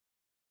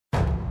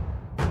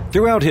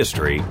Throughout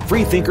history,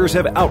 freethinkers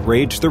have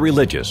outraged the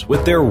religious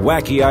with their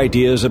wacky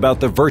ideas about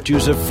the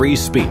virtues of free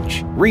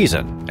speech,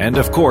 reason, and,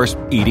 of course,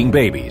 eating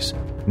babies.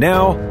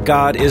 Now,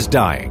 God is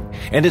dying,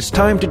 and it's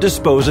time to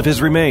dispose of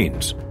his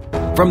remains.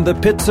 From the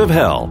pits of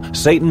hell,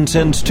 Satan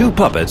sends two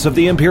puppets of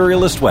the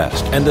imperialist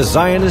West and the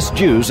Zionist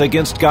Jews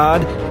against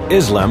God,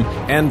 Islam,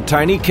 and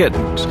tiny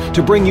kittens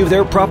to bring you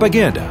their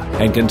propaganda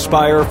and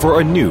conspire for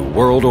a new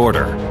world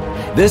order.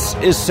 This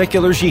is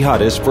Secular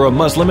Jihadists for a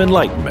Muslim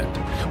Enlightenment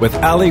with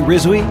Ali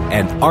Rizvi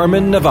and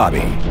Armin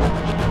Navabi.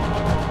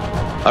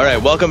 All right,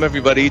 welcome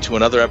everybody to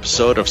another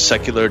episode of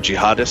Secular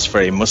Jihadists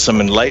for a Muslim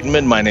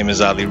Enlightenment. My name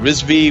is Ali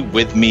Rizvi.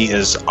 With me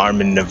is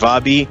Armin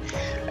Navabi.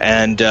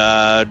 And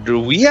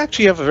we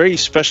actually have a very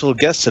special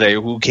guest today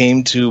who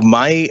came to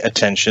my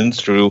attention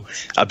through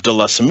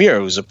Abdullah Samir,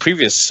 who's a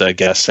previous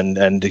guest,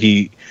 and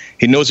he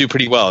knows you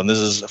pretty well. And this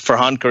is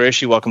Farhan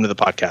Qureshi. Welcome to the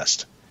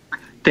podcast.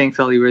 Thanks,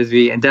 Ali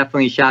Rizvi. And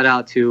definitely shout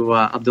out to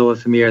Abdullah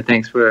Samir.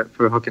 Thanks for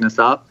hooking us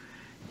up.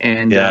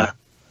 And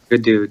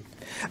good dude.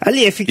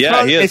 Ali,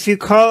 if you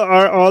call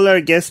all our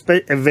guests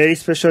a very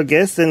special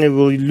guest, then it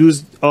will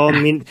lose all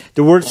mean.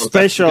 The word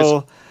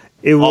special,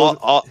 it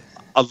will.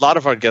 A lot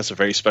of our guests are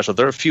very special.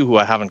 There are a few who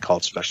I haven't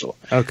called special.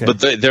 Okay, but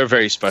they're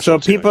very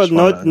special. So people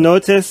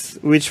notice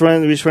which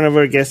one of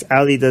our guests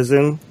Ali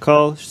doesn't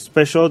call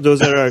special.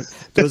 Those are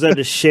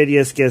the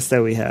shittiest guests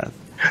that we have.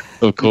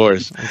 Of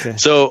course. Okay.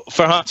 So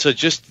Farhan,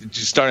 just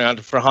starting out,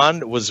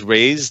 Farhan was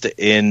raised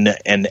in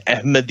an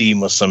Ahmadi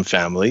Muslim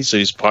family, so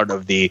he's part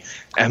of the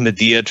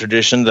Ahmadiyya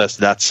tradition. That's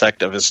that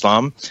sect of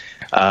Islam.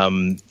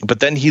 But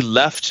then he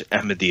left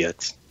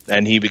Ahmadiyyat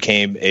and he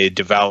became a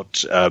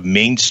devout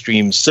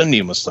mainstream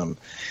Sunni Muslim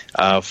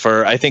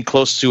for I think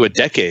close to a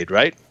decade,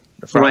 right?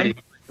 Farhan? Right,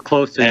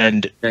 close to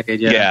a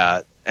decade.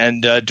 Yeah.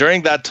 And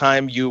during that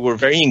time, you were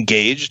very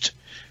engaged.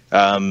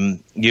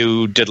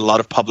 You did a lot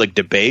of public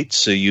debates.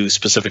 So you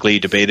specifically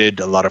debated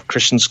a lot of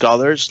Christian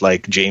scholars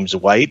like James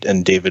White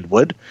and David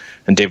Wood.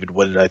 And David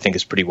Wood, I think,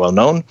 is pretty well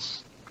known.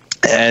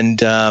 And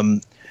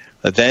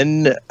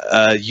then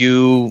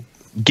you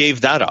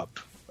gave that up.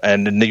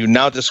 And you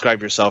now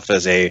describe yourself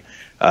as a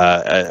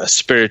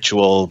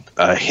spiritual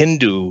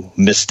Hindu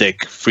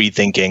mystic,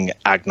 free-thinking,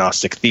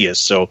 agnostic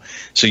theist. So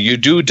you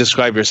do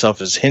describe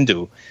yourself as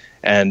Hindu.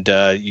 And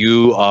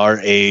you are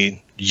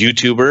a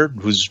YouTuber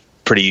who's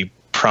pretty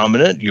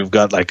prominent. You've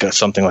got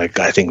something like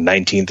I think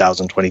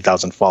 19,000,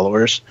 20,000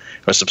 followers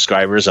or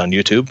subscribers on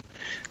YouTube.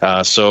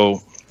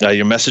 So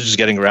your message is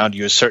getting around.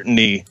 You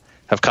certainly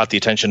have caught the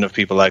attention of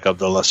people like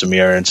Abdullah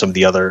Samir and some of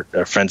the other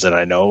friends that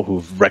I know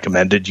who've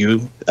recommended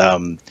you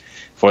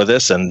for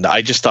this. And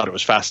I just thought it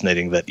was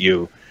fascinating that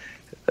you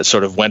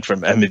sort of went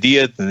from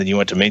Ahmadiyyat and then you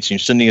went to mainstream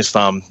Sunni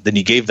Islam. Then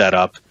you gave that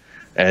up.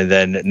 And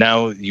then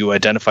now you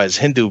identify as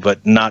Hindu,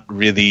 but not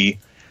really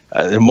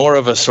more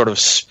of a sort of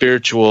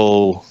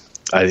spiritual.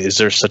 Is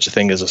there such a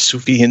thing as a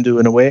Sufi Hindu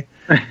in a way?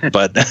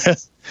 But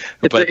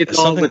it's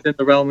all within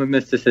the realm of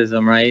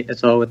mysticism, right?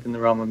 It's all within the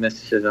realm of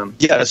mysticism.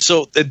 Yeah.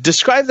 So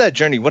describe that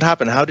journey. What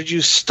happened? How did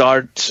you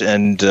start,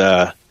 and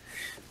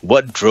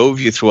what drove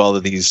you through all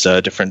of these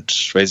different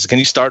ways? Can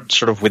you start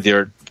sort of with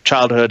your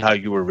childhood, how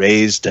you were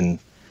raised, and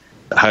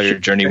how your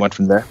journey went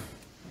from there?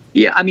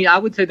 Yeah, I mean, I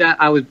would say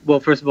that I was, well,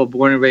 first of all,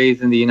 born and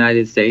raised in the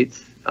United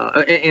States.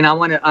 And I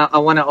want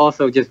to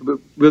also just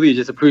really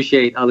just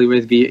appreciate Ali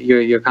Rizvi,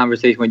 your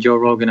conversation with Joe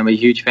Rogan. I'm a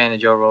huge fan of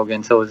Joe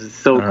Rogan, so it's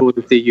so cool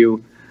to see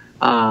you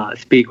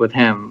speak with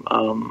him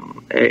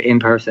in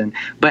person.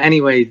 But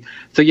anyways,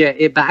 so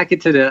yeah, back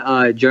into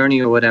the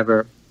journey or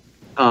whatever.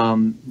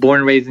 Born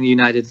and raised in the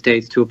United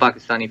States to a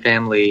Pakistani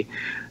family,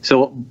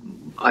 so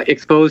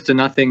exposed to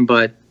nothing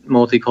but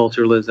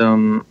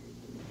multiculturalism,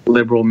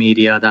 liberal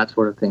media, that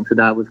sort of thing. So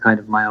that was kind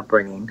of my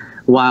upbringing,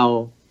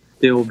 while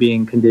still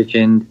being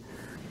conditioned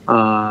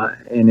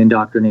and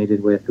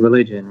indoctrinated with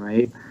religion,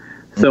 right?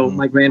 So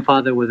my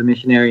grandfather was a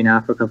missionary in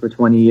Africa for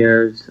 20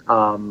 years.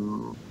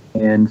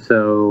 And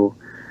so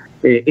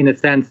in a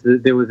sense,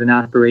 there was an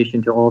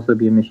aspiration to also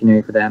be a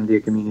missionary for the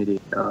Ahmadiyya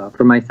community.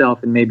 For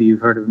myself, and maybe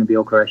you've heard of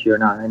Nabil Qureshi or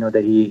not, I know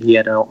that he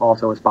had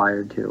also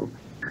aspired to.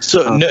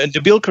 So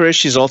Nabil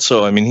Qureshi is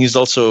also, I mean, he's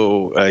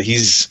also, he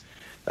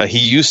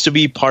used to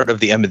be part of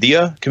the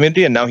Ahmadiyya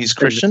community and now he's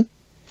Christian?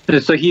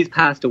 So he's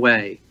passed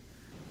away.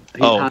 He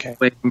passed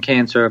away from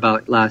cancer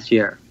about last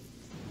year.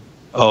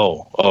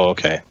 Oh,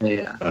 okay.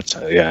 Yeah. That's,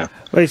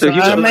 Wait, so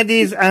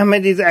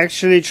Ahmadis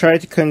actually try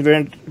to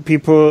convert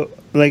people,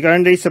 like,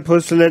 aren't they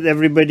supposed to let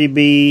everybody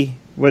be,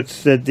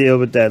 what's the deal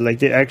with that? Like,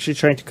 they're actually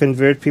trying to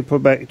convert people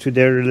back to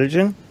their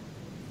religion?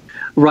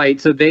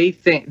 Right, so they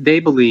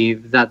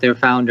believe that their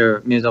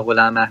founder, Mirza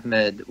Ghulam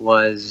Ahmad,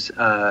 was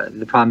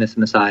the promised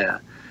Messiah,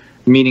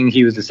 meaning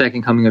he was the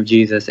second coming of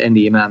Jesus and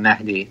the Imam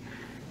Mahdi.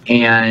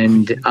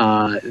 And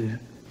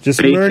just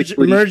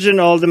merging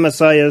all the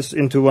messiahs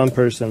into one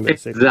person,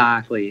 basically.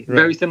 Exactly. Right.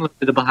 Very similar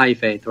to the Baha'i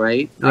faith,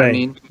 right? Right. I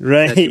mean,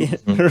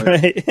 right.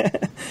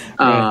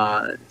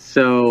 Right.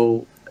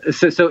 So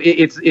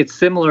it's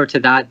similar to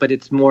that, but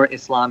it's more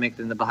Islamic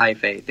than the Baha'i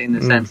faith in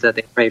the sense that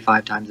they pray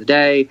 5 times a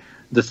day.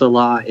 The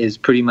Salah is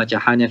pretty much a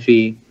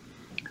Hanafi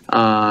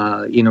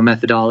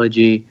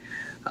methodology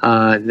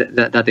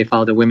that they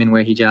follow. The women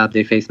wear hijab,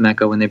 they face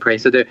Mecca when they pray.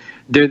 So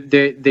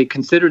they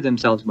consider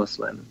themselves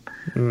Muslim.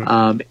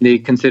 They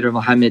consider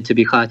Muhammad to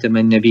be Khatam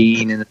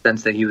al-Nabiyyin in the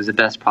sense that he was the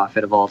best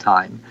prophet of all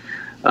time.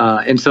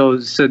 And so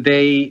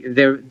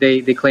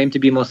they claim to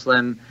be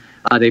Muslim.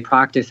 They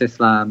practice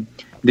Islam.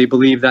 They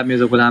believe that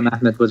Mirza Ghulam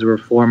Ahmad was a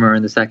reformer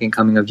in the second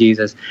coming of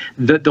Jesus.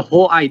 The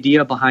whole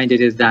idea behind it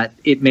is that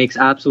it makes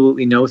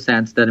absolutely no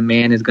sense that a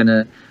man is going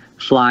to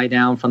fly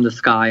down from the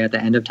sky at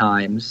the end of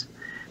times.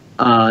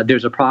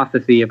 There's a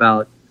prophecy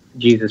about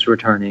Jesus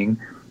returning,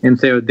 and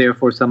so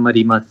therefore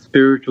somebody must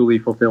spiritually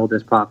fulfill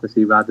this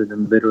prophecy rather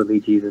than literally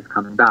Jesus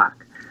coming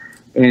back.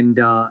 And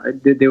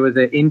there was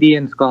an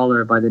Indian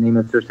scholar by the name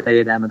of Sir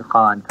Syed Ahmad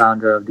Khan,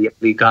 founder of the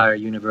Aligarh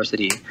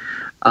University,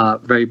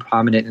 very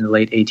prominent in the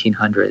late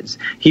 1800s.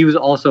 He was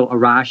also a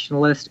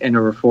rationalist and a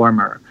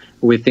reformer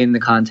within the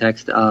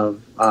context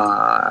of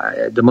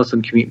the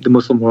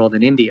Muslim world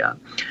in India.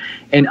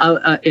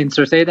 And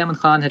Sir Syed Ahmad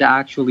Khan had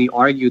actually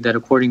argued that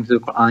according to the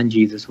Quran,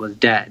 Jesus was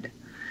dead.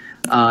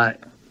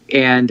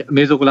 And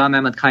Mirza Ghulam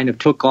Ahmad kind of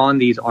took on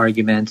these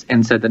arguments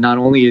and said that not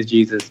only is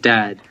Jesus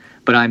dead,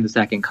 but I'm the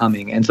second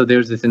coming. And so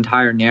there's this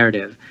entire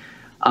narrative.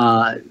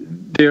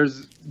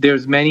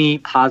 There's many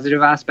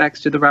positive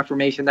aspects to the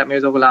Reformation that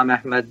Mirza Ghulam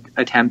Ahmad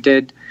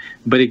attempted.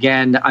 But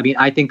again, I mean,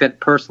 I think that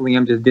personally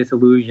I'm just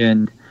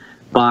disillusioned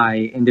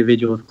by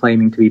individuals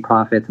claiming to be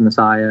prophets,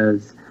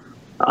 messiahs,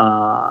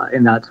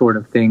 and that sort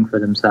of thing for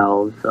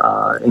themselves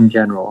in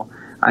general.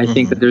 I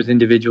think that there's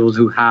individuals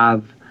who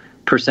have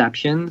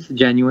perceptions,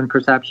 genuine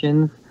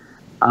perceptions,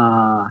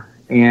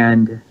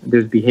 and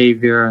there's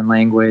behavior and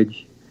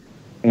language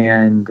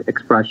and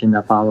expression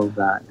that follows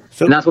that.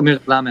 So, and that's what Mirza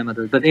Ghulam Ahmad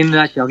does. But in a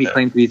nutshell, he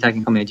claims to be the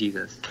second coming of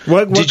Jesus.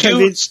 What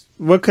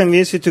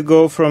convinced you to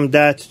go from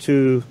that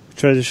to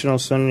traditional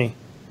Sunni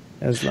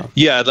Islam?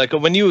 Yeah, like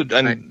when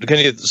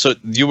so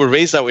you were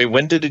raised that way.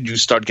 When did you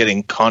start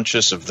getting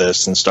conscious of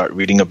this and start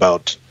reading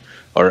about,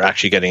 or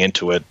actually getting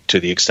into it to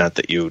the extent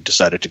that you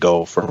decided to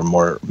go for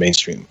more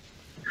mainstream?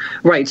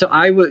 Right. So the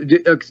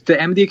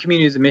Ahmadiyya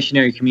community is a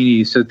missionary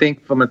community. So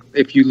think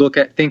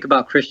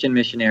about Christian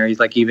missionaries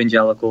like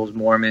evangelicals,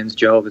 Mormons,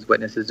 Jehovah's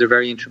Witnesses. They're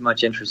very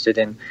much interested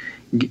in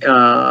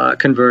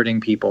converting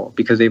people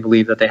because they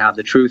believe that they have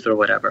the truth or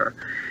whatever.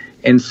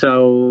 And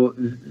so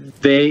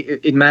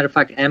in matter of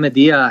fact,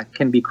 Ahmadiyya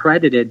can be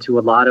credited to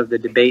a lot of the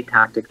debate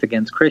tactics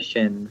against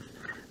Christians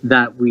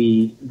that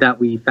we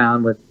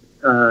found with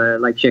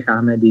like Sheikh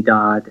Ahmed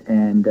Didat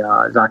and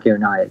Zakir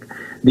Naik.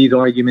 These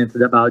arguments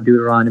about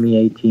Deuteronomy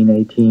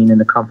 18:18 and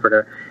the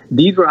Comforter,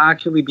 these were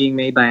actually being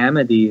made by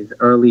Ahmadis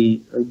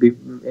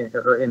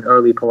in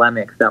early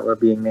polemics that were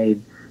being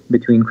made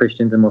between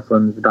Christians and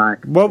Muslims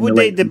back. What would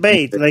they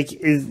debate? Like,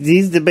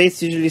 these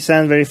debates usually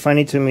sound very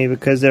funny to me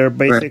because they're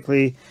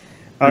basically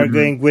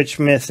arguing which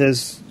myth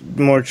is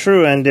more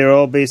true, and they're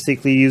all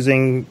basically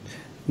using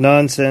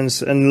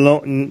nonsense and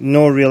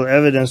no real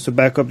evidence to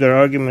back up their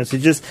arguments.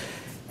 It's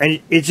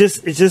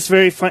just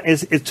very fun.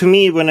 To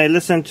me, when I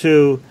listen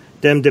to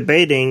them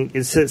debating,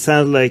 it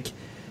sounds like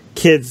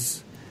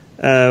kids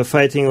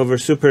fighting over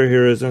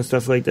superheroes and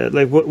stuff like that.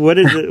 Like, what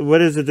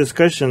is the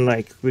discussion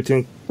like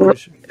between?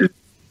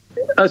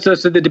 So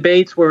the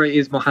debates were: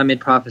 is Muhammad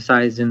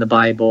prophesied in the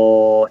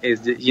Bible?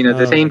 Is the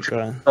same?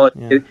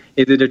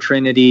 Is it a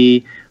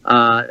Trinity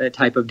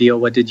type of deal?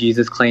 What did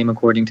Jesus claim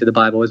according to the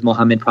Bible? Is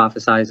Muhammad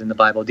prophesied in the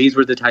Bible? These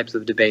were the types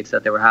of debates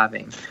that they were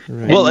having.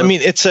 Right. Well, I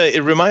mean,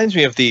 it reminds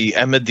me of the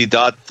Ahmed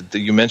Didat.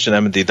 You mentioned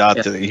Ahmed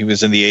Didat. Yeah. He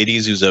was in the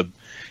 80s.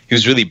 He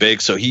was really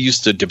big, so he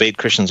used to debate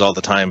Christians all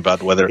the time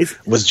about whether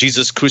was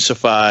Jesus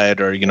crucified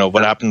or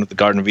what happened with the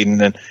Garden of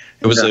Eden. And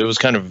it was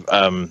kind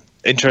of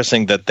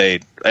interesting that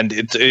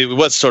it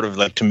was sort of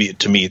like to me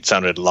it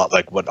sounded a lot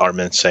like what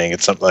Armin's saying.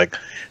 It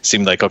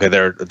seemed like okay,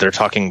 they're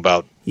talking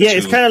about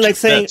it's kind of like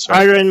saying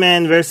Iron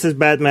Man versus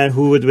Batman,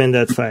 who would win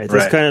that fight?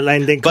 Right. It's kind of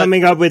like they're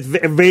coming up with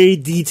a very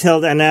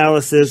detailed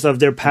analysis of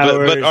their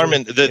powers. But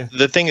Armin,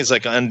 the thing is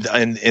like, and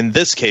in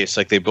this case,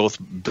 like they both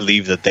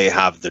believe that they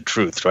have the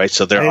truth, right?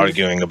 So they're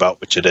arguing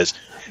about which it is.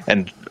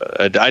 And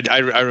I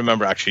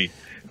remember actually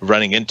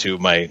running into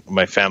my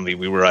family.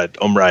 We were at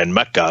Umrah in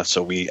Mecca,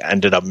 so we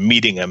ended up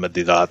meeting Ahmed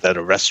Didat at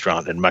a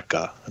restaurant in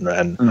Mecca.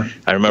 And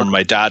I remember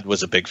my dad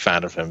was a big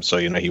fan of him, so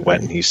he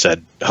went and he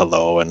said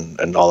hello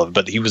and all of it.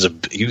 But he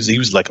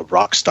was like a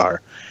rock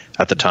star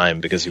at the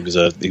time because he was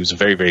a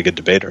very, very good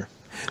debater.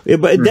 Yeah,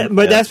 but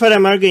that's what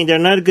I'm arguing. They're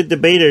not good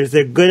debaters.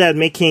 They're good at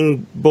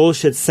making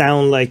bullshit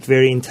sound like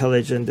very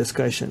intelligent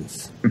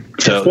discussions.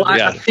 So,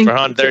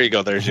 Farhan, there you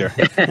go. There's your...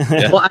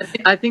 Yeah. Well,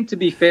 I think to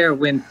be fair,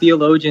 when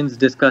theologians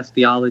discuss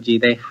theology,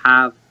 they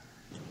have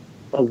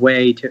a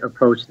way to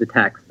approach the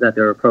text that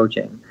they're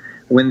approaching.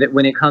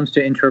 When it comes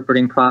to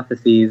interpreting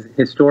prophecies,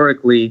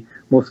 historically,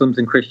 Muslims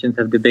and Christians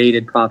have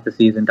debated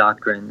prophecies and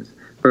doctrines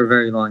for a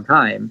very long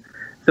time.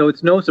 So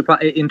it's no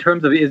surprise, in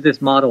terms of is this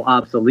model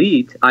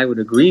obsolete, I would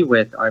agree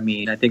with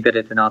Armin. I think that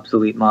it's an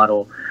obsolete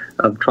model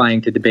of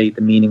trying to debate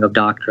the meaning of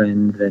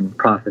doctrines and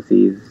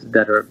prophecies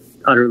that are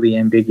utterly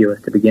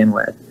ambiguous to begin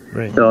with.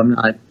 Right. So I'm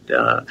not.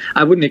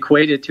 I wouldn't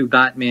equate it to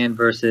Batman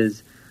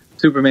versus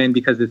Superman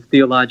because it's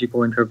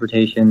theological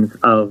interpretations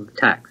of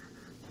text.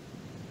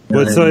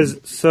 Well,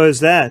 so is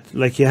that,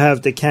 like, you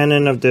have the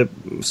canon of the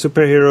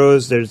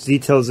superheroes. There's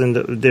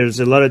there's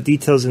a lot of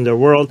details in the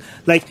world.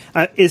 Like,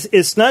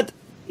 it's not,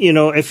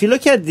 if you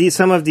look at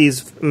some of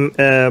these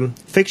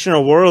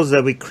fictional worlds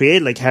that we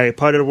create, like Harry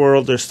Potter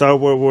world or Star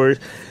Wars world,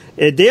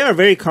 they are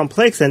very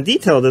complex and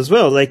detailed as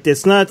well. Like,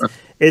 it's not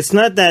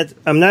that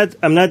I'm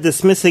not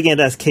dismissing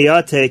it as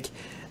chaotic.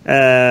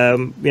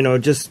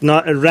 Just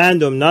not a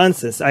random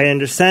nonsense. I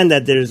understand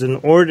that there's an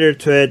order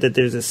to it, that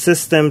there's a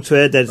system to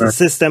it, there's a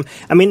system.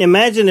 I mean,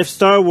 imagine if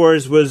Star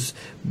Wars was,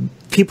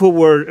 people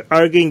were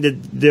arguing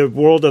the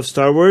world of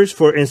Star Wars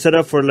instead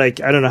of I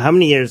don't know how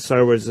many years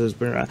Star Wars has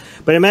been around.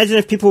 But imagine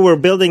if people were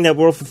building that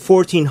world for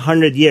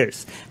 1400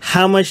 years.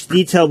 How much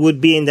detail would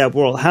be in that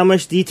world? How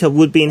much detail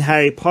would be in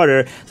Harry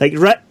Potter? Like,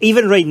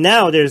 even right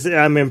now,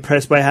 I'm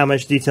impressed by how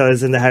much detail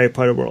is in the Harry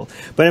Potter world.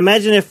 But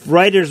imagine if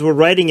writers were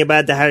writing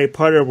about the Harry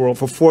Potter world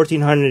for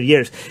 1400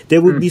 years.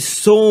 There would be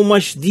so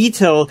much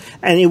detail,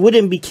 and it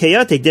wouldn't be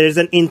chaotic. There is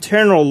an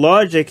internal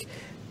logic,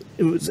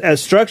 a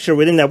structure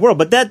within that world,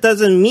 but that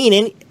doesn't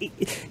mean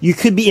you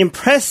could be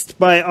impressed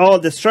by all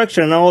the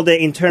structure and all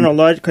the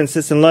internal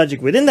consistent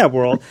logic within that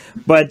world,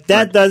 but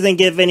that doesn't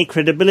give any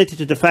credibility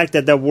to the fact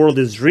that that world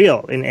is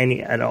real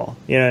at all.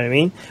 You know what I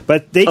mean?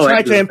 But they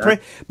try to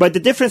impress. But the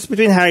difference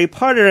between Harry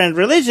Potter and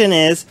religion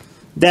is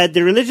that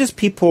the religious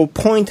people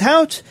point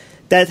out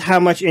that how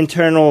much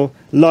internal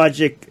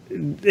logic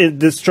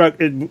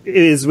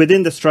is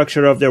within the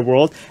structure of their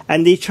world,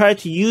 and they try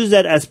to use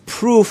that as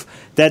proof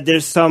that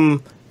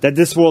that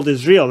this world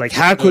is real. Like,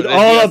 how could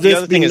all of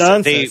this be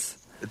nonsense?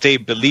 They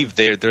believe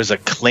there's a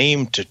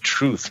claim to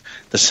truth,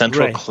 the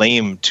central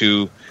claim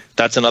to.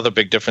 That's another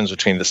big difference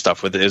between the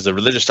stuff is the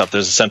religious stuff.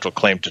 There's a central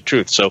claim to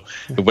truth. So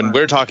when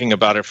we're talking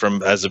about it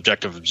as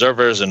objective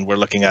observers and we're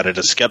looking at it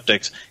as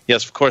skeptics,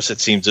 yes, of course,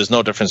 it seems there's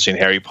no difference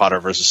between Harry Potter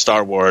versus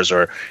Star Wars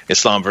or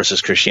Islam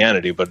versus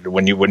Christianity. But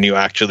when you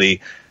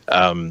actually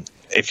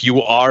if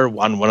you are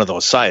on one of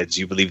those sides,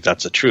 you believe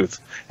that's the truth.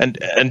 And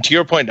to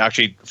your point,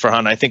 actually,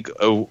 Farhan, I think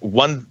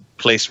one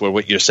place where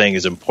what you're saying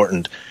is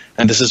important,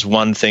 and this is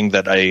one thing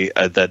that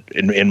that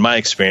in my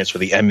experience where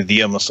the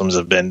Ahmadiyya Muslims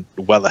have been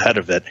well ahead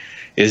of it,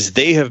 is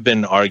they have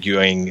been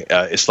arguing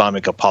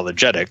Islamic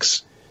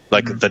apologetics,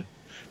 like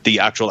the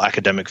actual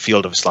academic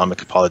field of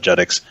Islamic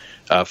apologetics,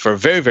 for a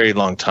very, very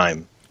long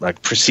time.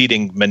 Like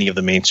preceding many of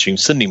the mainstream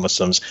Sunni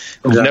Muslims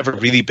who've never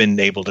really been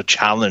able to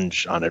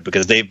challenge on it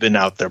because they've been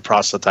out there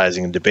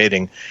proselytizing and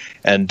debating.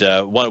 And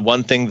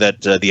one thing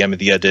that the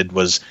Ahmadiyya did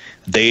was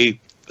they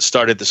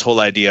started this whole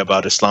idea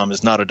about Islam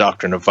is not a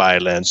doctrine of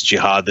violence.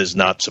 Jihad is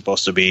not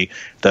supposed to be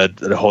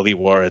the holy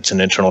war. It's an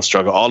internal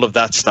struggle. All of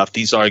that stuff,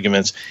 these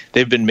arguments,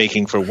 they've been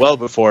making for well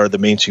before the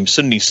mainstream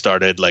Sunnis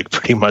started, like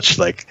pretty much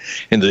like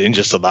in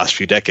just the last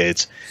few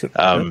decades.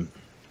 And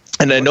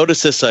I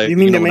noticed this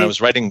when I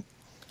was writing...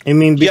 I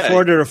mean,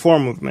 before the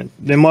Reform movement,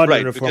 the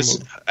modern Reform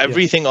movement.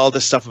 Everything, all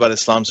this stuff about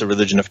Islam's a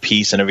religion of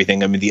peace and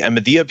everything. I mean, the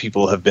Ahmadiyya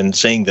people have been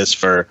saying this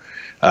for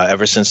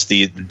ever since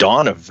the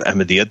dawn of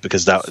Ahmadiyya,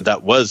 because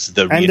that was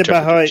the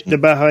reinterpretation. And the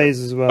Baha'is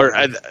as well.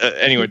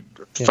 Anyway,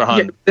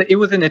 Farhan. Yeah, it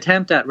was an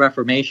attempt at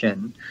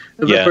reformation.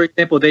 For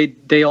example,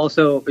 they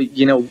also,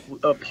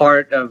 a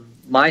part of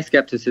my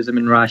skepticism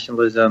and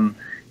rationalism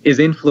is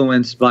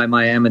influenced by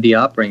my Ahmadiyya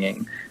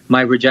upbringing.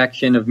 My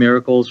rejection of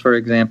miracles, for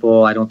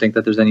example, I don't think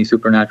that there's any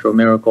supernatural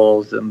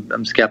miracles.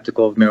 I'm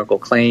skeptical of miracle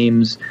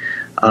claims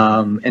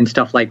and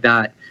stuff like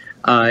that.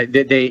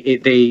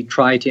 They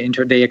try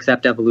to they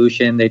accept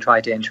evolution. They try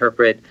to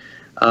interpret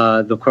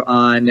the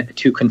Quran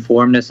to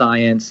conform to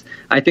science.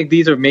 I think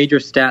these are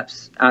major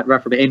steps at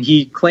reformation. And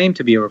he claimed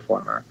to be a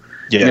reformer.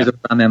 Mirza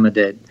Ahmad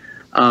did,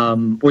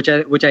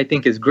 which I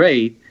think is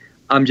great.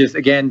 I'm just,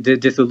 again,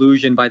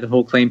 disillusioned by the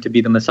whole claim to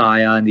be the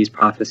Messiah and these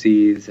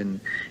prophecies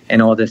and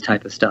all this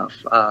type of stuff.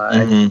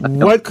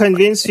 What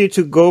convinced you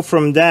to go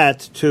from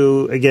that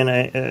to, again,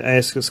 I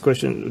ask this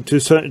question,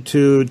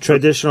 to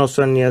traditional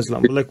Sunni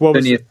Islam? Like, what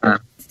was it?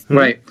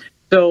 Right.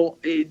 So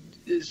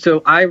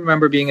I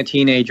remember being a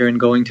teenager and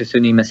going to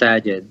Sunni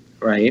masajid,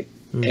 right?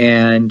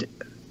 And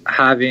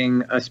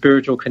having a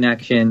spiritual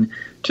connection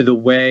to the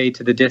way,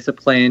 to the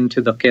discipline,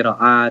 to the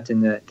qira'at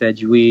and the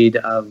tajweed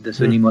of the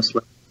Sunni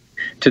Muslim,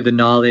 to the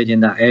knowledge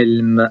and the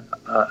ilm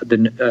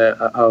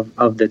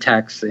of the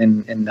texts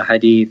in the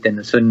hadith and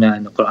the sunnah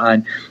and the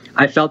Quran.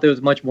 I felt there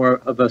was much more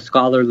of a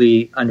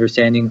scholarly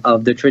understanding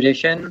of the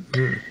tradition.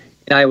 And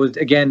I was,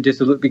 again,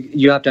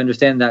 you have to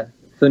understand that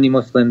Sunni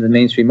Muslims and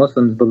mainstream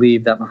Muslims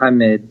believe that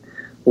Muhammad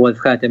was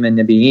Khatam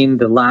al-Nabiyyin,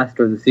 the last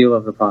or the seal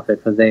of the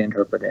prophets, as they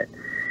interpret it.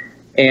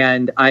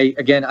 And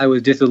I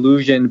was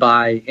disillusioned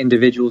by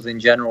individuals in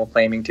general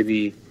claiming to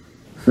be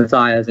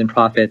messiahs and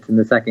prophets and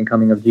the second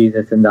coming of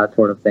Jesus and that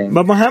sort of thing.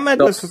 But Muhammad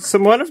was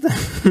one of them.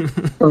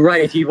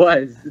 Right, he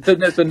was.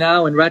 So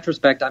now, in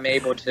retrospect, I'm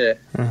able to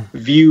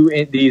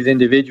view these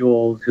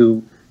individuals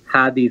who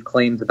had these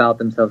claims about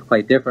themselves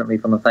quite differently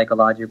from a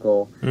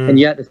psychological and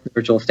yet a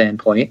spiritual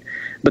standpoint.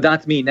 But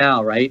that's me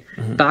now, right?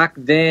 Back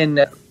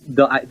then,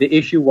 the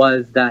issue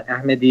was that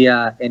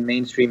Ahmadiyya and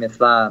mainstream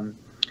Islam,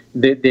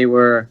 they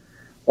were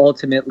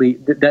ultimately,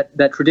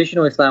 that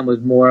traditional Islam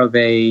was more of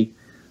a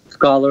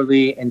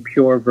scholarly and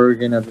pure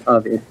version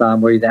of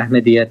Islam, whereas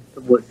Ahmadiyya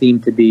would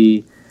seem to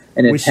be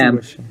an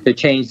attempt to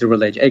change the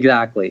religion.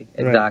 Exactly.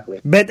 Right.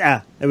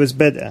 Bid'ah. It was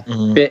bid'ah.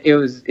 It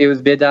was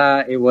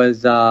bid'ah. It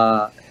was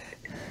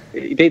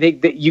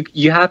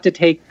you have to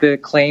take the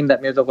claim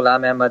that Mirza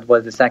Ghulam Ahmad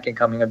was the second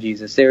coming of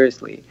Jesus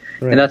seriously,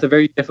 and that's a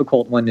very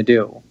difficult one to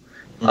do.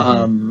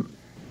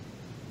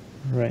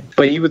 Right.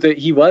 But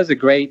he was a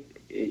great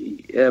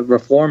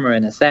reformer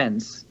in a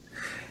sense.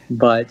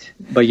 But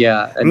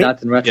yeah, and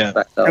that's in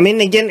retrospect. Though. I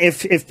mean, again,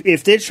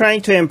 if they're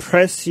trying to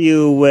impress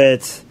you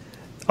with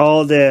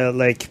all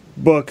the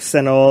books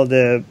and all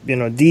the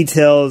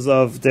details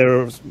of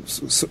their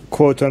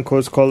quote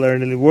unquote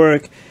scholarly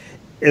work,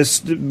 is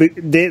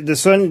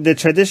the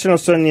traditional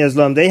Sunni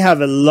Islam, they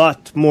have a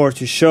lot more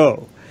to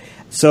show.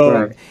 So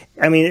right.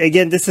 I mean,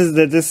 again, this is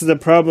the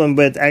problem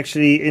with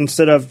actually,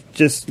 instead of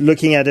just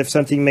looking at if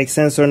something makes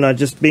sense or not,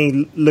 just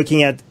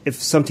looking at if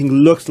something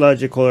looks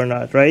logical or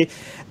not, right?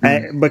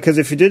 Because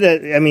if you do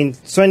that, I mean,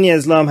 Sunni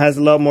Islam has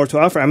a lot more to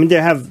offer. I mean, they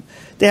have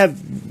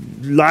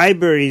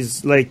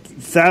libraries, like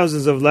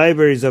thousands of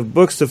libraries of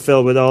books to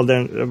fill with all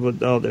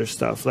their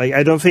stuff. Like,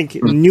 I don't think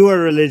newer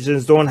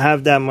religions don't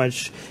have that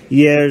much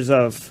years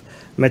of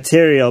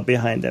material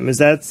behind them. Was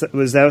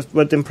that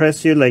what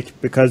impressed you? Like,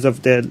 because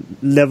of the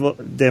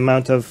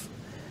amount of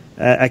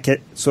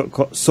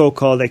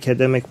so-called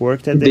academic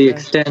work that they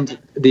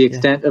the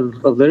extent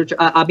of literature.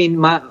 I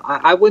mean,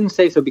 I wouldn't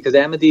say so, because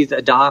Ahmadis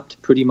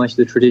adopt pretty much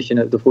the tradition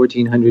of the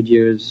 1400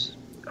 years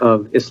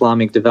of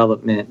Islamic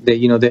development.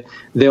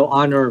 They'll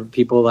honor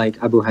people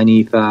like Abu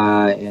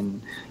Hanifa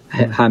and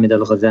Hamid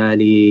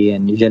al-Ghazali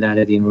and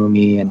Jalaluddin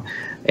Rumi and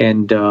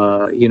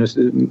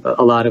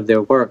a lot of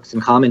their works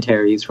and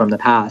commentaries from the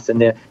past,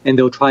 and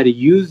they'll try to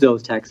use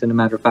those texts, as a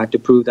matter of fact, to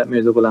prove that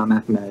Mirza Ghulam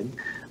Ahmad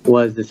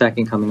was the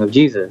second coming of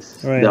Jesus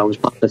that was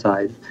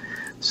prophesied.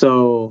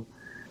 So,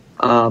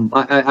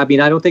 I mean,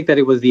 I don't think that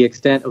it was the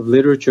extent of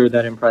literature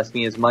that impressed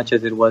me as much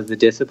as it was the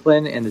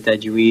discipline and the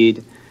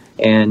tajweed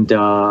and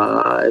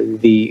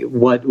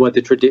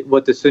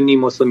what the Sunni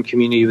Muslim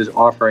community was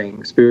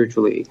offering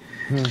spiritually.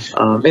 And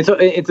so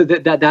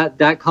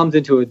that comes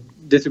into a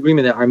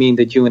disagreement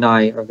that you and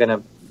I are going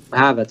to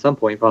have at some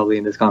point probably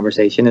in this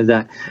conversation, is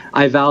that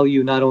I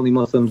value not only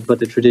Muslims but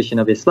the tradition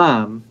of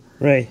Islam.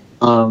 Right.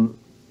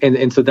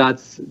 And so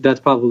that's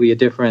probably a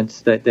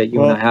difference that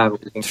you and I have.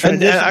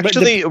 And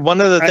actually,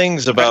 one of the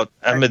things about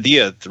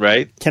Ahmadiyya,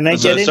 right? Can I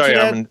get into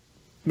that?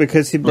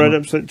 Because he brought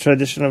up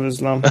tradition of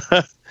Islam.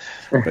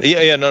 No.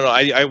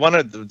 I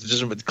want to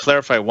just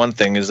clarify one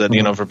thing, is that,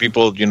 for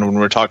people, when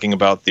we're talking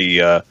about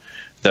the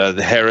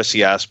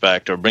heresy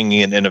aspect or bringing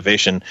in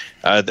innovation,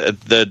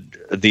 the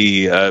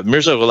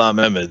Mirza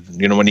Ghulam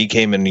Ahmad, when he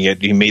came and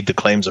he made the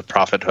claims of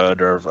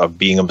prophethood or of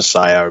being a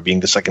messiah or being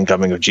the second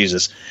coming of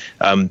Jesus,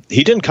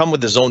 he didn't come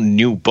with his own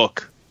new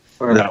book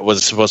that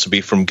was supposed to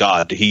be from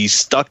God. He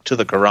stuck to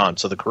the Quran.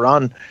 So the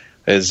Quran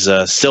is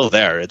still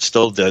there. It's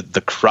still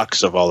the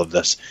crux of all of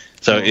this.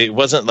 So it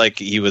wasn't like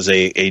he was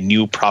a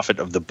new prophet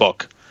of the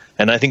book.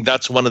 And I think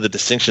that's one of the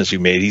distinctions he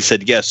made. He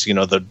said, yes,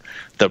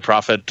 the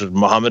prophet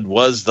Muhammad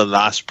was the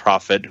last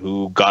prophet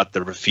who got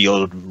the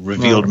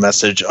revealed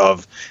message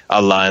of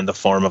Allah in the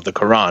form of the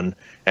Quran,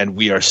 and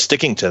we are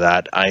sticking to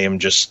that. I am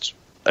just,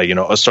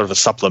 a sort of a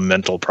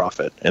supplemental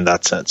prophet in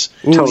that sense.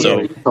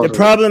 Totally. The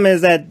problem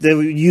is that the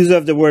use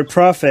of the word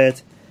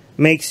prophet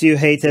makes you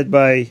hated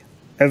by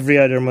every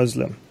other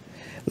Muslim.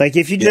 Like,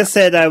 if you just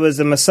said I was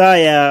a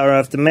Messiah or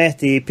of the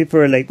Mahdi, people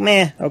are like,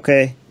 meh,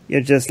 okay,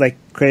 you're just like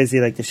crazy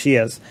like the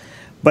Shias.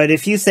 But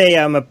if you say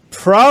I'm a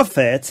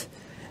prophet,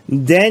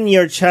 then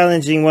you're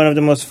challenging one of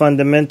the most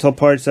fundamental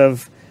parts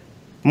of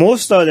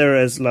most other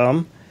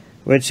Islam,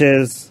 which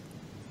is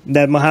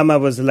that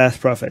Muhammad was the last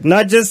prophet.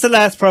 Not just the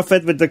last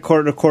prophet with the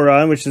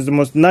Quran, which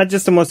is not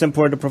just the most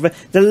important prophet,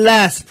 the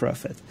last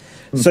prophet.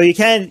 So you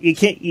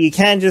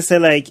can't just say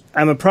like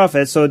I'm a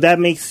prophet. So that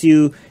makes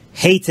you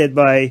hated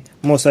by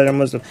most other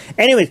Muslims.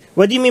 Anyways,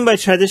 what do you mean by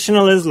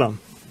traditional Islam?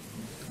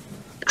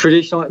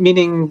 Traditional,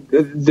 meaning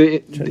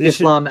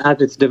Islam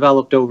as it's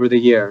developed over the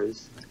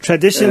years.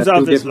 Traditions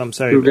of Islam,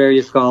 sorry. Through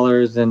various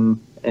scholars and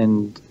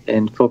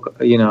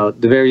the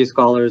various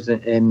scholars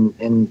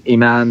and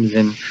imams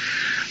and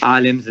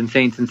alims and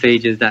saints and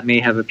sages that may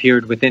have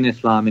appeared within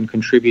Islam and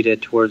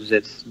contributed towards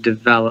its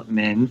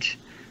development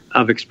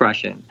of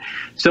expression.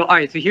 So, all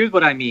right, so here's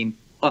what I mean.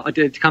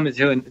 To come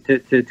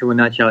into a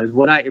nutshell, is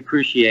what I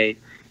appreciate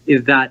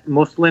is that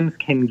Muslims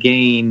can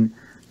gain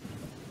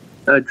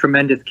a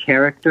tremendous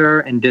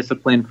character and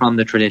discipline from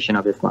the tradition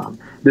of Islam.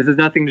 This has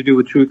nothing to do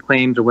with truth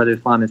claims or whether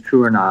Islam is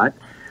true or not.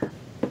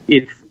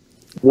 It's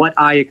what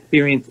I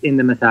experience in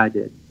the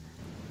masajid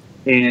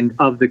and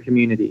of the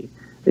community,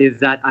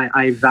 is that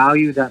I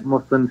value that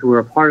Muslims who are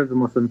a part of the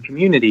Muslim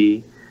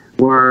community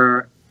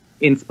were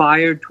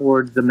inspired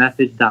towards the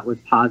message that was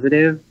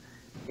positive,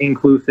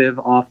 inclusive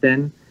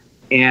often,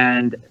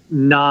 and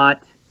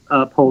not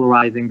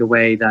polarizing the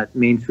way that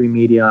mainstream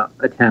media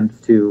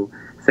attempts to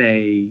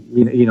say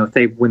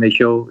when they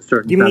show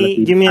certain.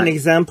 Give me an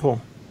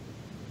example.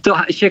 So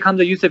Sheikh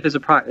Hamza Yusuf is a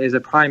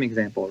prime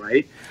example,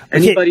 right?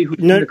 Anybody who's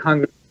in the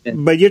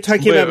congregation. But you're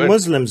talking about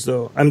Muslims,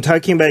 though. I'm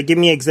talking about. Give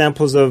me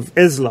examples of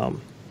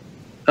Islam.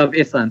 Of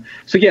Islam.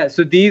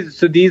 So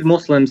these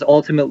Muslims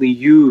ultimately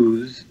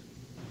use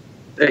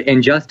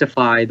and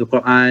justify the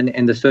Quran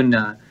and the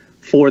Sunnah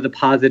for the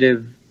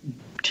positive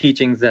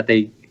teachings that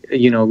they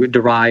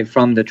derive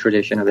from the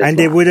tradition of Islam. And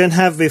they wouldn't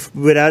have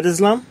without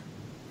Islam?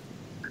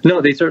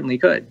 No, they certainly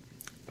could.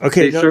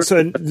 Okay, so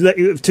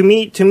to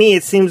me,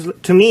 it seems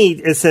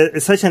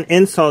it's such an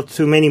insult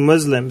to many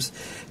Muslims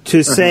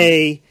to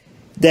say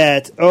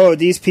that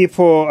these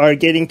people are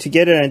getting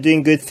together and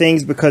doing good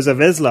things because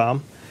of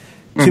Islam.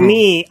 To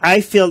me,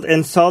 I feel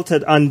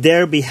insulted on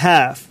their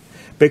behalf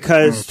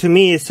because to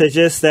me it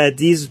suggests that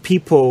these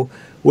people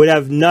would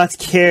have not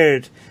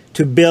cared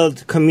to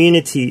build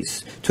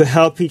communities, to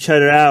help each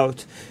other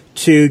out,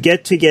 to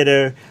get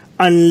together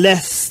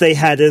unless they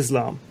had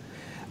Islam.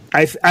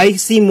 I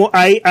see more.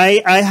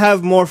 I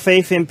have more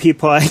faith in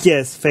people. I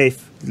guess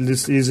faith,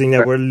 using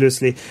that word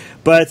loosely,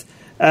 but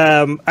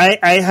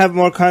I have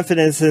more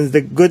confidence in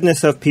the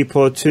goodness of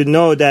people to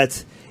know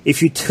that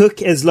if you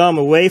took Islam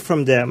away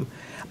from them,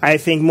 I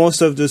think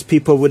most of those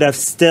people would have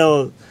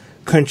still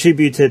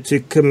contributed to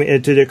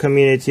their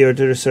community or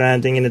to the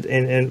surrounding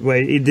in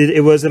way.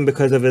 It wasn't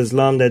because of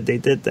Islam that they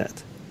did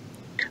that.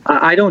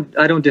 I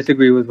don't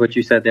disagree with what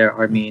you said there,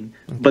 Armin.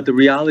 But the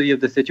reality of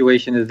the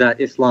situation is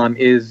that Islam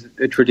is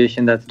a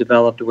tradition that's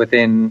developed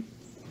within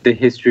the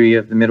history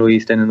of the Middle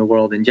East and in the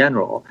world in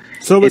general.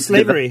 So was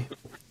slavery.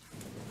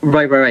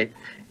 Right.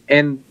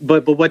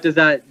 But what does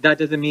that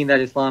doesn't mean that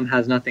Islam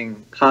has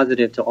nothing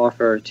positive to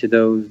offer to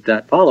those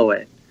that follow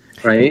it,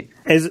 right?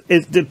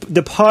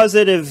 The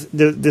positive,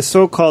 the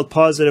so-called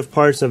positive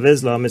parts of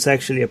Islam is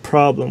actually a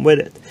problem with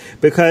it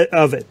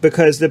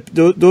because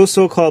those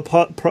so-called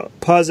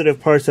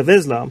positive parts of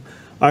Islam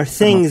are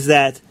things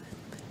that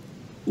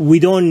we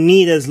don't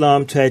need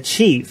Islam to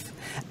achieve,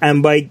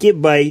 and by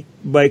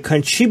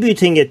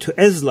contributing it to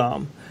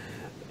Islam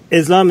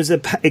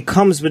it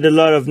comes with a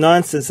lot of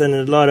nonsense and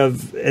a lot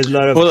of.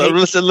 Well,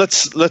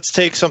 let's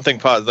take something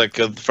like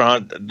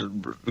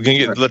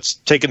Farhan. Let's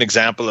take an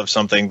example of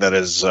something that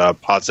is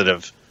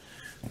positive.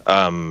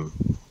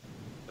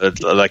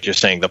 Like you're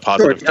saying, the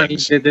positive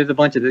things. I mean, there's a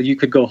bunch of. You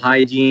could go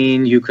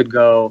hygiene. You could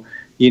go,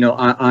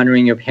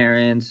 honoring your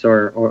parents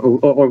or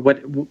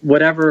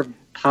whatever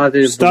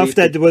positive stuff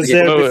that was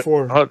there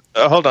before.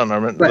 Hold on,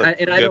 Armin. Go ahead.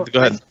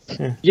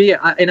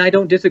 And I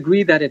don't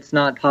disagree that it's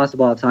not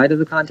possible outside of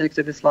the context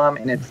of Islam,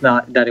 and it's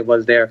not that it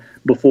was there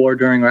before,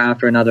 during, or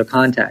after in other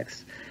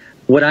contexts.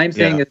 What I'm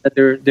saying is that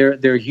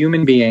there are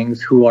human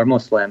beings who are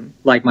Muslim,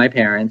 like my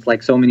parents,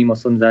 like so many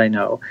Muslims that I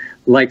know,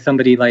 like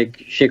somebody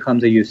like Sheikh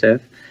Hamza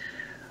Yusuf,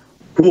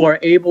 who are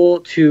able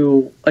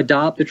to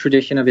adopt the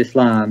tradition of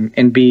Islam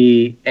and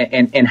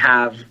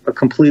have a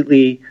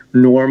completely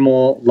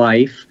normal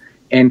life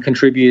and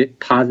contribute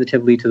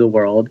positively to the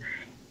world,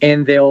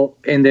 and they'll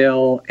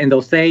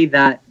say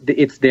that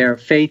it's their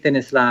faith in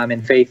Islam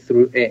and faith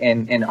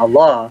in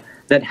Allah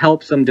that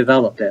helps them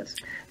develop this.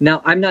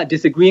 Now, I'm not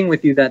disagreeing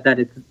with you that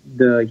it's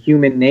the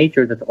human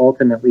nature that's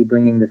ultimately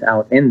bringing this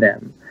out in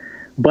them,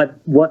 but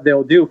what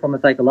they'll do from a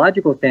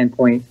psychological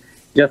standpoint,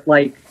 just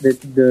like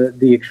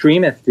the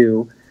extremists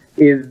do,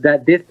 is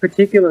that this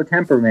particular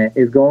temperament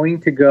is going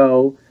to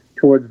go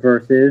towards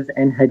verses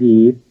and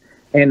hadith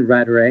and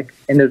rhetoric,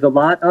 and there's a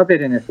lot of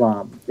it in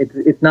Islam.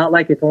 It's not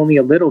like it's only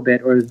a little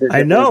bit, or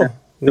the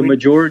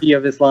majority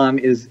of Islam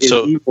is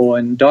evil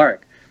and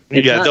dark.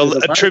 They'll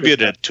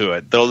attribute it to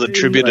it. They'll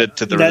attribute it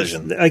to the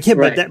religion. Okay,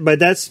 right. but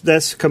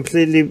that's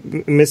completely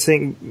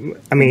missing.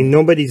 I mean,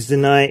 nobody's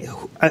denying.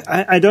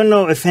 I don't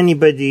know if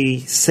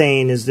anybody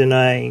sane is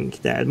denying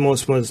that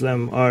most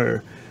Muslims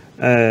are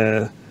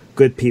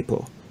good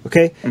people.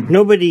 Okay,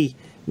 nobody.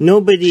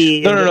 No,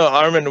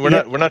 Armin, we're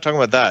not talking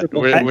about that.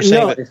 We're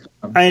saying that.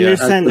 I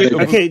understand that.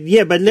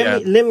 Okay, but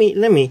let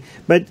me.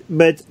 But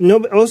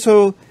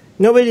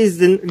nobody's.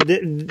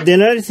 The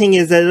another thing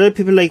is that a lot of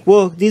people are like,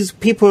 well, these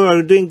people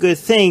are doing good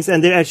things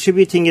and they're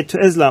attributing it to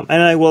Islam,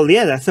 and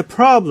that's a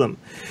problem,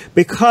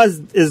 because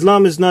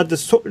Islam is not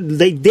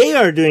they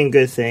are doing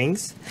good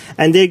things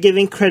and they're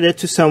giving credit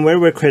to somewhere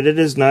where credit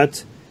is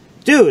not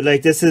due.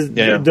 Like this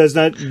does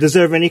not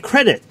deserve any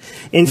credit.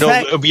 In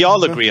fact, we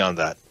all agree on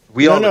that.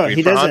 We all agree.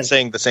 He doesn't.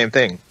 Saying the same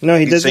thing. No,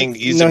 he doesn't.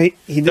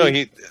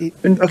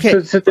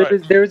 Okay. So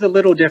there is a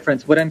little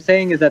difference. What I'm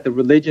saying is that the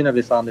religion of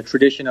Islam, the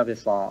tradition of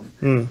Islam,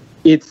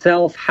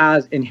 itself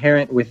has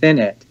inherent within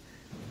it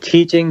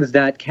teachings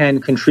that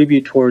can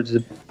contribute towards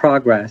the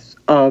progress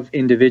of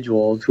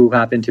individuals who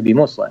happen to be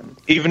Muslim.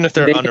 Even if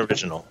they're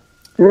unoriginal.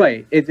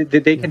 Right.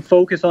 They can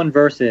focus on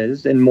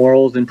verses and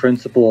morals and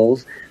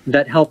principles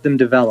that help them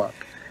develop.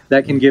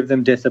 that can give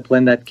them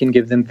discipline, that can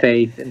give them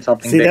faith in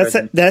something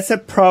bigger. That's a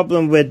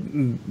problem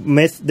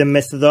with the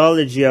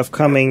methodology of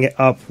coming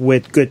up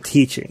with good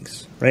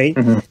teachings, right?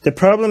 Mm-hmm. The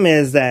problem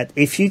is that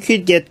if you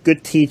could get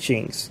good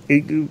teachings,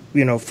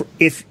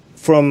 if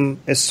from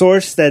a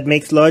source that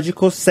makes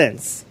logical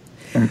sense,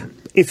 mm-hmm.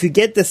 if you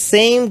get the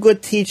same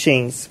good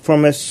teachings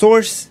from a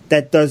source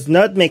that does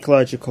not make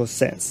logical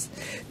sense,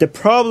 the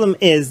problem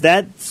is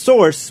that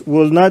source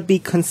will not be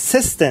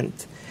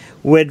consistent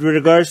with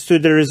regards to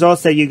the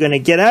results that you're going to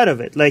get out of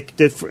it. Like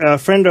the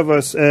friend of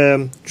us,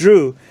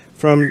 Drew,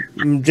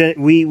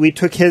 we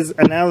took his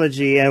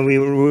analogy and we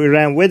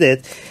ran with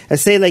it. I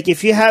say, like,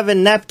 if you have a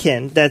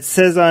napkin that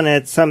says on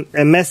it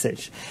a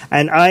message,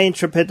 and I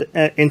interpret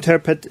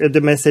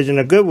the message in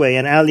a good way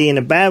and Ali in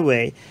a bad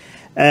way,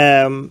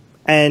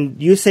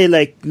 and you say,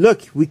 like,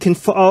 look, we can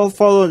all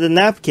follow the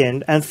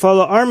napkin and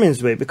follow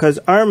Armin's way because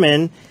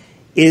Armin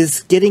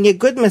is getting a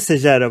good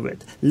message out of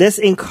it. Let's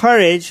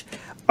encourage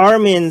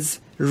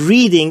Armin's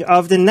reading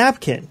of the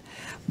napkin.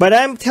 But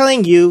I'm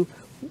telling you,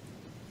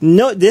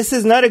 no, this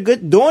is not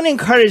don't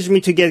encourage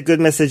me to get good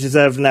messages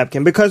out of the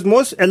napkin because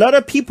a lot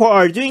of people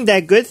are doing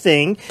that good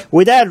thing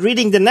without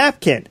reading the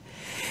napkin.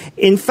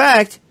 In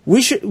fact,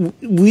 we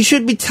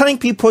should be telling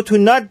people to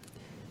not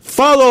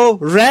follow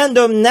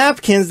random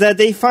napkins that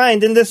they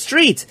find in the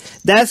street.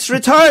 That's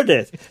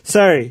retarded.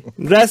 Sorry,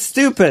 that's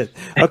stupid.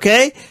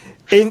 Okay?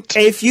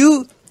 If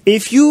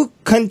you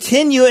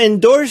continue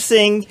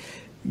endorsing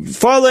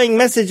following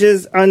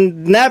messages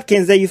on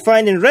napkins that you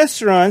find in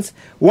restaurants,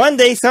 one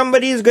day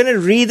somebody is going to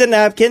read a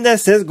napkin that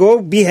says,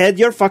 go behead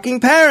your fucking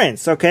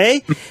parents,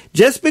 okay?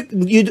 Just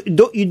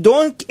you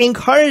don't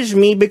encourage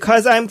me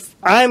because I'm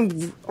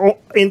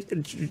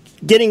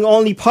getting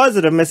only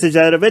positive message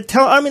out of it.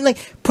 Tell Armin, like,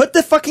 put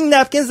the fucking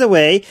napkins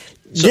away.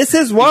 So, this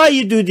is why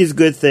you do these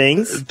good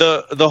things.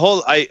 The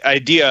whole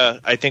idea,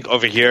 I think,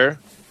 over here,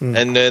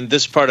 and then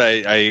this part I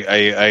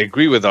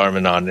agree with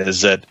Armin on,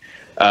 is that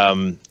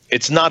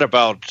it's not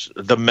about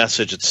the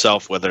message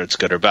itself, whether it's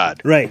good or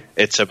bad. Right.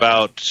 It's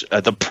about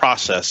the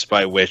process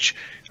by which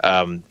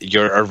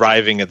you're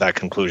arriving at that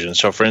conclusion.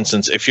 So, for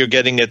instance, if you're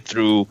getting it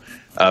through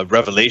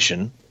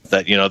revelation,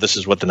 that, this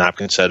is what the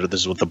napkin said, or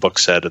this is what the book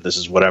said, or this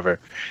is whatever,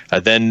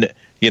 then,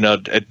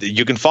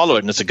 you can follow it,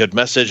 and it's a good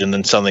message, and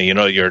then suddenly,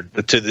 you're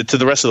to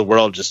the rest of the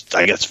world, just,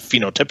 I guess,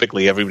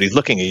 phenotypically, everybody's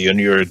looking at you, and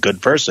you're a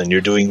good person.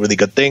 You're doing really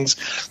good things.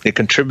 You're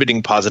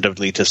contributing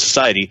positively to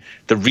society.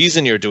 The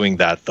reason you're doing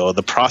that, though,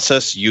 the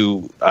process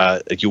you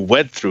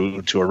went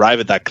through to arrive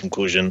at that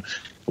conclusion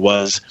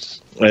was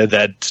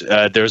that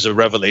there's a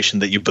revelation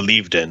that you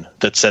believed in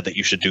that said that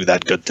you should do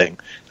that good thing.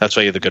 That's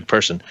why you're the good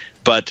person.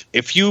 But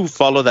if you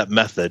follow that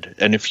method,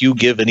 and if you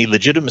give any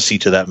legitimacy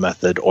to that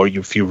method, or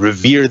if you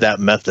revere that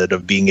method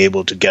of being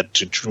able to get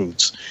to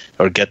truths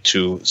or get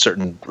to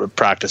certain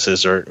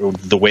practices or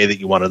the way that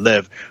you want to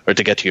live or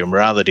to get to your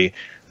morality,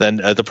 then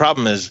the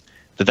problem is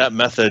that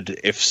method,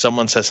 if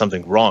someone says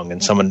something wrong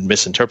and someone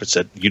misinterprets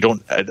it, you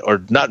don't,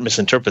 or not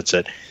misinterprets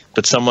it,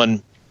 but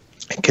someone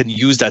can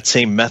use that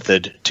same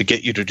method to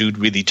get you to do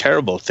really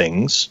terrible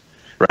things,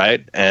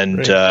 right?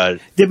 And right.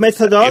 The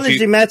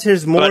methodology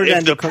matters more than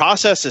if the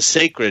process is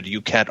sacred, you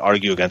can't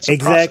argue against the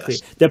exactly.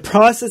 process. The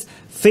process,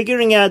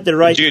 figuring out the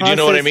right. Do you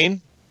know what I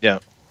mean? Yeah.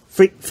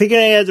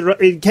 Figuring out the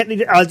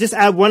right. I'll just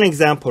add one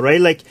example,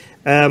 right? Like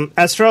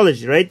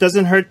astrology, right?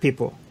 Doesn't hurt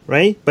people,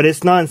 right? But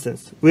it's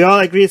nonsense. We all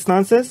agree it's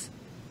nonsense.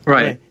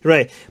 Right.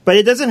 But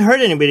it doesn't hurt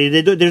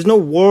anybody. There's no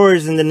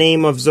wars in the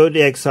name of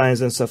zodiac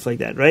signs and stuff like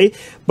that, right?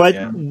 But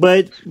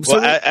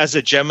as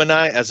a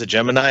Gemini,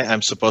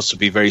 I'm supposed to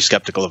be very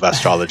skeptical of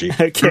astrology.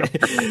 Okay.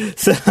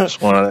 So,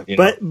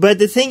 but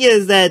the thing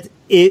is that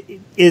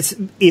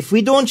if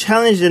we don't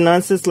challenge the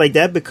nonsense like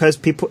that because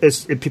people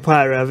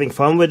are having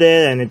fun with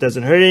it and it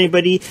doesn't hurt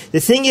anybody, the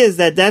thing is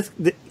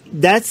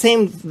that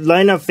same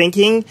line of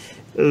thinking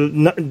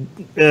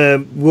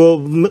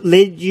will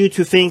lead you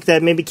to think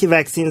that maybe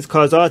vaccines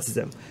cause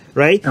autism,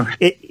 right?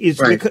 Okay.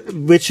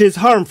 Which is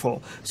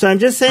harmful. So I'm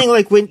just saying,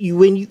 like, we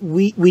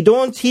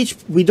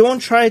don't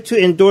try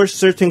to endorse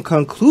certain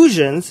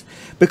conclusions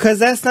because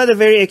that's not a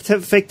very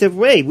effective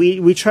way.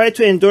 We try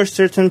to endorse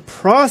certain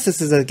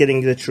processes of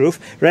getting the truth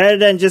rather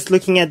than just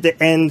looking at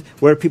the end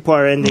where people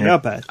are ending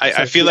up at.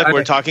 I feel like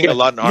we're talking a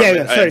lot.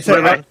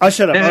 Sorry. I'll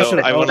shut up.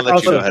 I want to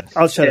let you go ahead.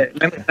 I'll shut up.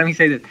 Let me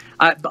say this.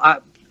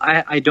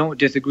 I don't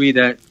disagree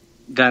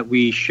that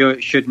we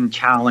shouldn't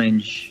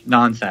challenge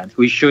nonsense.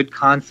 We should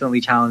constantly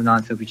challenge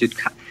nonsense. We should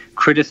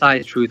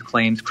criticize truth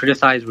claims,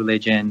 criticize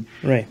religion,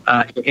 right.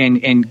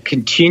 And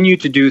continue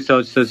to do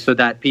so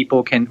that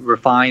people can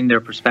refine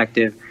their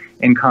perspective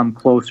and come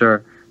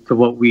closer to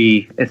what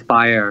we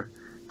aspire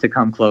to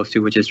come close to,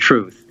 which is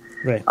truth.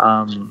 Right.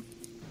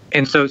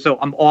 And so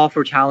I'm all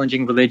for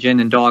challenging religion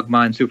and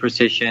dogma and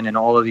superstition and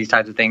all of these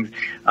types of things,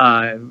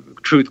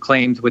 truth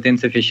claims with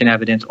insufficient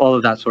evidence, all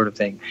of that sort of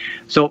thing.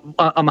 So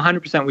I'm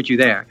 100% with you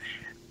there.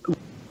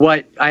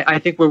 What I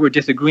think where we're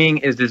disagreeing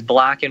is this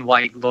black and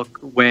white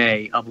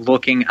way of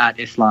looking at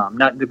Islam.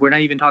 We're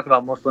not even talking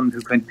about Muslims who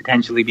could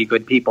potentially be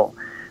good people,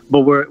 but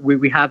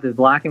we have this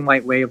black and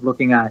white way of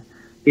looking at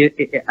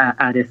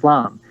at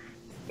Islam.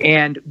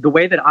 And the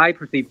way that I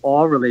perceive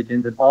all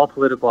religions and all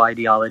political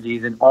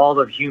ideologies and all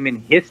of human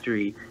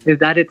history is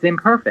that it's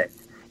imperfect,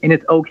 and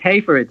it's okay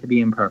for it to be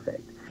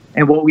imperfect.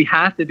 And what we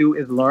have to do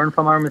is learn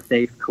from our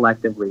mistakes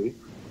collectively,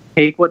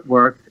 take what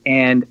works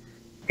and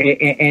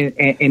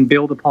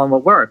build upon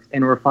what works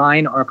and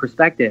refine our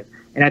perspective.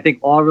 And I think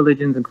all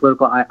religions and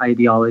political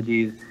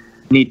ideologies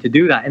need to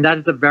do that. And that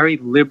is a very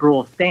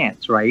liberal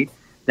stance, right?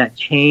 That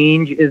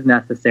change is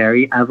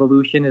necessary,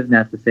 evolution is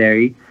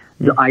necessary.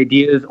 The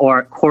ideas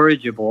are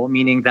corrigible,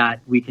 meaning that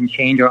we can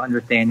change our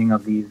understanding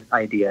of these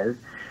ideas.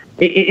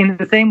 In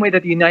the same way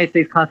that the United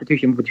States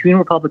Constitution, between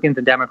Republicans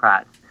and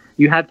Democrats,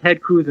 you have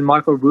Ted Cruz and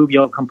Marco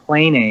Rubio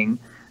complaining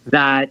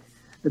that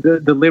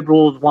the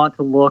liberals want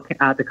to look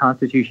at the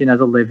Constitution as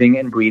a living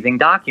and breathing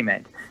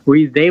document,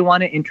 whereas they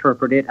want to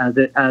interpret it as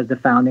the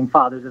founding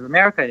fathers of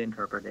America had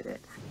interpreted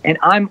it. And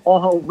I'm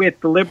all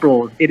with the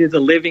liberals. It is a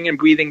living and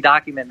breathing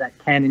document that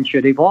can and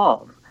should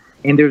evolve.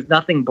 And there's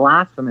nothing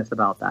blasphemous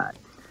about that.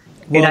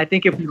 Well, and I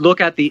think if we look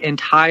at the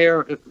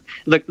entire,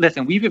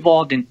 listen, we've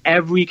evolved in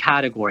every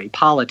category: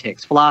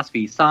 politics,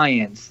 philosophy,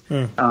 science,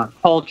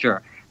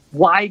 culture.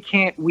 Why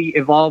can't we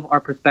evolve our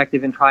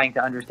perspective in trying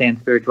to understand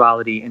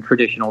spirituality and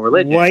traditional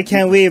religion? Why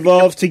can't we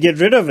evolve to get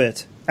rid of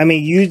it? I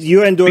mean,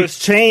 you endorse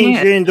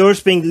change, you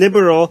endorse being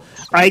liberal.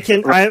 I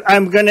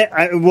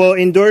will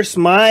endorse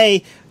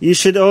you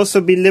should also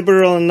be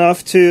liberal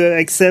enough to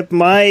accept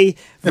my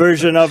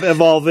version of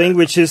evolving,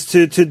 which is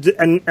to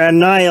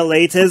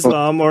annihilate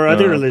Islam or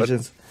other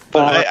religions.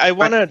 But I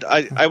want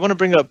to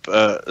bring up,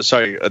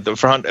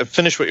 Farhan,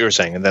 finish what you were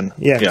saying, and then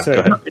go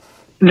ahead.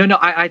 No,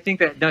 I think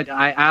that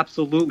I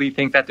absolutely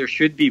think that there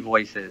should be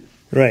voices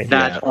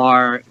that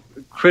are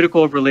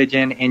critical of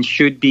religion and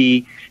should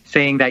be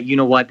saying that, you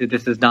know what, that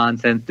this is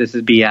nonsense, this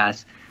is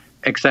BS,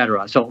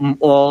 etc. So I'm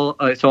all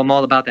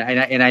about that,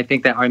 and I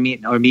think that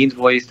Armin's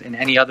voice and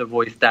any other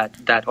voice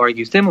that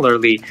argue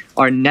similarly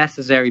are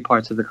necessary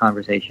parts of the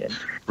conversation.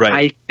 Right.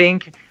 I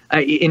think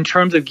in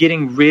terms of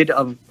getting rid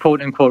of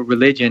quote unquote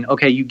religion,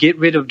 okay, you get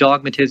rid of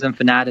dogmatism,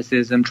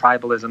 fanaticism,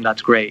 tribalism.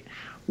 That's great.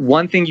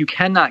 One thing you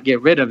cannot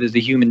get rid of is the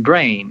human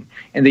brain,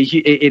 and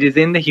it is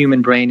in the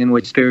human brain in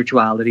which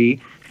spirituality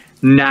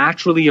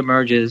naturally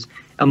emerges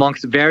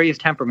amongst various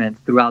temperaments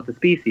throughout the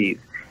species.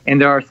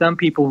 And there are some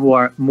people who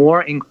are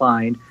more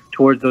inclined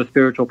towards those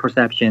spiritual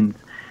perceptions.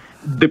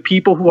 The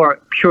people who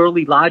are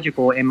purely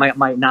logical and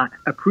might not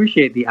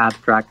appreciate the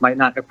abstract, might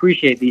not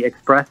appreciate the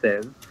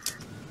expressive.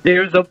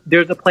 There's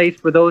a place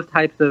for those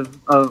types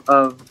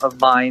of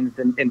minds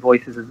and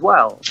voices as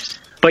well.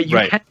 But you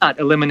cannot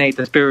eliminate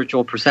the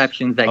spiritual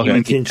perceptions that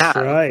human beings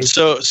have.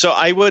 So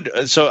I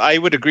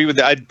would agree with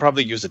that. I'd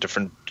probably use a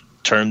different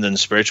term than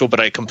spiritual, but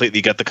I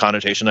completely get the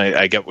connotation.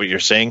 I get what you're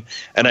saying,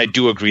 and I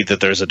do agree that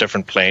there's a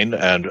different plane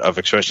and of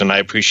expression. I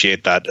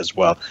appreciate that as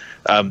well.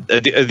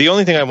 The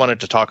only thing I wanted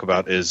to talk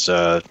about is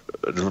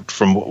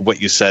from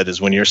what you said is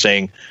when you're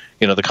saying,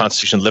 the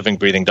Constitution, living,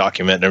 breathing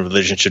document, and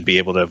religion should be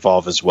able to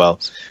evolve as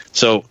well.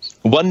 So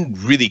one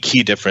really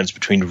key difference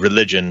between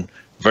religion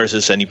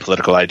versus any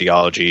political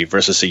ideology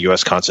versus the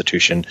U.S.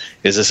 Constitution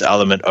is this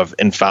element of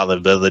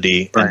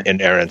infallibility and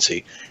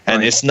inerrancy.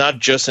 And it's not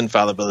just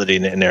infallibility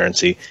and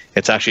inerrancy.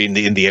 It's actually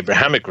in the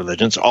Abrahamic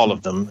religions, all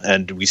of them,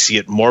 and we see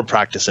it more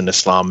practiced in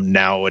Islam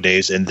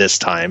nowadays in this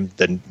time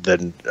than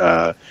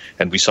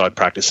and we saw it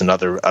practiced in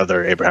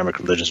other Abrahamic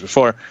religions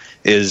before,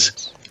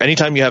 is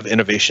anytime you have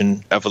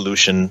innovation,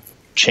 evolution,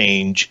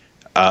 change,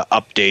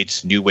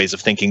 updates, new ways of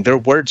thinking, there are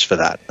words for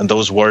that. And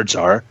those words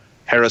are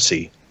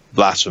heresy,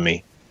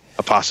 blasphemy,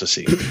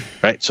 apostasy,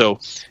 right? So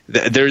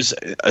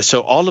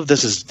so all of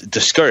this is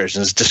discouraged,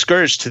 and it's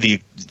discouraged to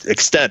the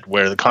extent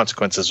where the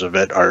consequences of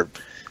it are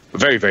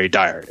very, very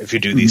dire if you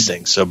do these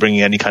things. So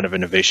bringing any kind of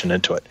innovation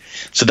into it.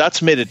 So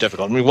that's made it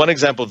difficult. I mean, one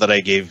example that I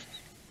gave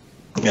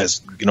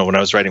is, when I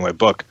was writing my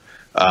book,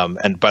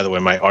 and by the way,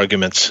 my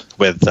arguments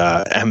with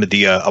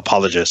Ahmadiyya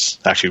apologists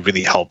actually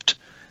really helped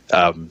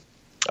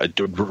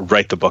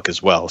write the book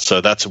as well. So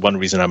that's one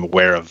reason I'm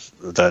aware of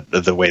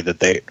the way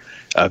that they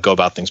go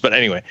about things. But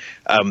anyway,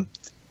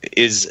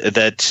 is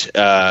that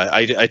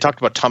I talked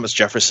about Thomas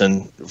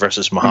Jefferson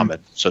versus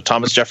Muhammad. So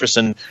Thomas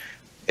Jefferson,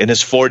 in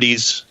his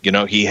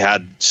 40s, he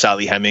had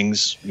Sally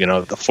Hemings, the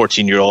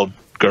 14-year-old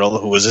girl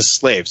who was his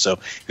slave. So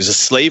he was a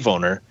slave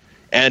owner,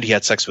 and he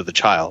had sex with a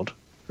child,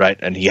 right?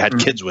 And he had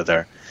kids with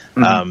her.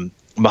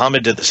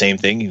 Muhammad did the same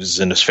thing. He was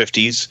in his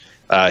 50s.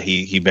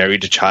 He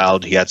married a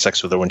child. He had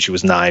sex with her when she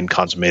was 9,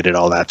 consummated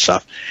all that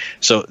stuff.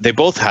 So they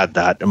both had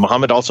that. And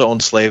Muhammad also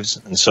owned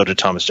slaves, and so did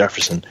Thomas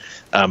Jefferson.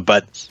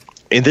 But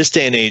in this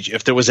day and age,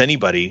 if there was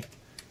anybody,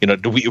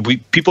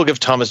 people give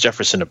Thomas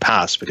Jefferson a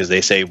pass because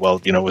they say,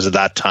 well, it was at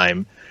that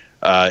time,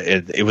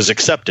 it was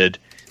accepted.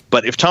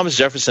 But if Thomas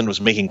Jefferson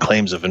was making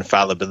claims of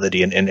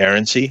infallibility and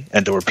inerrancy,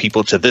 and there were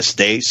people to this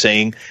day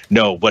saying,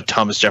 no, what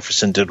Thomas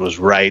Jefferson did was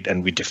right,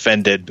 and we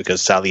defended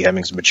because Sally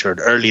Hemings matured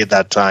early at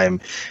that time,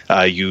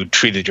 you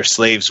treated your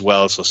slaves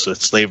well, so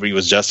slavery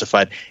was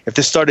justified. If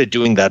they started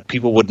doing that,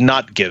 people would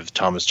not give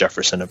Thomas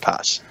Jefferson a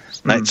pass.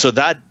 Right? So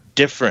that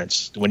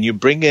difference when you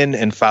bring in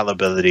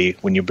infallibility,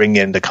 when you bring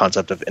in the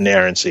concept of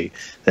inerrancy,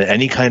 that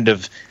any kind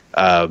of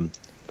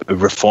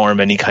reform,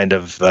 any kind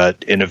of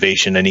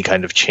innovation, any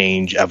kind of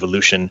change,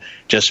 evolution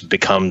just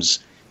becomes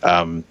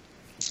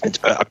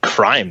a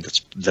crime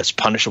that's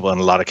punishable in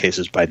a lot of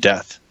cases by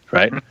death,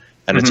 right?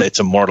 And it's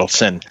a mortal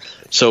sin.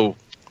 So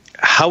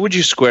how would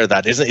you square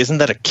that? Isn't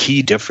that a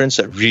key difference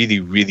that really,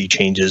 really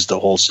changes the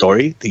whole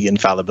story, the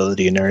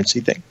infallibility, inerrancy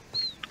thing?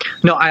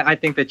 No, I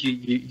think that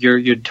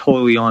you're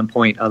totally on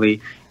point,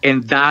 Ali.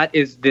 And that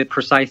is the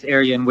precise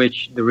area in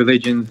which the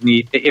religions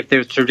need, if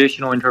there's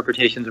traditional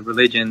interpretations of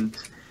religions,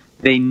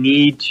 they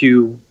need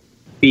to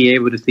be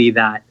able to see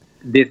that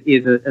this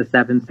is a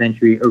 7th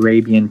century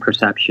Arabian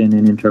perception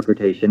and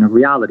interpretation of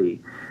reality.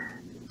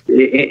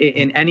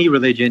 In any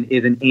religion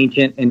is an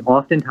ancient and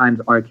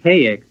oftentimes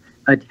archaic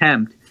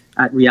attempt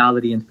at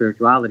reality and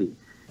spirituality.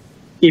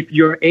 If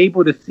you're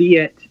able to see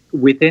it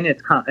within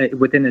its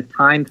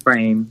time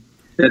frame,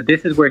 that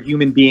this is where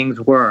human beings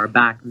were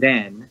back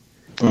then,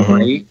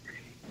 right?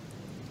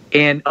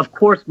 And of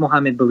course,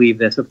 Muhammad believed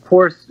this. Of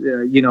course,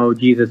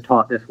 Jesus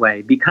taught this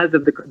way because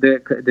of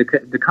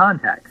the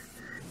context.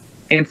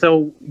 And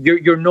so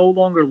you're no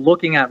longer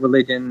looking at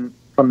religion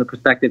from the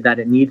perspective that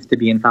it needs to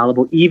be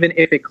infallible, even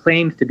if it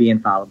claims to be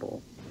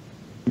infallible.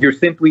 You're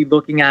simply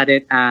looking at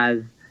it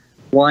as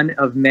one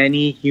of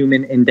many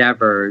human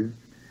endeavors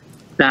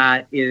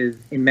that is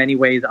in many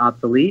ways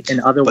obsolete, in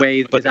other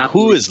ways but is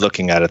absolute. Who is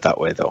looking at it that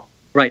way, though?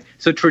 Right.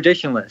 So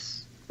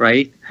traditionalists,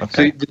 right?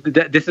 Okay. So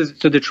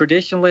the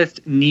traditionalist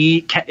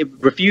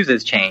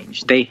refuses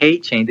change. They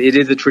hate change. It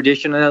is a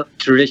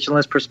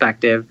traditionalist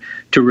perspective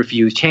to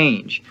refuse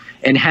change,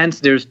 and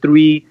hence there's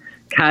 3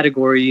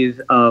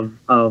 categories of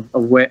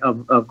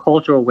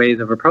cultural ways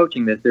of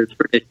approaching this. There's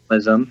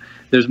traditionalism,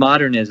 there's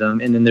modernism,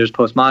 and then there's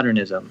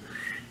postmodernism.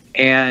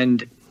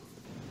 And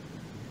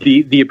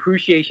the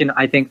appreciation,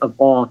 I think, of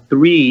all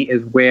 3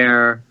 is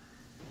where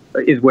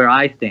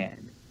I stand.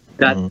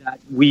 That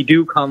we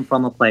do come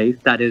from a place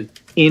that is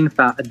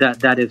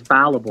that is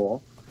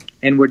fallible,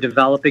 and we're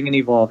developing and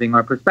evolving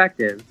our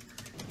perspective.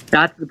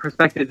 That's the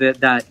perspective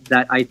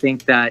that I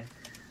think that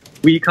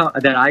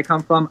I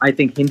come from. I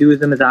think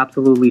Hinduism is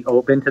absolutely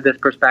open to this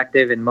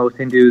perspective, and most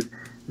Hindus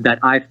that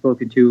I've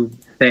spoken to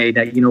say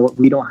that,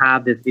 we don't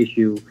have this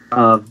issue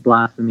of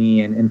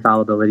blasphemy and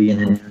infallibility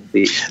and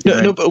inerrancy.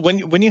 No, but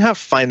when you have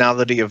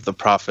finality of the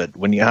prophet,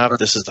 when you have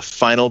this is the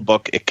final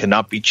book, it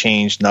cannot be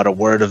changed, not a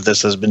word of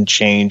this has been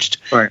changed.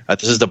 Right.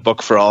 This is the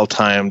book for all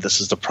time. This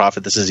is the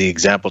prophet. This is the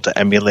example to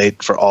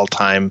emulate for all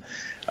time.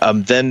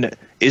 Then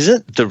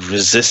isn't the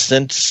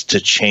resistance to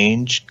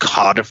change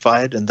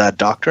codified in that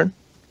doctrine?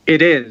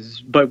 It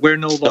is, but we're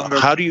no longer.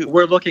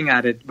 We're looking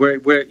at it.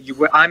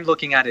 I'm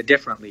looking at it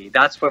differently.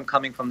 That's from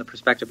coming from the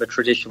perspective of a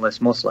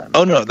traditionalist Muslim.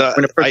 Oh no,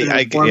 when a person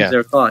reforms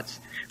their thoughts,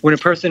 when a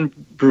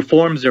person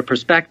reforms their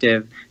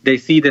perspective, they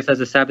see this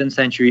as a 7th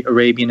century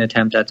Arabian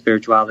attempt at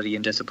spirituality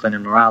and discipline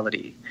and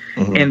morality,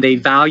 and they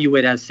value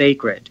it as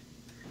sacred,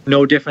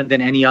 no different than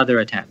any other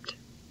attempt.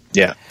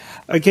 Yeah.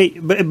 Okay,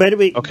 but by the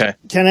way,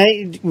 can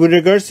I, with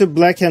regards to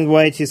black and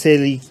white, you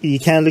say you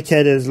can't look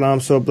at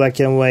Islam so black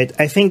and white.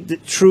 I think the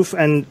truth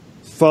and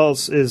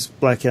false is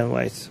black and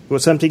white.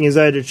 Well, something is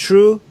either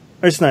true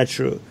or it's not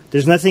true.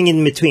 There's nothing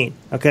in between,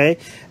 okay?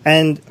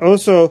 And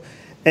also,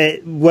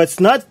 what's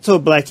not so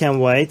black and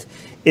white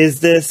is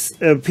this,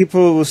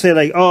 people will say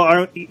like,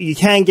 you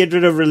can't get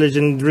rid of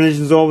religion.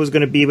 Religion's always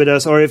going to be with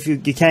us. Or if you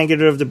can't get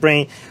rid of the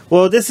brain.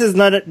 Well, this is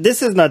not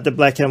the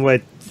black and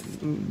white.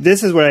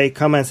 This is where I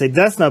come and say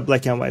that's not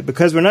black and white,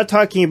 because we're not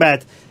talking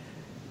about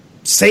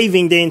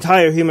saving the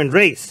entire human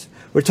race.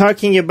 We're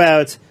talking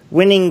about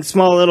winning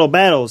small little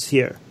battles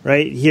here,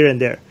 right? Here and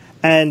there.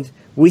 And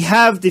we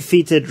have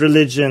defeated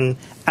religion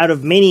out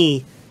of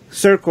many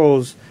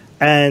circles,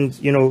 and,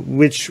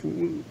 which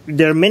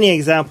there are many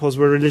examples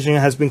where religion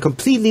has been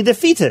completely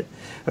defeated.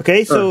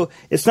 Okay, so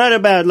it's not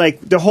about like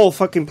the whole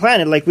fucking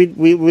planet. Like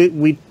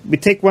we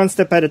take one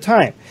step at a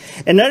time.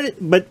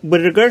 But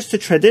with regards to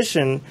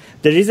tradition,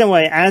 the reason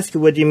why I ask you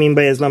what do you mean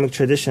by Islamic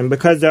tradition,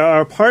 because there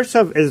are parts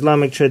of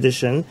Islamic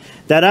tradition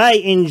that I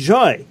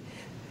enjoy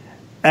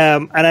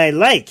and I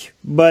like,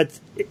 but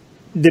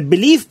the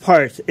belief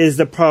part is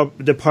the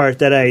part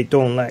that I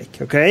don't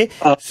like. Okay,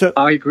 so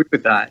I agree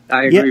with that.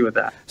 With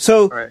that.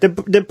 So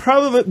the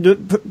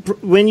problem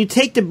when you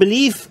take the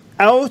belief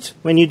out,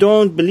 when you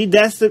don't believe,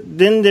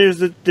 then there's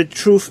the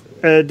truth.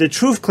 The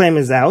truth claim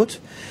is out.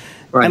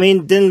 Right. I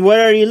mean, then what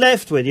are you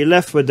left with? You're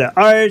left with the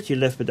art. You're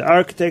left with the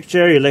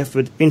architecture. You're left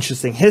with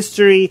interesting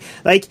history.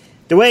 Like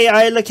the way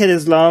I look at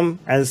Islam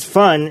as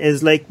fun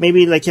is like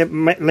maybe like a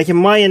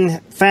Mayan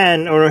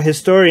fan or a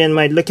historian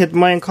might look at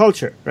Mayan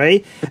culture,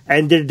 right?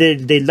 And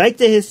they like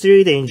the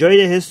history. They enjoy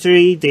the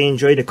history. They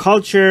enjoy the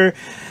culture,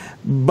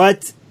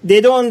 but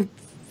they don't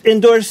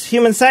endorse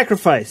human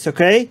sacrifice.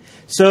 Okay,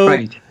 so.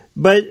 Right.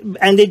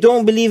 and they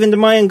don't believe in the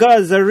Mayan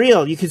gods are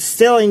real. You could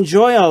still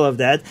enjoy all of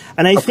that.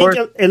 And I think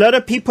a lot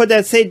of people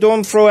that say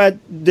don't throw out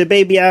the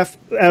baby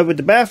with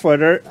the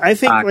bathwater, I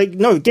think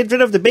no, get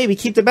rid of the baby,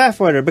 keep the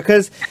bathwater,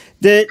 because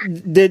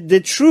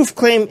the truth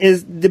claim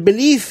is the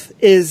belief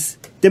is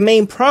the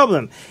main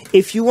problem.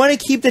 If you want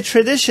to keep the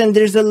tradition,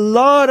 there's a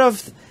lot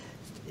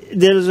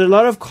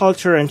of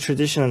culture and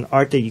tradition and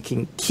art that you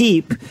can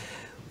keep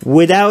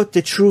without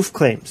the truth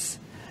claims.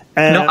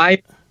 No,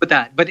 I with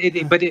that, but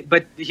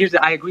here's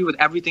I agree with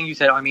everything you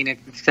said. I mean,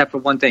 except for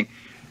one thing.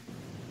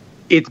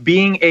 It's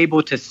being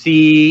able to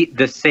see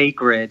the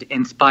sacred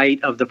in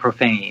spite of the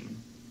profane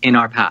in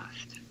our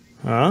past.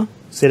 Huh?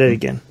 Say that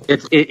again.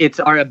 It's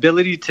our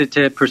ability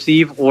to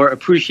perceive or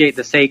appreciate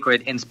the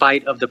sacred in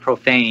spite of the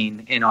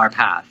profane in our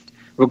past,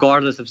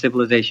 regardless of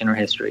civilization or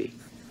history.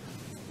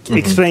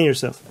 Explain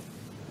yourself.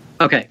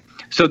 Okay,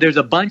 so there's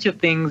a bunch of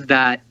things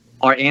that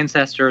our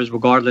ancestors,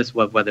 regardless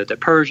of whether they're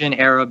Persian,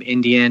 Arab,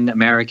 Indian,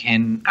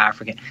 American,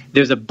 African,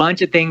 there's a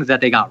bunch of things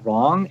that they got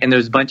wrong, and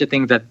there's a bunch of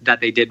things that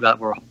they did that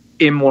were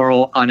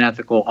immoral,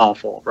 unethical,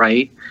 awful,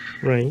 right?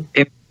 Right.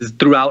 It's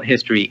throughout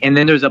history. And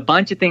then there's a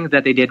bunch of things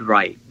that they did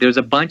right. There's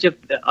a bunch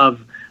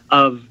of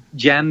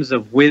gems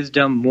of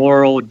wisdom,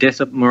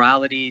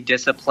 morality,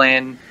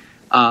 discipline,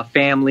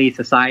 family,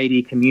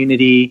 society,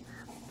 community,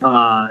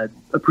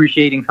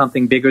 appreciating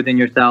something bigger than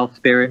yourself,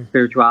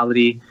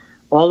 spirituality.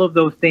 All of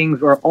those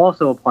things are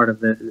also a part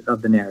of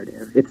the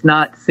narrative. It's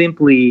not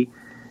simply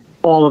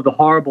all of the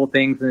horrible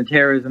things and the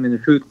terrorism and the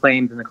truth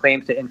claims and the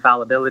claims to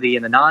infallibility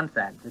and the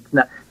nonsense.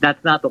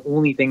 That's not the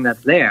only thing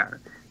that's there.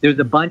 There's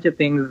a bunch of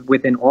things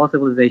within all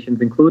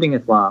civilizations, including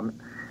Islam,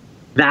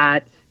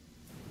 that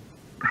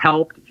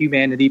helped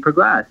humanity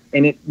progress,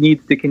 and it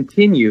needs to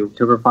continue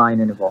to refine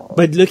and evolve.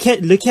 But look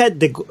at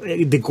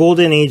the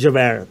golden age of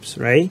Arabs,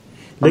 right?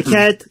 Look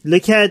at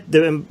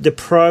the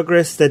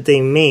progress that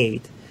they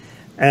made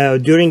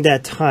during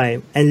that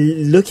time,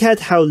 and look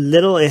at how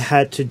little it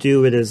had to do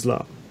with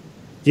Islam.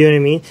 Do you know what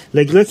I mean?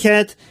 Like, look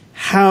at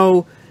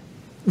how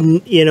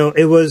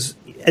it was.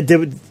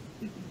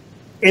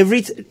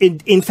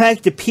 In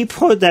fact, the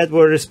people that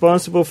were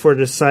responsible for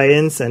the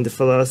science and the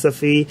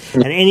philosophy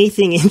and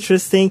anything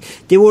interesting,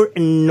 they were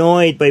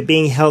annoyed by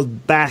being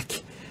held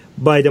back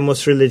by the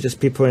most religious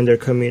people in their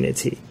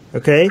community.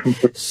 Okay,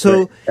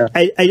 so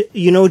I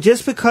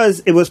just because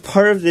it was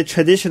part of the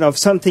tradition of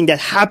something that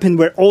happened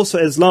where also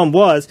Islam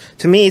was,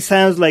 to me it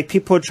sounds like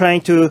people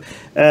trying to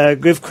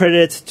give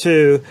credit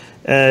to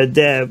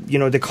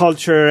the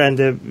culture and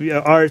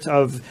the art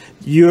of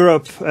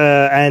Europe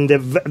and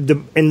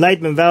the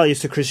Enlightenment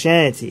values to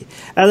Christianity.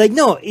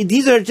 No,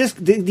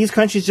 these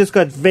countries just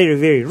got very,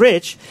 very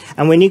rich,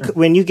 and when you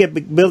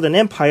build an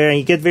empire and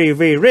you get very,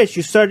 very rich,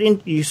 you start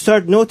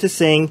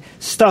noticing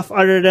stuff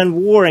other than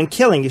war and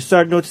killing. You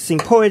start noticing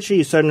poetry,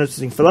 you start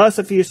noticing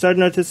philosophy, you start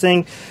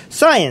noticing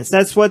science.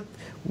 That's what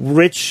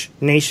rich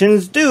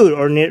nations do,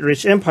 or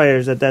rich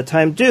empires at that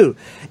time do.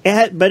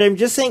 But I'm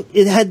just saying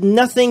it had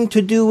nothing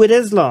to do with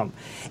Islam.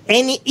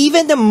 And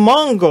even the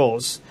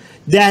Mongols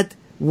that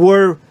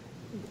were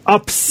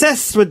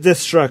obsessed with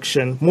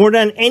destruction more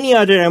than any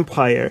other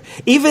empire,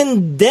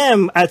 even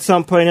them at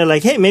some point are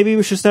like, hey, maybe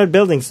we should start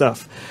building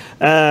stuff.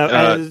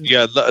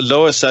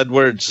 Lois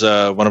Edwards,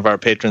 one of our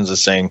patrons,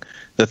 is saying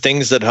the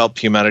things that help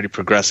humanity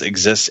progress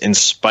exist in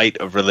spite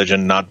of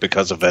religion, not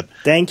because of it.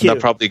 Thank you. And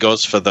that probably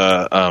goes for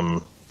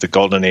the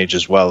golden age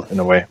as well, in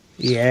a way.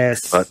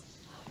 Yes.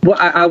 Well,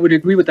 I would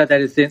agree with that.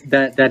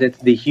 That it's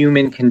the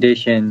human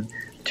condition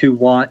to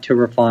want to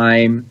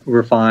refine,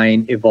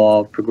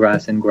 evolve,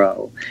 progress, and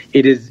grow.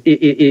 It is.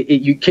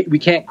 We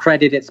can't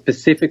credit it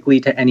specifically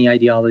to any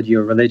ideology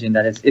or religion.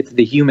 That it's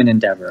the human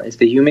endeavor. It's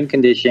the human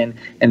condition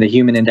and the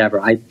human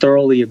endeavor. I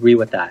thoroughly agree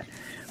with that.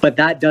 But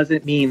that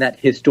doesn't mean that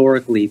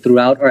historically,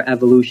 throughout our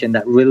evolution,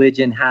 that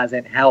religion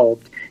hasn't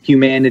helped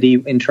humanity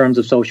in terms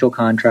of social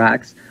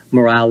contracts,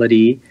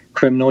 morality,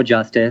 criminal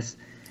justice,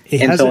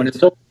 and so on and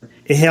so forth.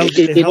 It held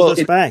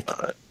us back.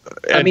 Go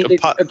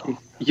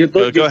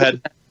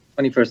ahead.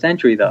 21st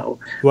century, though.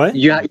 What?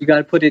 You got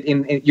to put it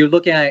in. You're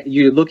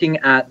looking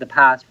at the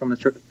past from a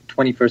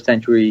 21st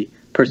century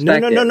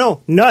perspective.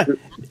 No. Not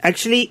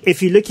actually.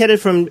 If you look at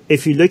it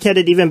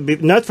even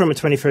not from a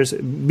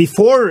 21st,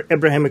 before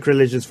Abrahamic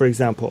religions, for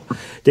example,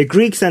 the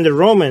Greeks and the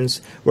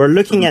Romans were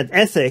looking at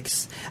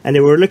ethics and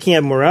they were looking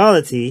at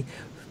morality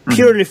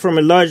purely from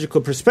a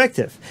logical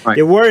perspective. Right.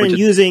 They weren't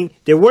using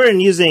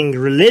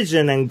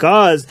religion and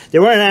gods. They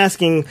were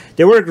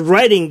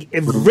writing a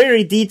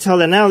very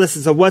detailed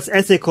analysis of what's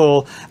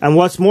ethical and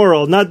what's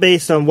moral, not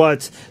based on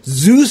what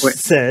Zeus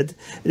said.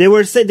 They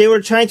were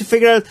trying to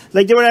figure out,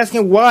 like, they were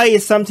asking, why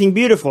is something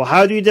beautiful?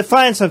 How do you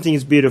define something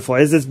as beautiful?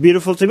 Is this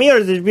beautiful to me, or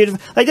is it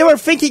beautiful? Like, they were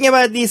thinking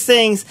about these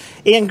things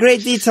in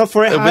great detail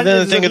for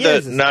hundreds of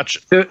years.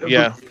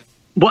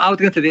 Well, I was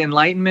going to say the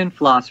Enlightenment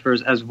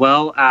philosophers, as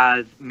well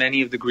as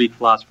many of the Greek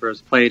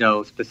philosophers,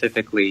 Plato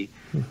specifically,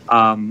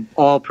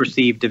 all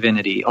perceived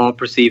divinity, all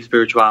perceived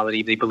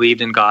spirituality. They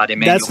believed in God.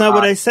 That's not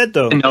what I said,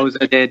 though.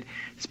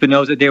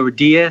 Spinoza, they were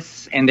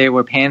deists and they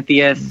were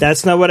pantheists.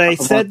 That's not what I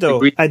said,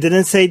 though. I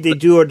didn't say they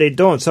do or they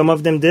don't. Some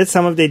of them did,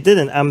 some of them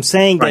didn't. I'm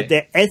saying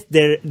that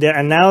their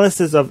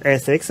analysis of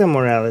ethics and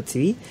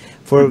morality,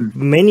 for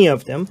many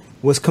of them,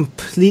 was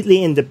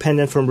completely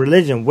independent from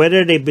religion.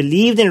 Whether they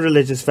believed in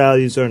religious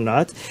values or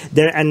not,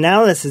 their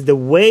analysis, the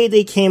way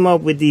they came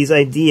up with these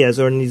ideas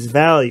or these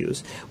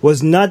values,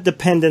 was not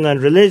dependent on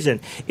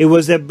religion. It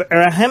was the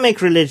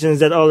Abrahamic religions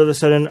that all of a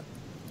sudden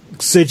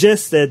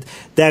suggested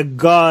that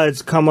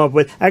gods come up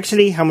with.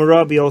 Actually,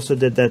 Hammurabi also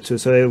did that too,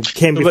 so it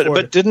came before.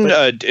 But didn't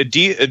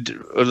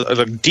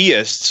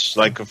deists,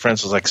 like for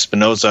instance, like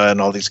Spinoza and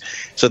all these,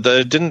 so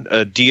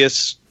didn't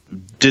deists?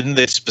 Didn't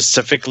they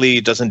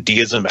specifically? Doesn't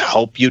deism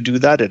help you do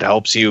that? It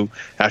helps you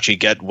actually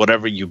get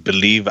whatever you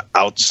believe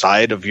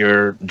outside of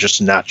your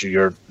just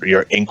natural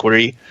your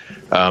inquiry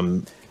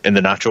in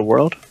the natural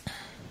world.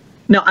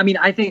 No, I mean,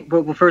 I think,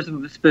 well, first,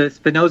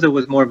 Spinoza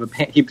was more of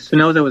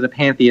Spinoza was a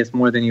pantheist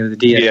more than he was a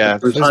deist. Yeah,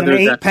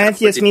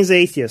 pantheist means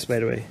atheist, by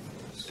the way.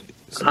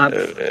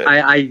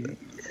 I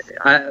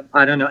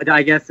don't know.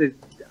 I guess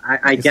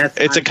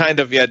it's a kind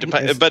of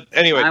but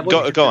anyway,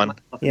 go on.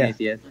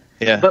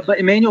 Yeah. But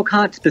Immanuel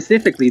Kant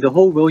specifically, the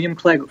whole William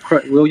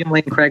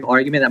Lane Craig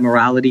argument that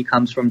morality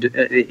comes from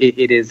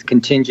it is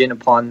contingent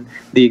upon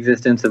the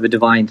existence of a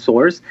divine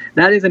source.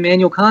 That is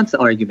Immanuel Kant's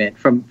argument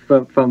from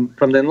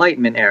the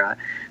Enlightenment era.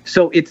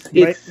 So it's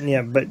but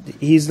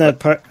he's not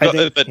part.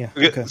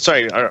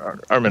 Sorry,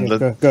 Armin.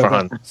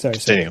 Farhan, sorry.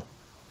 Continue.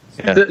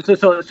 Yeah.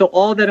 So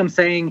all that I'm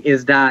saying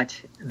is that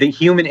the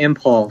human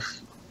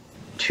impulse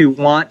to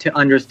want to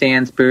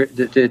understand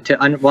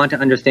want to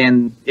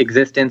understand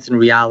existence and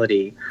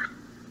reality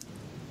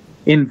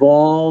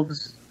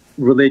involves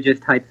religious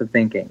types of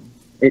thinking.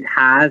 It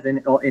has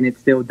and it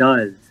still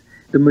does.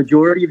 The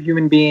majority of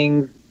human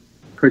beings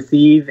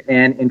perceive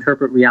and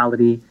interpret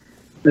reality,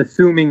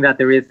 assuming that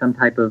there is some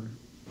type of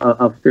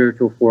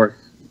spiritual force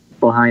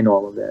behind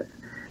all of this.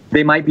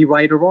 They might be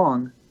right or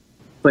wrong,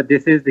 but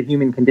this is the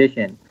human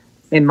condition.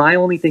 And my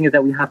only thing is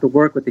that we have to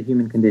work with the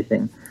human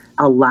condition,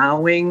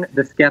 allowing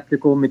the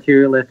skeptical,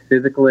 materialist,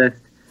 physicalist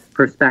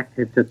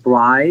perspective to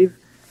thrive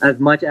as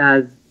much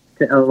as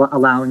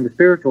allowing the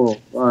spiritual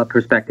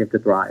perspective to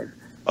thrive.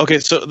 Okay,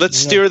 so let's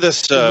steer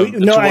this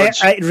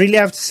I really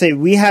have to say,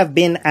 we have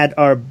been at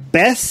our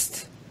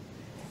best.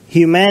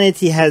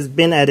 Humanity has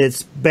been at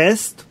its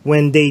best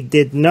when they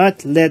did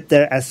not let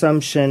their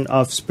assumption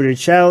of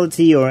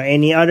spirituality or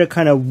any other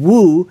kind of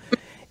woo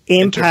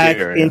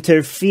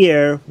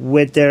interfere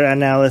with their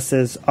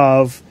analysis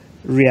of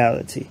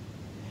reality.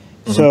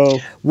 Mm-hmm. So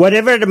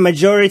whatever the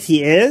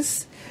majority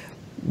is,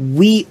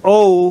 we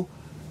owe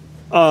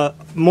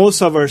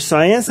most of our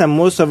science and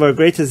most of our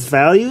greatest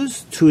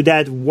values to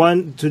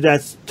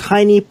that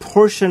tiny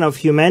portion of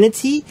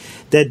humanity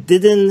that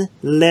didn't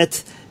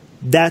let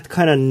that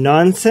kind of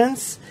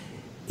nonsense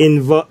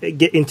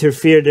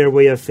interfere their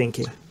way of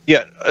thinking.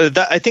 Yeah,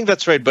 I think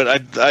that's right.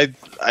 But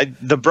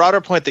the broader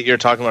point that you're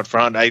talking about,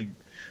 Farhan, I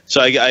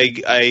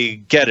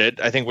get it.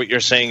 I think what you're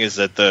saying is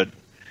that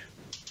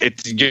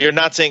you're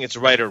not saying it's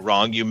right or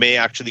wrong. You may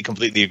actually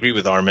completely agree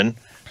with Armin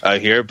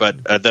here, but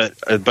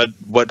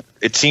what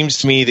it seems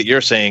to me that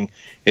you're saying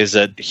is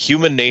that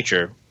human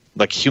nature,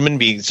 like human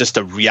beings, just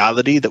a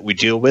reality that we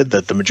deal with,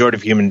 that the majority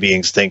of human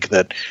beings think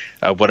that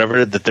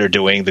whatever that they're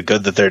doing, the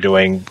good that they're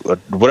doing,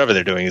 whatever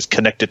they're doing is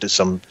connected to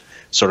some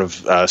sort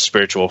of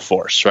spiritual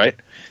force, right?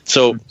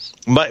 So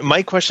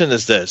my question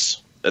is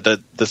this: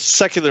 the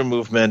secular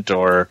movement,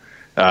 or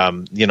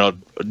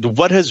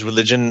what has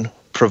religion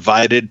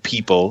provided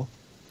people,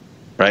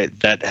 right,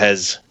 that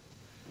has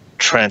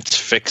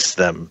transfixed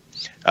them?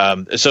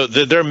 So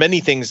there are many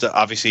things that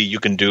obviously you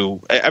can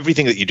do.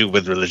 Everything that you do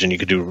with religion, you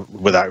could do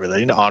without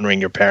religion. Honoring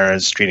your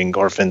parents, treating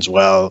orphans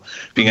well.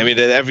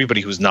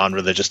 Everybody who's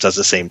non-religious does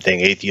the same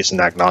thing. Atheists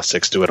and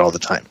agnostics do it all the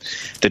time.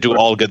 They do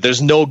all good.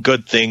 There's no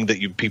good thing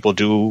that people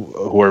do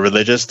who are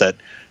religious that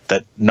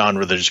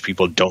non-religious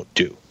people don't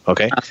do.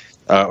 Okay,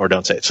 or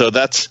don't say. So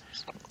that's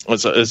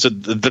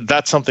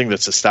something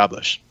that's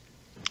established.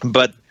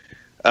 But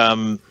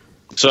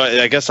so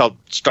I guess I'll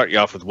start you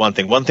off with one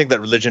thing. One thing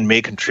that religion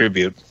may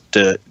contribute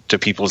to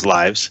people's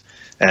lives,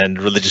 and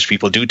religious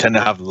people do tend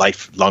to have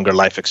longer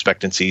life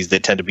expectancies. They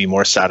tend to be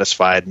more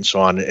satisfied and so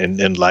on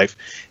in life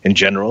in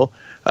general,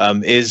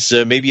 is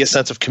maybe a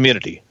sense of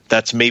community.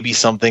 That's maybe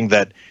something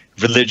that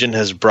religion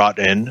has brought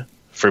in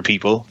for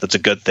people. That's a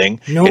good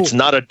thing. No. It's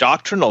not a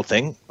doctrinal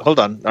thing. Hold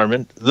on,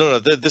 Armin. No,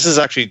 this is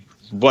actually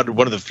one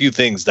of the few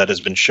things that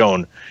has been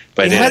shown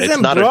by data. It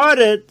hasn't brought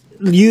it.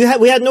 We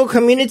had no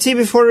community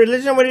before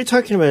religion. What are you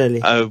talking about,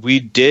 Ali?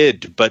 We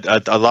did, but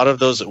a lot of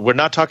those, we're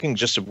not talking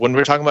just when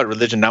we're talking about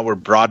religion. Now we're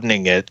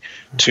broadening it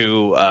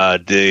to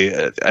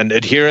an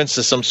adherence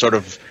to some sort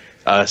of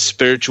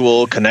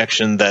spiritual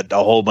connection that a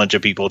whole bunch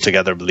of people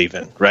together believe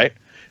in, right?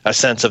 A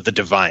sense of the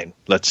divine,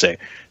 let's say.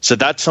 So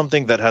that's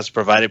something that has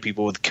provided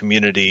people with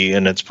community,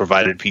 and it's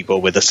provided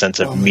people with a sense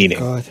of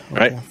meaning,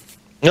 right?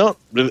 No,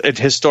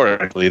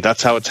 historically,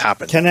 that's how it's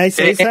happened. Can I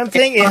say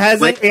something?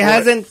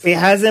 It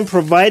hasn't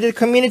provided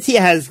community.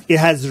 It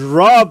has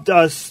robbed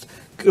us.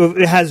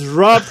 It has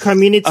robbed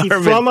community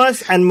from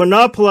us and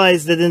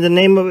monopolized it in the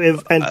name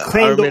of and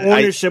claimed the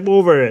ownership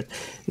over it.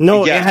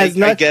 No, it has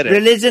not. I get it.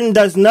 Religion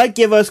does not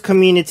give us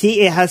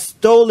community. It has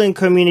stolen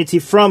community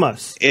from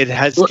us. It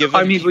has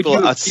given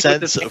people a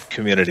sense of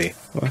community.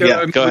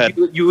 Go ahead.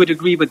 You would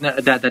agree with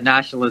that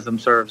nationalism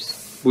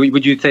serves.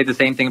 Would you say the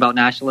same thing about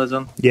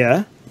nationalism?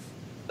 Yeah.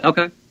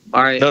 Okay.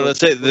 All right. No, let's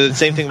say the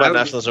same thing about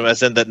nationalism,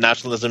 as in that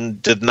nationalism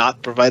did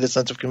not provide a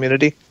sense of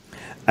community.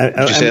 Did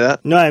you say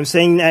that? No, I'm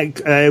saying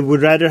that I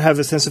would rather have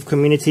a sense of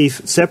community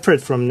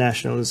separate from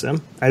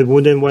nationalism. I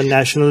wouldn't want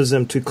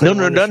nationalism to claim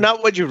No,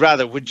 not would you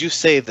rather. Would you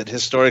say that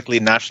historically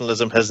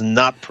nationalism has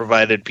not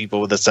provided people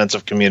with a sense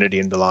of community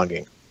and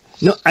belonging?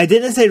 No, I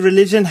didn't say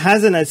religion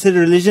hasn't. I said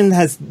religion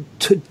has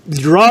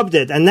robbed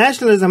it. And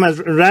nationalism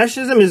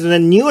is a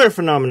newer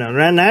phenomenon.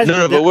 Right?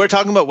 But we're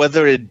talking about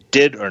whether it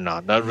did or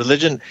not. Now,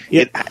 religion,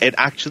 it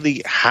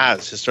actually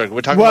has historically.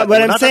 We're talking about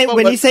what I'm saying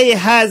when you say it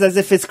has, as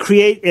if it's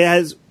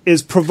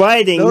is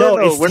providing.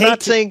 No, we're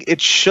not saying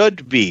it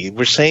should be.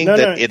 We're saying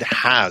that it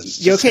has.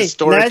 Okay,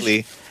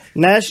 historically,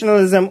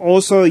 nationalism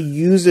also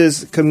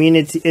uses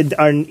community,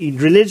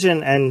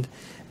 religion, and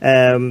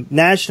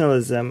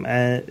nationalism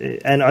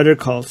and other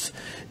cults.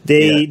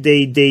 They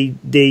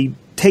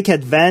take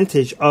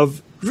advantage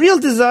of real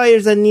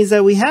desires and needs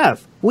that we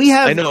have. We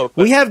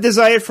have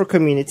desire for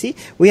community.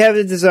 We have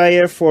a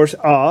desire for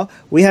awe.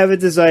 We have a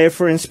desire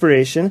for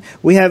inspiration.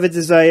 We have a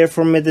desire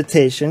for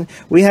meditation.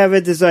 We have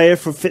a desire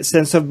for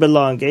sense of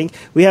belonging.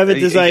 We have a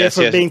desire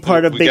for being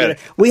part of bigger.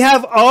 We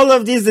have all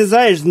of these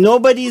desires.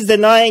 Nobody's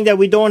denying that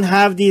we don't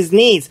have these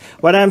needs.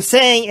 What I'm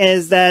saying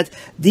is that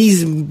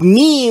these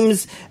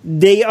memes,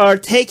 they are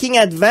taking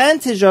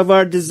advantage of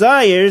our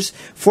desires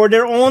for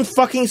their own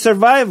fucking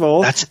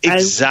survival. That's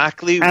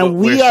exactly what and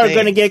we are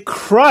going to get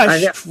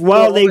crushed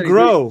while they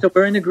grow. So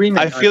we're in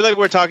agreement. I feel like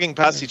we're talking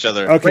past each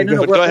other. Okay,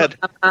 go ahead.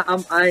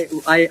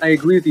 I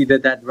agree with you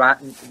that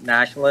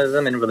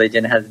nationalism and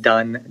religion has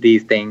done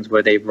these things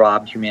where they've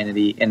robbed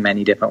humanity in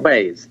many different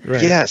ways.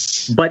 Right.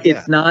 Yes. But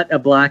it's not a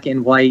black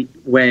and white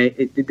way.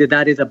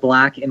 That is a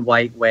black and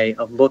white way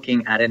of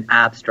looking at an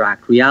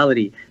abstract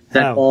reality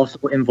that also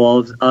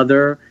involves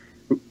other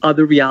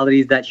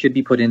realities that should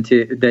be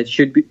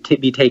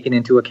be taken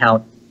into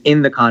account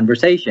in the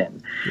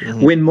conversation.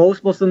 Mm-hmm. When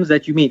most Muslims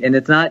that you meet, and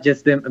it's not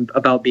just them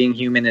about being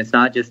human, it's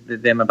not just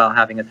them about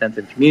having a sense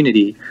of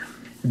community,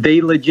 they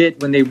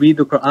legit, when they read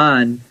the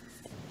Quran,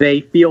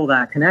 they feel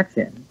that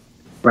connection,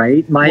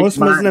 right? Most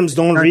Muslims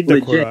don't read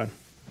the Quran.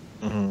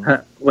 Mm-hmm.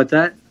 What's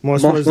that?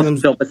 Most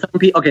Muslims don't, but some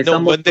people. Okay,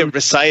 some when Muslims, they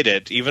recite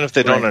it, even if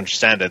they don't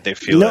understand it, they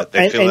feel it.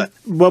 They feel it.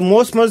 Well,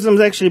 most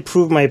Muslims actually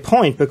prove my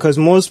point, because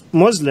most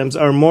Muslims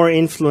are more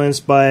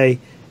influenced by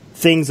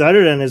things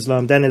other than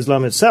Islam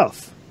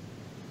itself.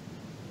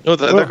 No,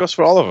 that goes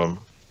for all of them.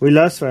 We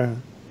lost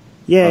Farhan.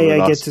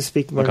 I get to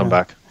speak more. We'll come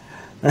back.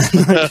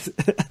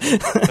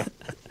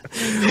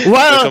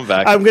 Well,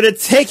 I'm going to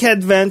take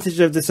advantage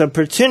of this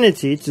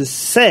opportunity to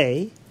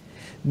say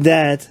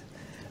that...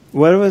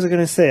 What was I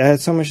going to say? I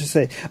had so much to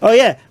say. Oh,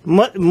 yeah.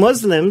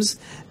 Muslims,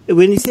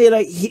 when you say,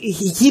 like...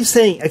 He keeps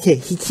saying... Okay,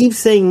 he keeps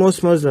saying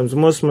most Muslims,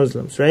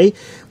 right?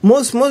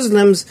 Most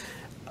Muslims...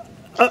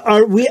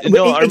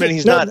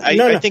 he's not.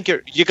 I think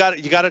you got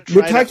to try.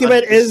 We're talking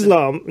about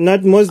Islam,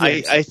 not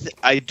Muslims.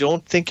 I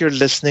don't think you're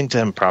listening to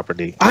him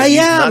properly. He's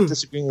am. Not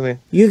disagreeing with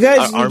me. You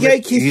guys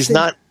keep he's saying.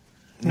 Not.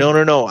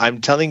 No.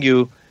 I'm telling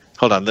you.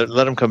 Hold on.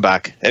 Let him come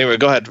back. Anyway,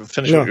 go ahead.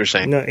 Finish what you're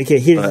saying. No. Okay.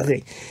 Here's the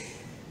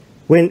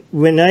thing.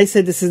 When I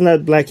said this is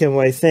not black and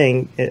white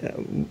thing.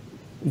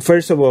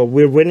 First of all,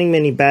 we're winning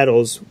many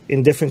battles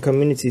in different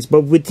communities,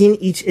 but within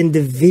each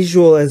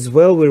individual as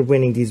well, we're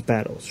winning these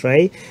battles,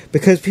 right?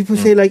 Because people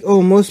say, like,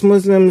 oh, most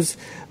Muslims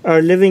are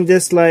living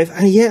this life.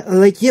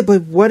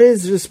 But what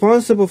is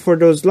responsible for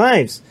those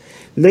lives?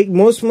 Like,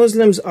 most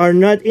Muslims are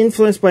not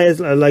influenced by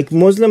Islam. Like,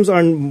 Muslims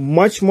are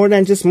much more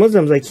than just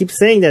Muslims. I keep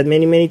saying that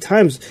many, many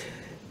times.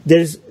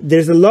 There's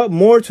a lot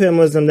more to a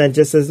Muslim than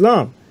just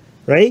Islam,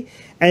 right?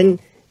 And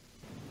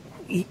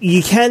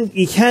you can't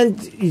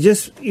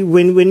just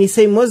when you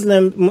say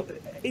Muslim,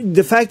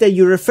 the fact that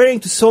you're referring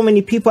to so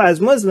many people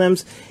as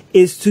Muslims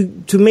is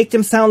to make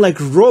them sound like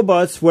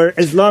robots, where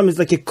Islam is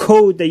like a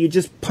code that you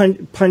just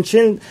punch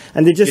in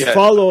and they just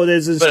follow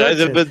those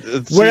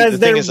instructions. Whereas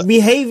their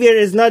behavior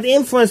is not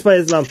influenced by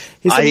Islam.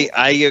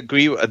 I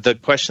agree. The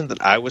question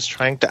that I was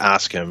trying to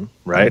ask him,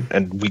 right,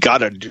 and we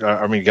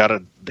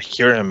gotta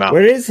hear him out.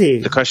 Where is he?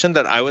 The question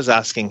that I was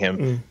asking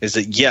him is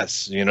that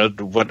yes,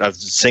 what I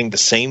was saying, the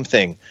same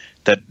thing.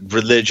 That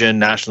religion,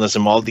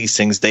 nationalism, all these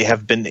things, they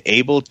have been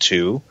able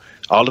to,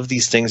 all of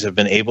these things have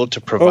been able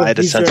to provide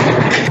a sense of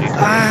community.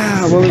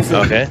 What was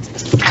that? Okay.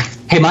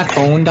 Hey, my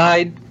phone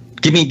died.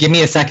 Give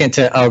me a second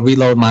to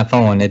reload my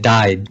phone. It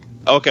died.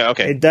 Okay.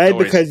 It died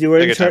because you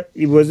weren't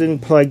it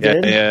wasn't plugged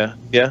in?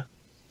 Yeah.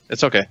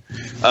 It's okay.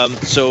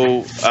 What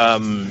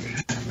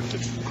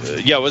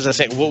was I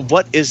saying? Well,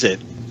 what is it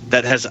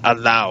that has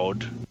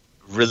allowed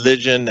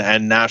religion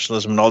and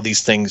nationalism and all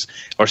these things,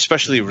 or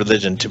especially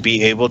religion, to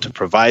be able to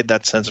provide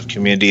that sense of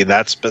community,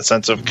 that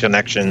sense of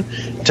connection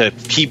to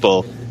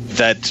people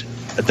that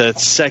the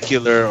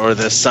secular or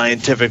the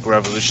scientific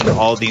revolution,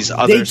 all these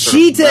other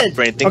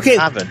brain things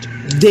haven't.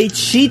 They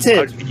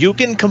cheated. You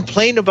can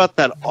complain about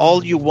that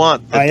all you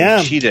want, that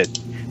they cheated.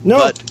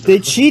 No, they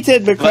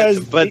cheated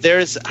because. But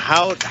there's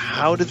how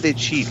did they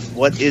cheat?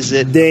 What is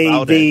it they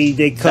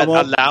that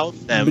allowed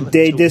them?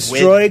 They to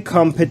destroy win?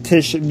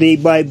 competition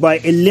by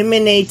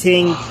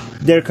eliminating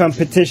their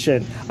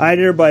competition,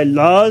 either by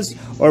laws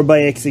or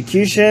by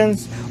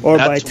executions or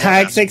by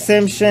tax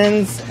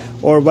exemptions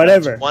or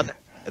whatever.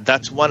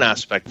 That's one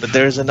aspect, but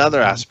there's another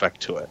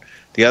aspect to it.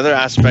 The other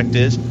aspect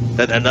is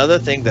that another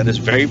thing that is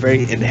very,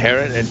 very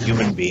inherent in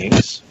human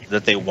beings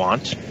that they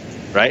want,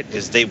 right,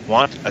 is they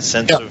want a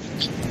sense of...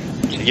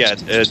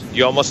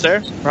 you almost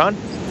there, Farhan?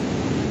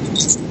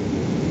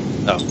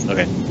 Oh,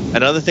 okay.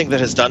 Another thing that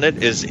has done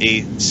it is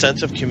a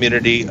sense of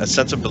community, a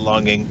sense of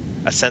belonging,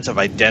 a sense of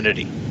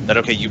identity. That,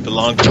 okay, you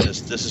belong to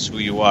this. This is who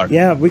you are.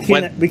 Yeah, we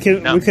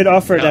could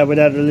offer that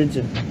without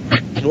religion.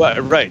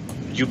 Right.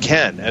 You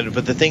can,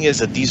 but the thing is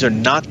that these are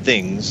not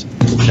things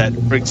that,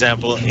 for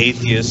example,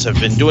 atheists have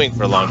been doing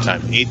for a long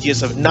time.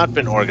 Atheists have not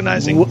been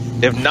organizing.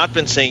 They've not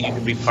been saying you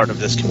can be part of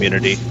this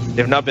community.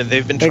 They've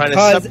been trying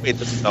to separate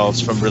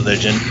themselves from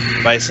religion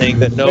by saying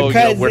that we're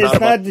not. It's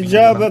not the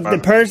job of the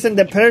person.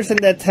 The person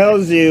that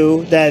tells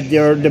you that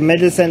the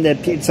medicine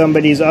that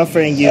somebody's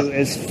offering you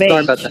is fake.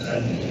 Sorry about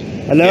that.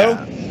 Hello?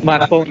 Yeah.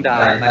 My phone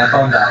died.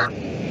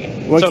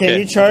 Well, can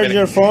you charge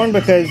your phone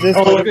because this?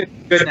 Oh,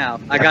 good now.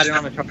 I got it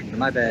on the charger.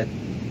 My bad.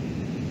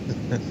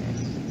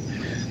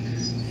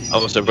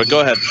 Almost there, but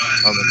go ahead.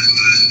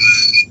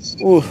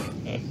 Oof.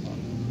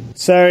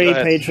 Sorry,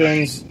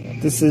 patrons.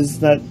 This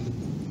is not.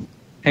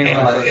 Hang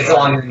on, it's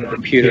on the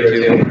computer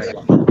too.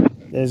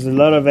 There's a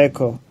lot of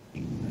echo.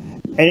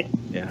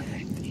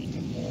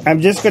 I'm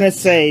just gonna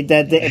say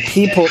that the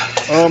people.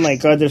 Oh my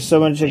God, there's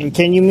so much echo.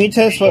 Can you mute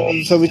us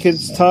so we can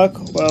talk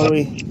while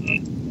we?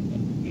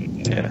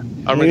 Yeah.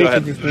 Go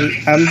ahead.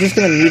 I'm just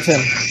gonna mute him.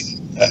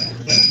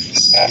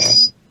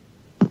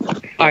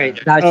 All right,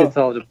 that should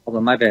solve the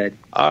problem. My bad.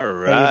 All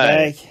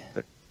right.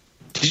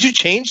 Did you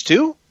change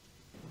too?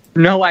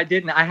 No, I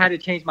didn't. I had to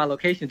change my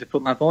location to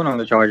put my phone on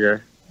the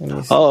charger.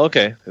 Oh,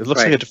 okay. It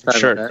looks like a different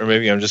shirt, or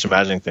maybe I'm just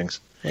imagining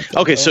things.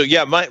 Okay, so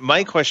yeah,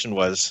 my question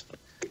was,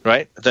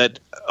 right, that,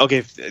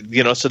 okay,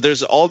 so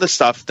there's all this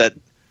stuff that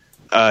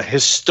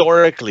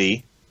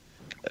historically,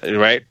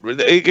 right?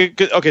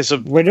 Okay, so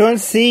we don't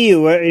see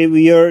you.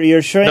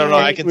 You're showing. No,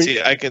 I can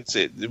see.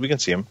 We can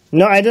see him.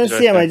 No, I don't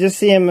see him. I just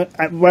see him.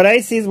 What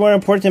I see is more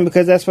important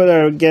because that's what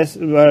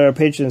our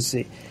patrons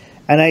see,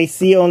 and I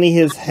see only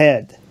his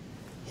head.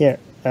 Here.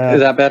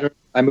 Is that better?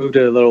 I moved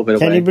it a little bit away.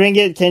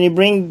 Can you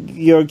bring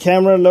your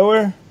camera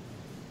lower?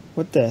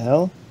 What the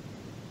hell?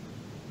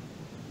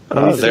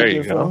 Oh, there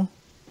you go.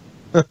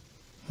 I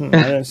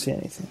don't see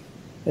anything.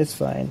 It's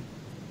fine.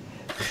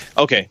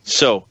 Okay,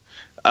 so.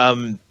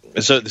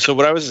 So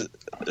what I was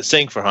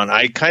saying, Farhan,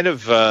 I kind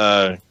of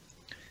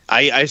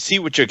I see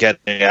what you're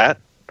getting at,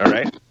 all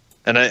right,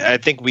 and I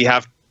think we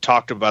have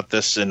talked about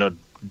this in a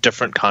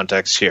different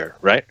context here,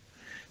 right?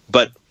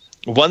 But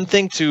one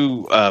thing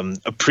to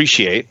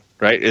appreciate,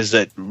 right, is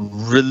that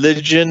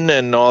religion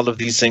and all of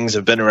these things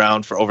have been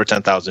around for over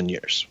 10,000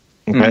 years,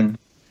 okay? Mm-hmm.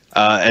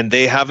 And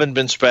they haven't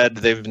been spread.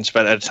 They've been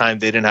spread at a time.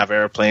 They didn't have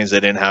airplanes. They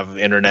didn't have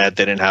internet.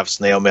 They didn't have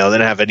snail mail. They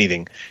didn't have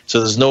anything. So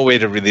there's no way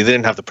to really. They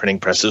didn't have the printing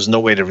press. There's no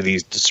way to really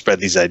spread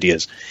these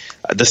ideas.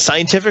 The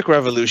scientific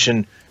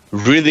revolution,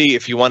 really,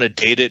 if you want to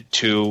date it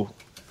to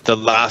the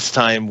last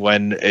time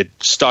when it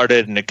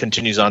started and it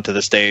continues on to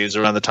this day, is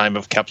around the time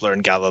of Kepler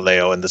and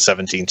Galileo in the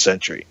 17th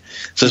century.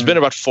 So it's been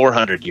about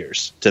 400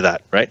 years to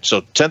that, right?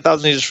 So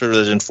 10,000 years for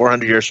religion,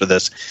 400 years for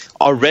this.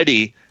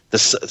 Already, the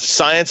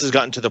science has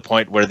gotten to the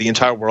point where the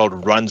entire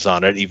world runs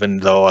on it, even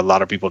though a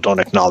lot of people don't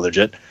acknowledge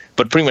it.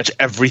 But pretty much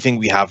everything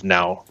we have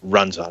now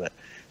runs on it.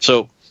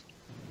 So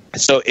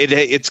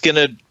it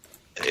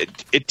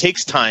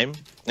takes time,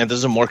 and this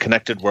is a more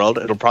connected world.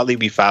 It'll probably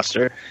be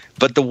faster.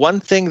 But the one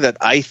thing that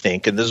I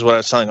think, and this is what I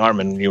was telling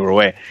Armin when you were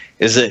away,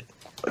 is that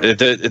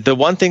the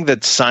one thing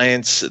that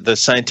science, the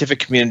scientific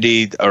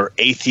community, or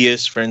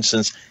atheists, for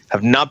instance,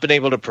 have not been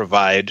able to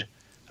provide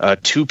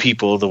to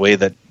people the way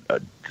that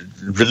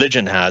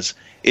religion has,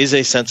 is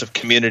a sense of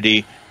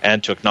community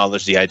and to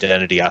acknowledge the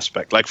identity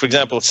aspect. Like, for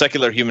example,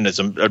 secular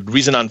humanism,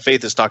 Reason on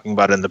Faith is talking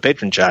about it in the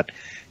patron chat.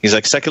 He's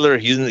like, secular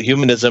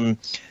humanism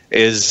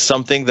is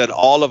something that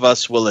all of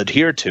us will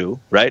adhere to,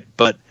 right?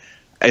 But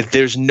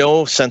there's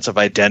no sense of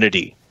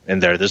identity in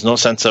there. There's no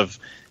sense of,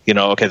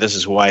 okay, this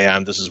is who I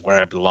am, this is where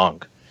I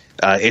belong.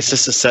 It's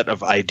just a set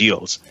of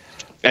ideals.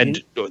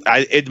 And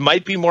it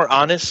might be more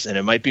honest and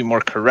it might be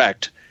more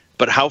correct,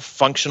 but how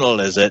functional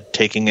is it,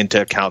 taking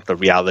into account the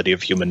reality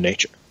of human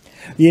nature?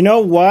 You know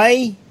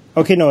why?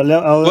 Okay, no.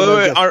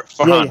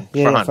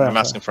 Farhan. I'm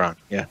asking Farhan.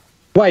 Yeah.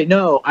 Right.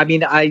 No, I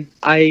mean, I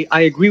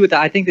agree with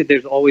that. I think that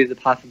there's always the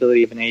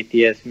possibility of an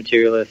atheist,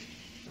 materialist,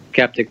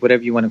 skeptic,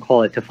 whatever you want to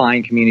call it, to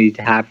find community,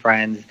 to have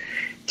friends,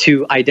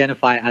 to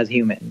identify as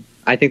human.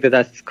 I think that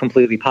that's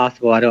completely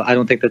possible. I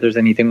don't think that there's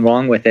anything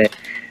wrong with it.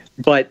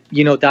 But,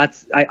 you know,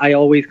 I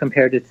always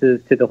compared it to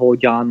the whole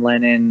John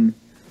Lennon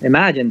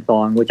Imagine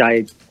song, which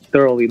I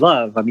thoroughly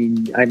love. I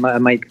mean, I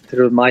might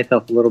consider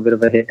myself have a little bit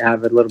of a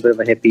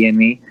hippie in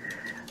me.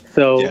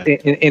 So yeah.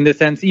 in the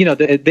sense, you know,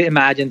 the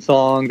Imagine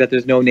song, that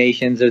there's no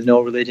nations, there's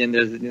no religion,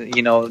 there's,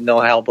 you know,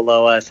 no hell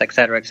below us, et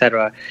cetera, et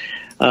cetera.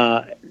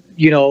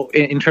 You know,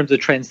 in terms of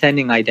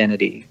transcending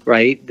identity,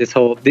 right? This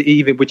whole,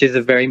 which is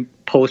a very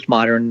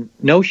postmodern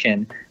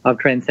notion of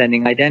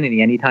transcending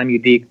identity. Anytime you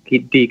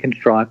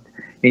deconstruct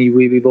and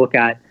we look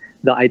at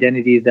the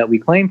identities that we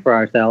claim for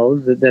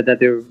ourselves,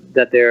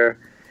 that they're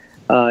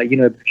you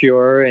know,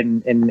 obscure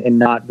and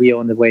not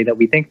real in the way that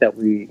we think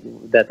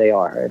that they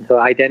are. And so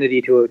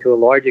identity to a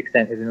large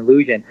extent is an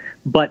illusion.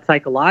 But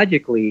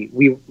psychologically,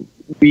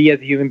 we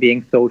as human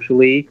beings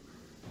socially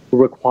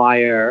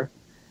require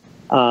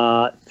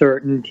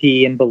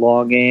certainty and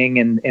belonging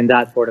and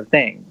that sort of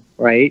thing,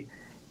 right?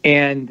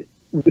 And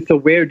so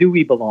where do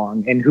we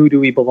belong and who do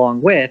we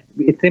belong with?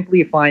 It's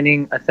simply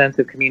finding a sense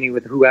of community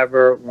with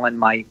whoever one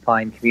might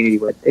find community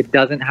with. It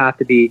doesn't have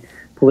to be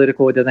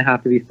political, it doesn't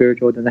have to be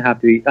spiritual, it doesn't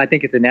have to be, I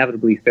think it's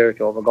inevitably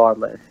spiritual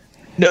regardless.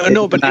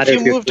 No, but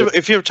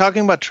if you're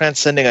talking about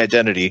transcending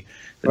identity,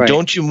 right,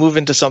 don't you move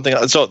into something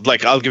else? So,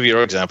 like, I'll give you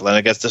your example, and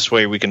I guess this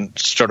way we can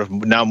sort of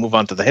now move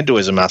on to the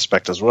Hinduism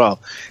aspect as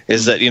well,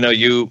 is that, you know,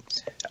 you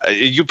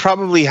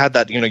probably had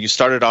that, you know, you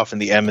started off in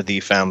the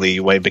Ahmadi family,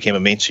 you became a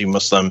mainstream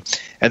Muslim,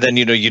 and then,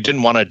 you know, you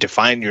didn't want to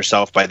define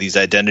yourself by these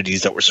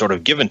identities that were sort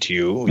of given to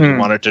you. You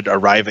wanted to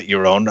arrive at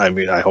your own. I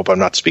mean, I hope I'm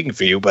not speaking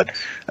for you, but,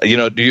 you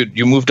know,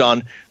 you moved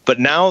on. But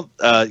now,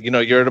 you know,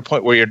 you're at a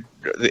point where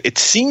it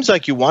seems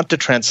like you want to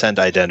transcend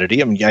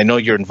identity. I mean, I know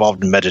you're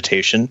involved in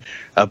meditation,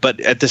 but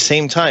at the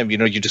same time, you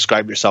know, you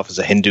describe yourself as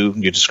a Hindu,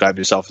 you describe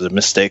yourself as a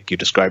mystic, you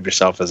describe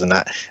yourself as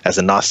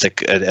a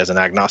Gnostic, as an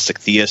agnostic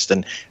theist,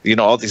 and, you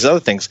know, all these other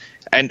things.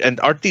 And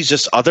aren't these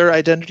just other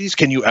identities?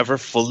 Can you ever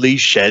fully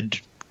shed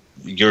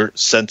your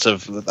sense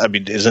of, I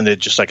mean, isn't it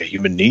just like a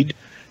human need?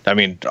 I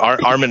mean,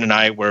 Armin and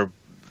I were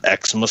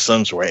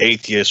ex-Muslims or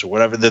atheists or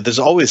whatever. There's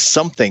always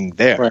something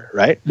there,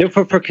 right?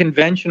 For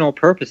conventional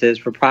purposes,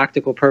 for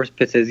practical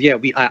purposes, yeah,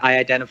 I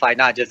identify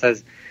not just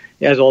as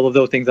all of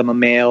those things. I'm a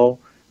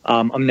male.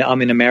 I'm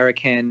an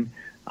American.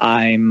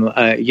 I'm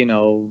you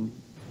know,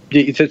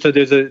 so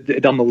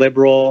I'm a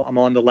liberal. I'm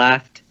on the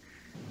left.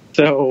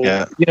 So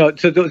yeah. You know,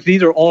 so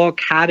these are all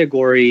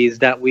categories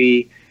that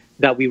we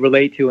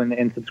relate to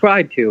and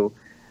subscribe to.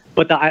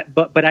 But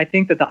I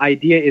think that the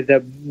idea is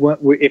that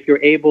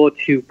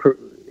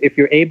if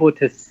you're able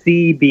to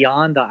see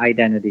beyond the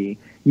identity,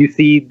 you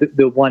see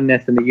the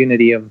oneness and the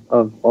unity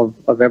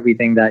of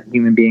everything that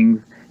human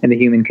beings and the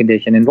human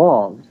condition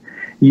involves.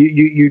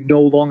 You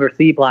no longer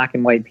see black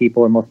and white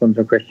people or Muslims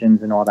or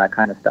Christians and all that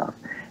kind of stuff.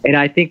 And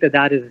I think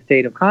that is a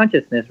state of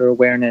consciousness or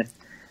awareness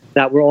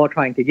that we're all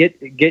trying to get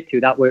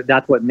to.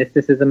 That's what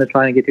mysticism is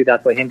trying to get to.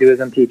 That's what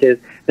Hinduism teaches.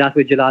 That's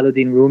what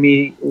Jalaluddin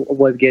Rumi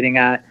was getting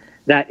at.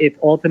 That it's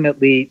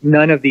ultimately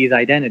none of these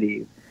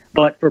identities.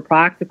 But for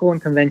practical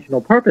and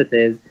conventional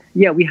purposes,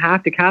 yeah, we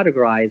have to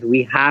categorize.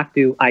 We have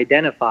to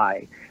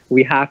identify.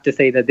 We have to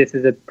say that this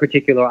is a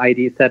particular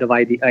set of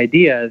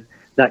ideas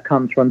that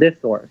comes from this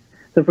source.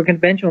 So for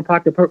conventional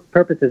practical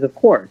purposes, of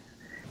course.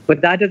 But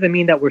that doesn't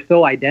mean that we're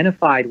so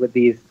identified with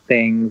these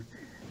things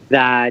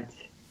that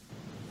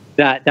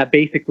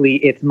basically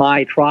it's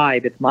my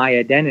tribe, it's my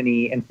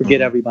identity, and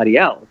forget everybody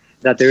else.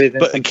 That there isn't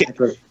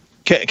some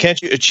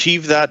Can't you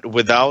achieve that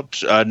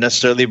without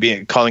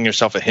necessarily calling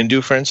yourself a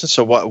Hindu, for instance?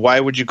 So why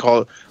do you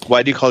call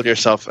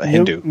yourself a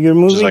Hindu? You're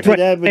moving to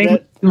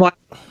that. Why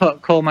I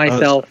call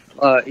myself,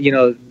 you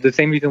know, the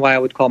same reason why I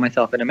would call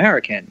myself an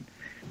American,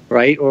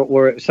 right?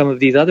 Or some of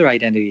these other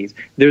identities.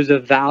 There's a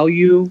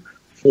value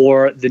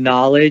for the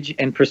knowledge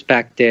and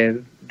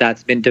perspective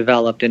that's been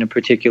developed in a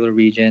particular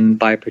region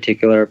by a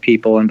particular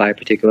people and by a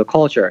particular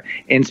culture,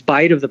 in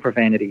spite of the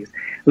profanities.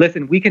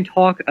 Listen, we can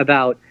talk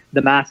about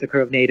the massacre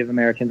of Native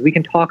Americans. We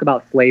can talk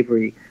about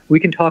slavery. We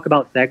can talk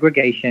about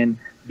segregation,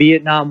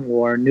 Vietnam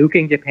War,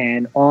 nuking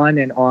Japan, on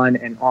and on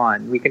and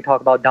on. We can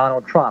talk about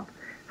Donald Trump.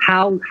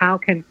 How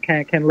can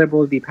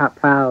liberals be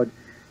proud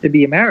to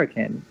be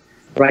American,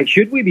 right?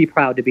 Should we be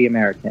proud to be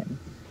American,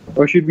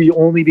 or should we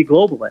only be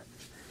globalists?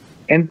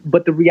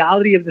 But the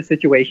reality of the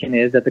situation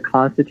is that the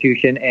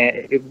Constitution,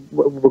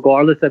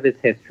 regardless of its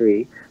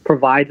history,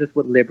 provides us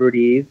with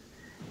liberties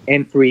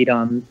and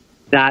freedoms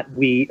that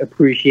we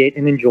appreciate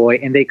and enjoy,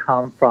 and they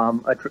come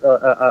from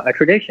a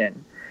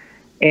tradition.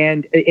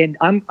 And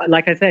I'm,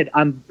 like I said,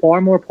 I'm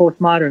far more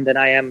postmodern than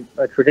I am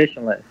a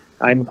traditionalist.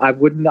 I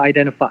would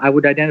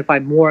identify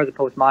more as a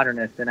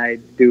postmodernist than I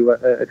do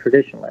a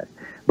traditionalist.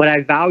 But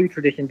I value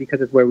tradition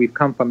because it's where we've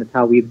come from. It's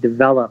how we've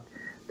developed.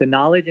 The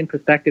knowledge and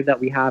perspective that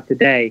we have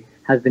today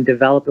has been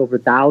developed over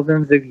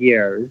thousands of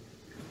years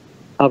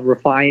of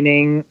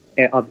refining,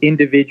 of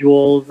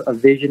individuals, of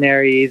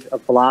visionaries,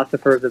 of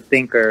philosophers, of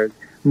thinkers,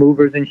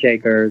 movers and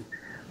shakers,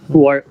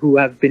 who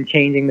have been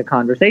changing the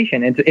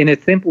conversation. And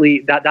it's simply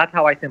that's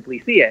how I simply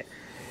see it.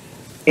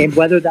 And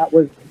whether that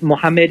was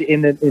Muhammad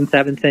in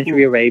 7th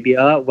century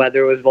Arabia,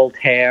 whether it was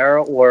Voltaire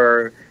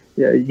or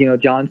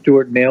John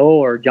Stuart Mill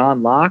or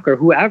John Locke or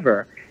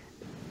whoever,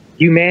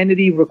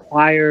 humanity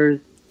requires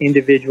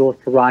individuals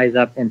to rise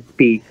up and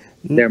speak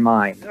their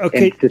mind,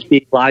 and to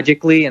speak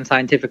logically and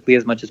scientifically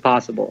as much as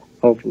possible,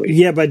 hopefully.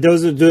 Yeah, but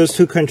those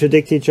two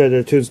contradict each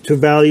other, to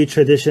value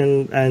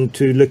tradition and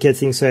to look at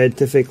things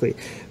scientifically,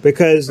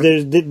 because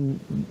there's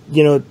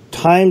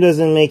time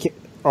doesn't make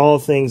all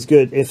things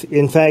good. If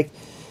in fact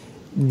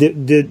if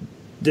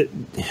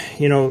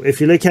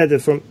you look at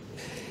it from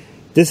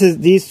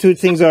these two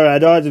things are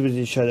at odds with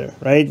each other,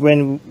 right?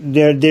 When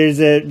there's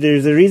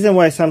a reason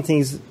why some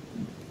things,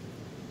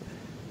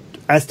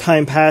 as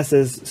time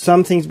passes,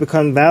 some things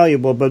become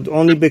valuable, but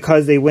only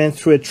because they went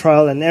through a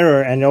trial and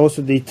error, and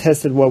also they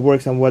tested what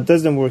works and what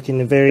doesn't work in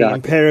a very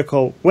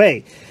empirical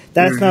way.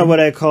 That's not what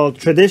I call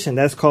tradition.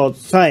 That's called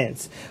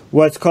science.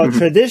 What's called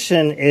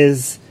tradition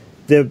is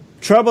the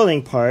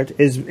troubling part,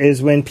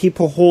 is when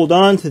people hold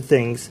on to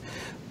things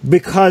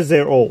because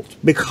they're old,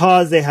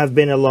 because they have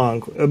been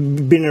around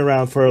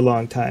for a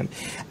long time.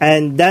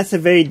 And that's a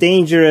very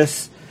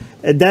dangerous,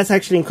 that's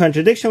actually in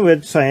contradiction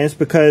with science,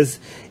 because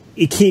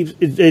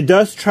it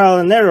does trial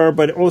and error,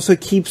 but it also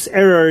keeps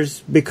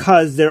errors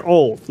because they're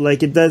old.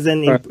 Like it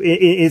doesn't,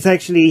 it's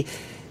actually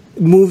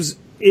moves.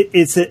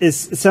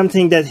 It's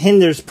something that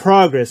hinders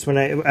progress.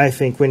 I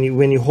think when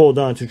you hold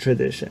on to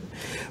tradition.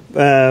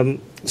 But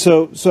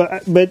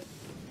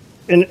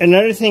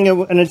another thing I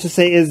wanted to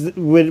say is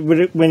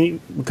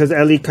because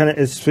Ali kind of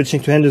is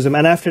switching to Hinduism,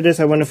 and after this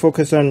I want to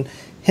focus on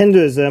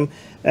Hinduism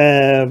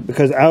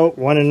because I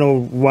want to know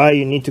why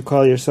you need to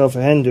call yourself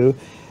a Hindu.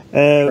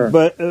 Sure.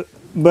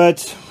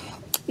 But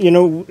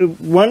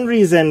one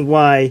reason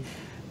why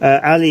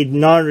Ali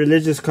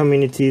non-religious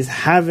communities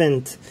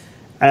haven't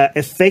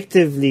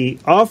effectively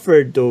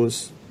offered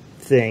those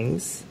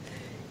things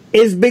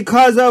is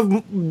because of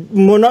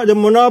the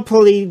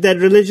monopoly that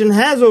religion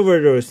has over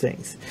those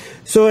things.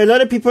 So a lot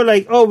of people are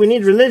like, oh, we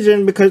need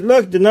religion because,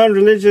 look, the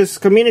non-religious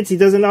community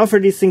doesn't offer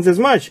these things as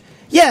much.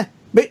 Yeah,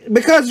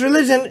 because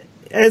religion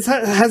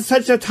has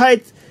such a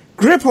tight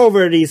grip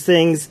over these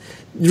things.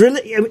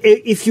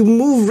 If you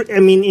move,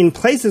 in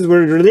places where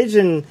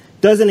religion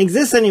doesn't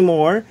exist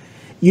anymore,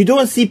 you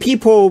don't see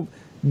people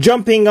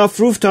jumping off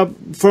rooftop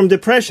from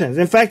depressions.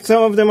 In fact,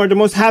 some of them are the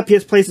most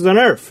happiest places on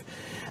earth.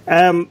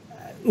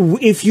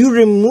 If you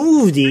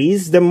remove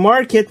these, the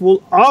market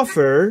will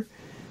offer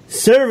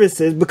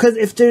services, because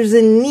if there's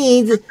a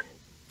need,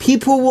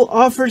 people will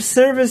offer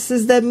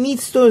services that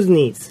meets those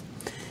needs.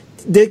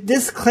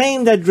 This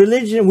claim that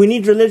we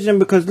need religion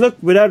because, look,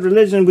 without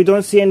religion, we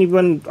don't see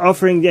anyone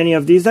offering any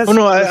of these. I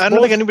don't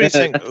think anybody's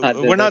saying.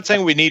 We're not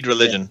saying we need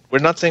religion. We're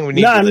not saying we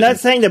need religion. No, I'm not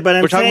saying that,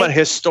 but we're talking about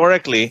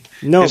historically.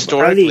 No,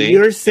 Ali,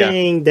 you're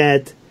saying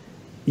that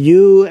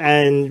you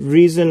and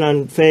Reason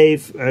on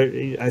Faith,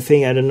 I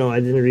don't know, I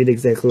didn't read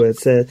exactly what it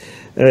said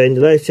in the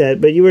live chat,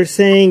 but you were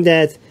saying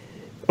that,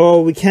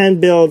 we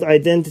can't build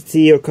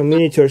identity or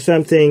community or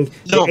something.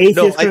 No, I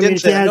didn't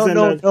say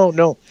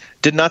no.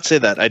 Did not say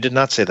that. I did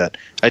not say that.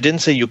 I didn't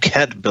say you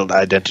can't build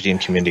identity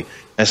and community.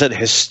 I said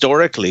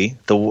historically,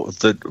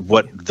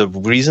 the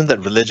reason that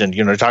religion,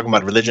 talking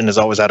about religion has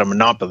always had a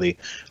monopoly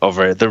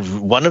over it.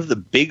 One of the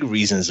big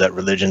reasons that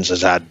religions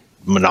has had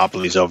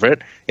monopolies over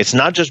it, it's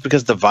not just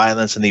because the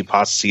violence and the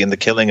apostasy and the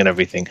killing and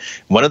everything.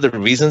 One of the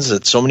reasons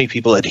that so many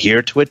people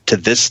adhere to it to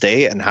this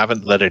day and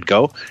haven't let it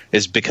go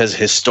is because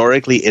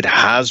historically it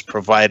has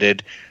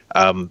provided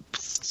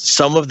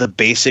some of the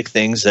basic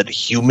things that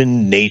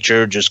human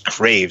nature just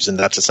craves, and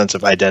that's a sense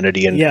of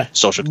identity and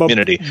social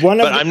community.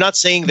 But I'm not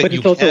saying that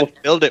you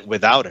can't build it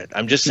without it.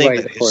 I'm just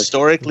saying that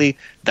historically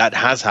that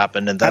has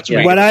happened, and that's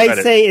what I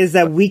say is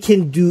that we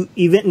can do,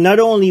 even not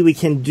only we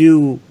can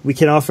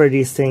offer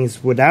these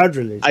things without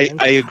religion.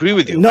 I agree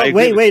with you. No,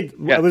 wait.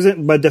 Yeah.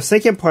 But the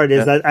second part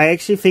is that I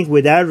actually think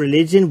without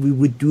religion we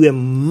would do a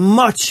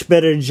much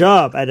better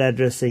job at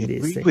addressing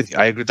these things. With you.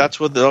 I agree. That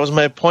was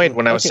my point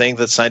when I was saying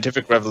that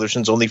scientific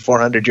revolution is only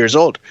 400 years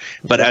old.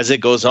 But as it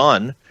goes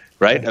on,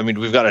 right?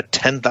 We've got a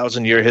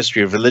 10,000-year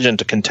history of religion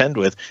to contend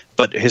with.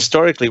 But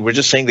historically, we're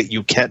just saying that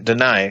you can't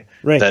deny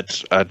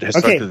that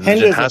historically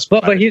religion has.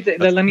 But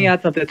let me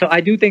add something. So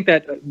I do think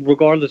that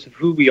regardless of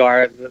who we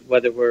are,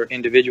 whether we're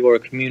individual or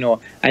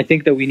communal, I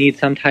think that we need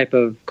some type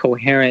of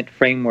coherent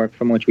framework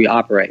from which we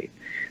operate.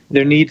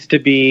 There needs to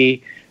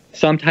be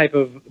some type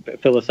of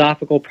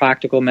philosophical,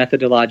 practical,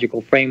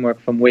 methodological framework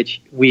from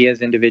which we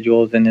as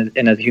individuals and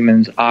as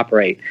humans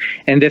operate.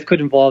 And this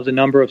could involve a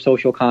number of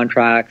social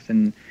contracts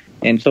and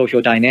social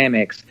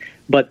dynamics.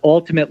 But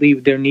ultimately,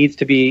 there needs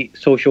to be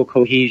social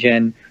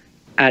cohesion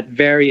at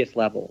various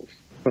levels,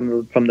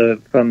 from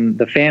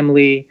the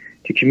family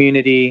to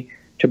community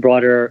to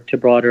broader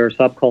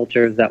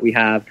subcultures that we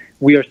have.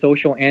 We are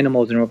social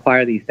animals and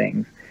require these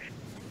things.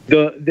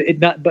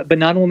 But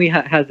not only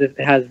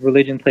has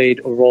religion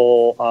played a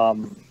role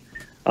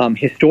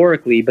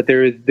historically, but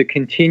there is the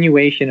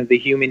continuation of the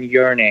human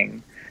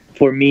yearning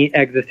for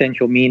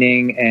existential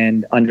meaning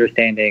and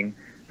understanding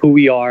who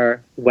we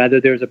are,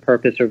 whether there's a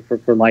purpose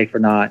for life or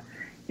not,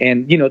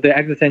 and the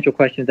existential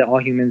questions that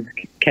all humans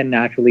can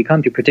naturally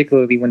come to,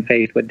 particularly when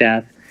faced with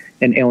death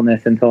and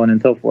illness and so on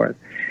and so forth.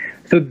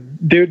 So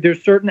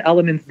there's certain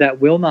elements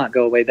that will not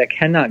go away, that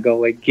cannot go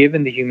away,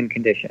 given the human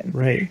condition.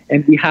 Right.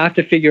 And we have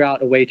to figure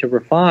out a way to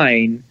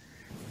refine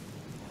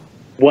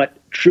what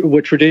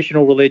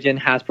traditional religion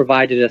has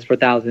provided us for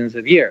thousands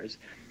of years.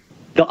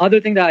 The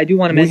other thing that I do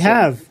want to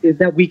mention is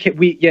that we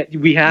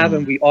have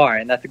and we are,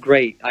 and that's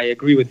great. I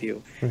agree with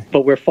you. Right.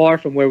 But we're far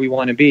from where we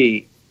want to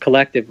be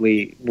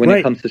collectively when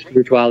it comes to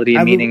spirituality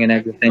and meaning and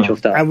existential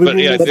stuff. And we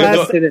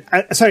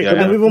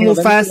will move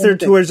faster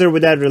towards or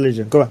without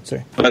religion. Go on,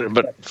 sorry.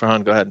 But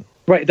Farhan, go ahead.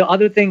 Right. The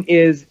other thing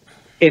is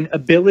an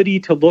ability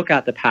to look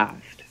at the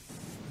past,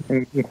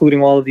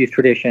 including all of these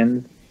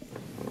traditions,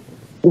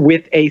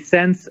 with a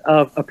sense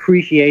of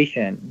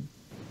appreciation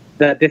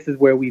that this is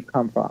where we've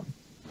come from,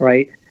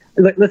 right?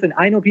 Listen,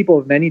 I know people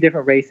of many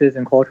different races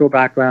and cultural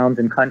backgrounds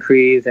and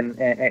countries and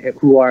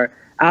who are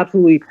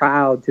absolutely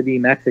proud to be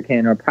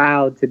Mexican or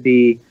proud to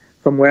be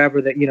from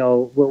wherever that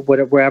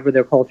wherever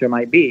their culture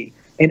might be,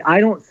 and I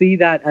don't see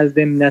that as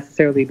them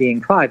necessarily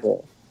being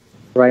tribal,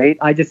 right?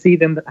 I just see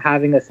them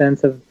having a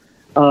sense of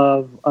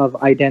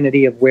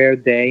identity of where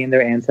they and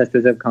their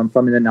ancestors have come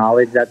from and the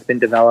knowledge that's been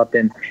developed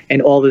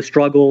and all the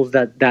struggles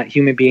that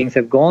human beings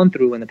have gone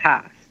through in the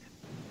past.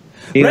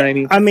 You know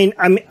what I mean?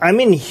 I'm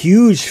in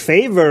huge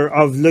favor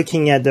of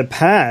looking at the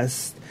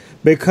past.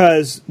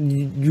 Because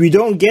we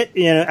don't get,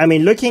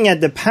 looking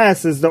at the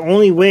past is the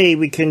only way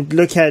we can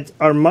look at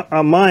our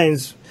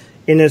minds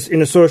in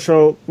a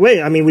social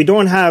way. I mean, we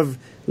don't have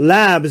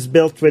labs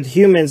built with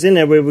humans in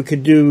it where we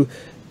could do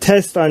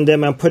tests on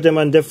them and put them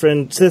on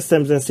different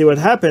systems and see what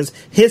happens.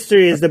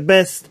 History is the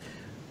best,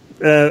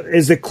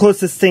 is the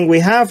closest thing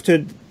we have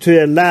to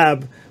a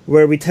lab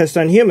where we test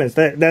on humans.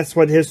 That's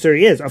what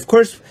history is. Of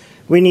course,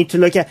 we need to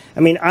look at,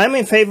 I'm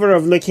in favor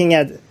of looking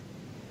at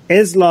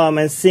Islam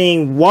and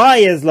seeing why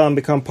Islam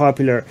became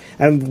popular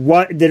and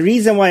what the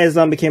reason why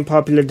Islam became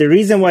popular, the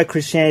reason why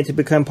Christianity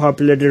became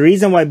popular, the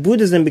reason why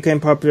Buddhism became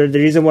popular, the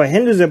reason why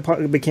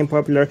Hinduism became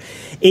popular.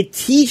 It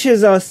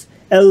teaches us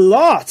a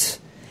lot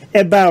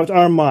about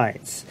our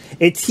minds.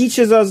 It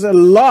teaches us a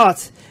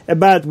lot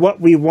about what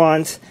we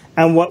want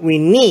and what we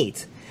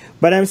need.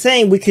 But I'm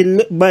saying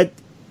but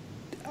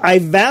I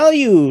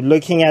value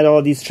looking at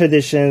all these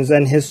traditions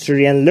and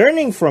history and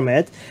learning from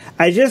it.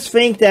 I just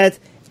think that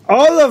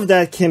all of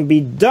that can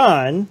be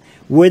done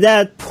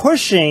without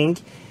pushing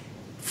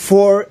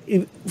for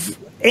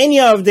any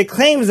of the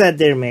claims that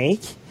they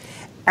make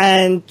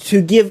and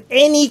to give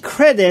any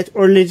credit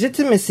or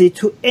legitimacy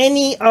to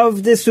any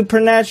of the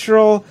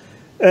supernatural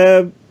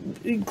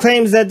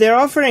claims that they're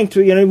offering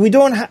to.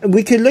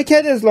 We could look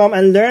at Islam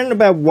and learn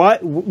about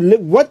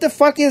what the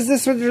fuck is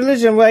this with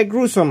religion? Why it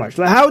grew so much?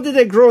 Like, how did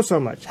it grow so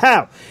much?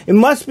 How? It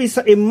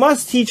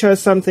must teach us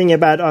something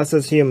about us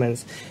as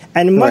humans.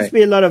 And it must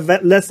be a lot of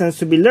lessons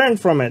to be learned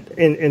from it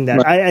in that.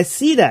 Right. I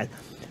see that.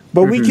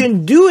 But we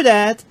can do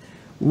that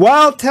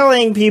while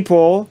telling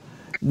people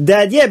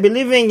that,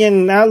 believing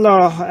in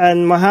Allah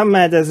and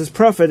Muhammad as his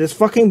prophet is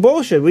fucking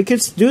bullshit. We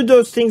could do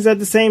those things at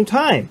the same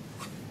time.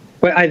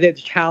 But I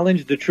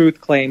challenge the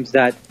truth claims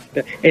and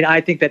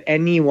I think that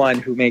anyone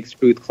who makes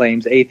truth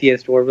claims,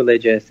 atheist or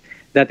religious,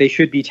 that they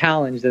should be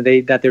challenged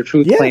and that their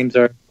truth claims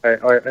are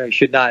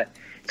should not.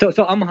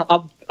 So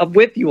I'm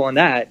with you on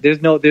that.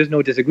 There's no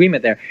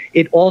disagreement there.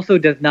 It also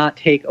does not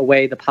take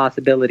away the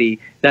possibility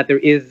that there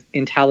is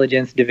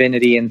intelligence,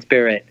 divinity, and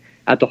spirit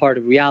at the heart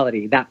of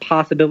reality. That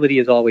possibility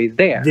is always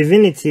there.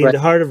 Divinity at the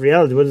heart of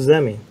reality. What does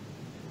that mean?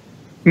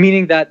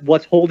 Meaning that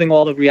what's holding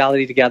all of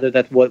reality together,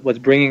 that's what's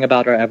bringing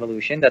about our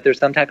evolution, that there's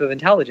some type of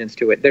intelligence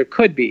to it. There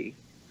could be.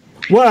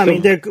 Well, I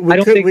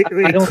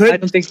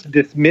don't think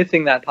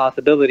dismissing that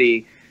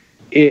possibility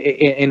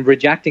and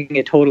rejecting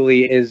it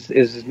totally is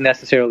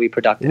necessarily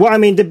productive. Well,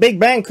 the Big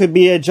Bang could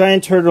be a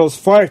giant turtle's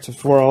fart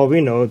for all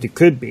we know. It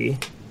could be.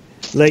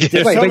 Like,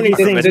 there's so many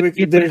things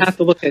we would have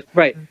to look at.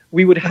 Right.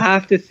 We would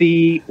have to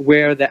see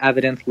where the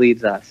evidence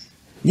leads us.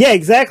 Yeah,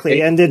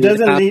 exactly. And it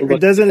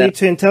doesn't lead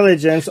to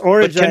intelligence or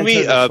a giant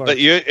turtle's fart. But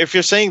if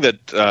you're saying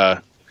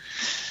that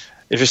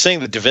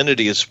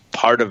divinity is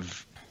part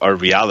of our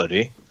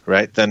reality,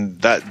 right? Then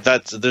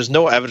there's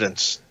no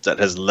evidence that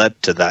has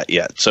led to that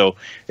yet. So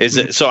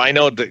So I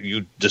know that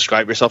you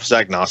describe yourself as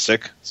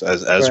agnostic,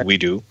 as we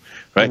do,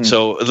 right? Mm-hmm.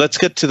 So let's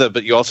get to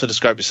but you also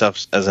describe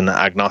yourself as an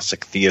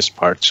agnostic theist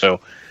part. So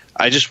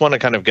I just want to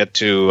kind of get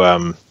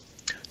to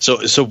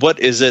so what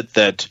is it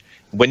that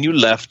when you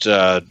left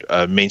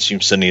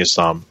mainstream Sunni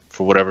Islam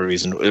for whatever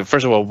reason?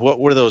 First of all, what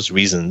were those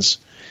reasons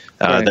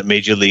that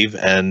made you leave?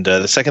 And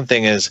the second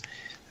thing is,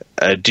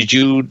 did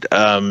you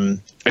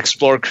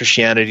explore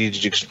Christianity?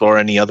 Did you explore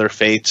any other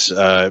faiths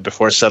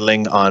before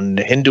settling on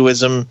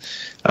Hinduism,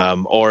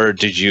 or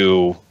did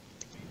you,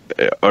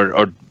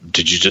 or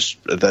did you just?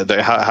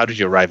 How did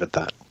you arrive at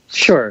that?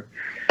 Sure.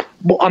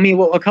 Well,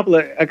 a couple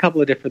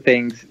of different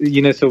things.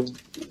 So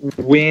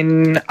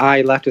when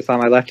I left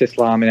Islam,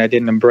 and I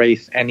didn't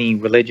embrace any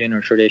religion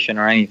or tradition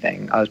or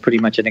anything. I was pretty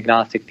much an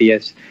agnostic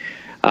theist.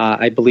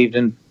 I believed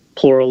in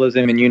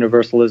pluralism and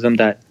universalism,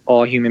 that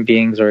all human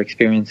beings are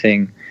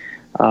experiencing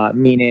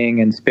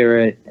meaning and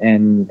spirit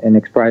and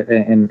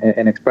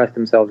express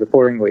themselves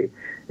accordingly.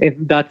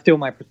 That's still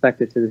my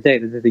perspective to this day.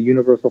 This is a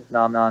universal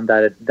phenomenon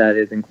that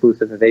is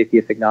inclusive of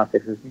atheists,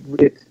 agnostics.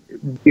 It's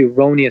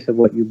erroneous of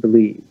what you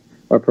believe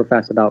or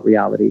profess about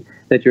reality,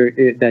 that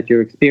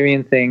you're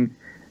experiencing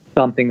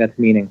something that's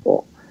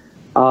meaningful.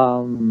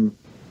 Now,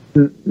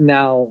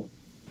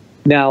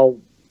 so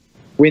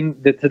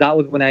that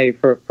was when I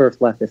first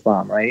left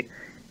Islam, right?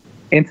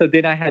 And so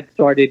then I had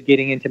started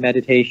getting into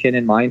meditation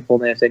and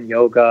mindfulness and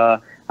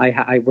yoga.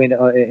 I went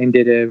and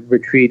did a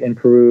retreat in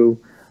Peru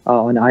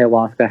on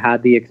ayahuasca,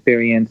 had the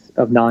experience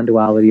of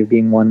non-duality, of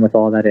being one with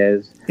all that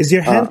is. Is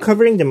your hand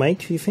covering the mic,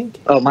 do you think?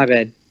 Oh, my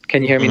bad.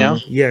 Can you hear me now?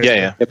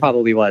 Yeah. It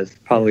probably was.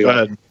 Go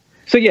ahead.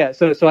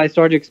 So I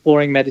started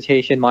exploring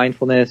meditation,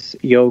 mindfulness,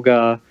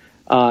 yoga,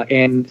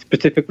 and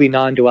specifically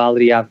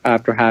non-duality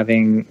after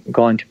having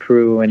gone to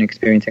Peru and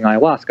experiencing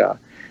ayahuasca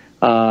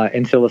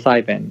and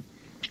psilocybin,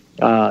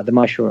 the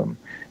mushroom.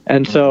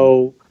 And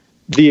so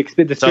the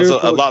sounds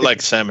a lot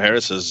like Sam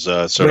Harris's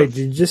did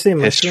you just say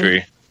mushroom?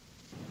 history.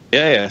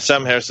 Yeah,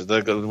 Sam Harris with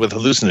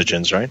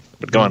hallucinogens, right?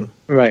 But go on.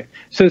 Right.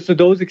 So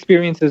those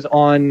experiences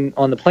on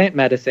the plant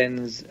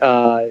medicines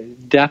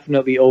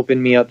definitely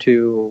opened me up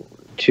to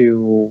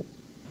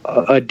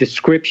a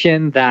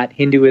description that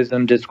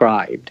Hinduism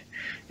described,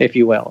 if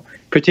you will,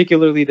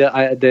 particularly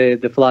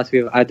the philosophy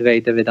of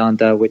Advaita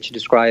Vedanta, which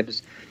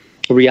describes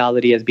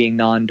reality as being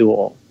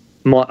non-dual,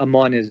 a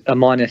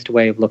monist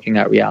way of looking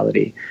at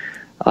reality.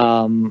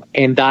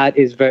 And that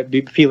is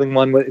feeling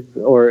one with,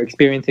 or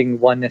experiencing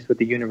oneness with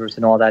the universe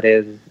and all that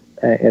is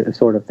a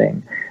sort of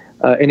thing.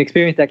 An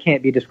experience that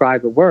can't be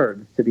described with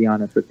words, to be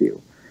honest with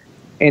you.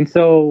 And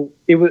so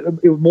it was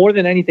more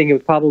than anything, it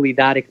was probably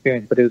that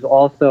experience, but it was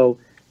also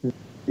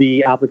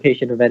the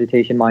application of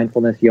meditation,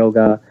 mindfulness,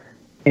 yoga,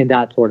 and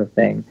that sort of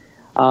thing.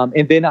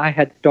 And then I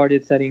had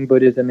started studying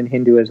Buddhism and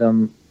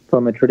Hinduism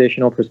from a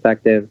traditional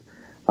perspective.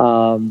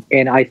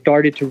 And I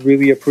started to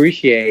really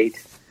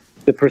appreciate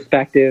the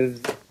perspectives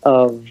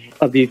of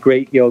these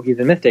great yogis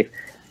and mystics.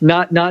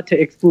 Not to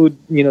exclude,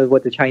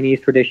 what the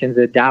Chinese traditions,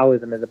 that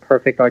Taoism is a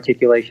perfect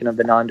articulation of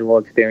the non-dual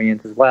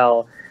experience as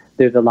well.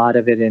 There's a lot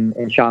of it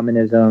in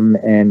shamanism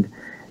and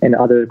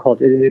other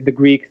cultures. The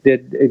Greeks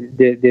did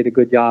a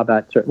good job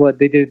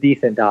they did a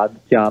decent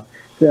job.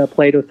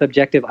 Plato's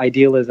subjective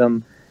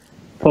idealism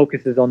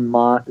focuses on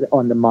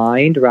the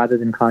mind rather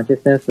than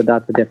consciousness, but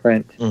that's a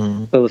different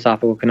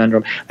philosophical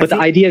conundrum. But the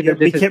idea is that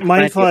this is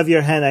mindful of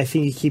your hand. I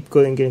think you keep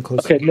getting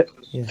closer. Okay,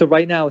 yeah. So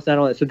right now it's not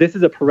only so. This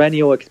is a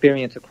perennial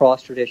experience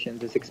across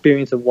traditions. This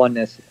experience of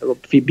oneness,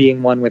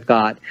 being one with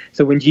God.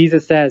 So when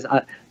Jesus says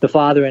the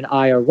Father and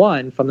I are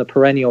one, from the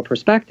perennial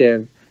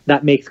perspective,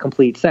 that makes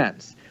complete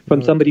sense.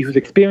 From somebody who's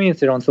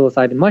experienced it on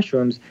psilocybin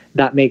mushrooms,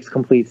 that makes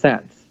complete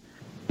sense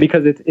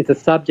because it's a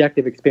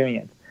subjective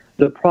experience.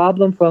 The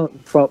problem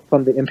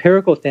from the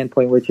empirical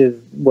standpoint, which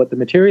is what the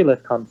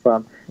materialists come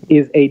from,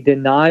 is a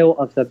denial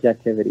of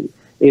subjectivity.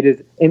 It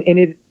is, and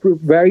it's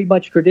very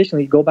much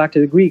traditionally, go back to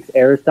the Greeks,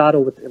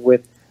 Aristotle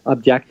with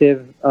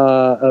objective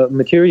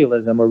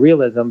materialism or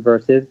realism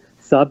versus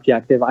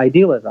subjective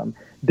idealism.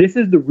 This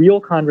is the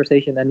real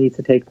conversation that needs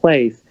to take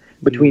place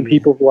between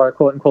people who are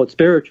quote-unquote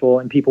spiritual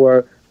and people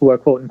who are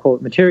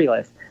quote-unquote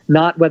materialists,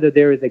 not whether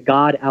there is a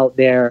God out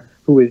there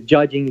who is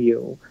judging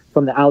you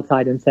from the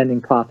outside and sending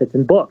prophets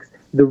and books.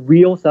 The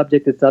real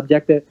subject is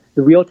subjective.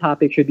 The real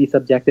topic should be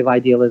subjective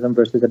idealism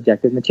versus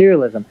objective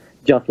materialism,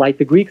 just like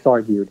the Greeks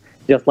argued,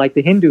 just like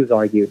the Hindus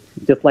argued,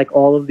 just like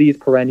all of these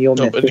perennial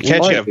mystics but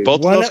can't you have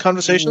both of those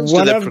conversations?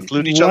 Do they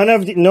preclude each other?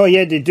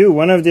 They do.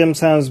 One of them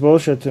sounds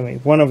bullshit to me.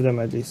 One of them,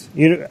 at least.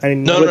 No.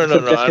 I'm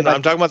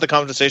talking about the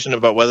conversation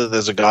about whether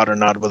there's a God or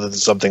not, whether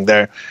there's something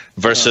there,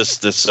 versus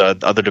this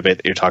other debate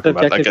that you're talking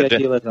about. Subjective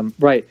idealism,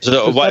 right.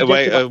 So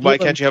why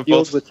can't you have both? It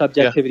deals with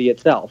subjectivity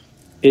itself.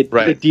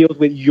 It deals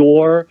with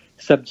your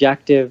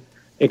subjective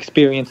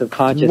experience of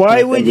consciousness.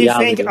 Why would you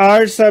think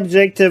our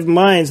subjective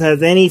minds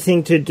has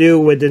anything to do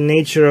with the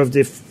nature of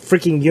the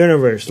freaking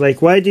universe?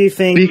 Like, why do you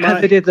think?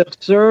 Because it is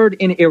absurd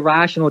and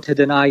irrational to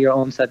deny your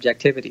own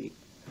subjectivity.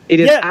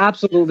 It is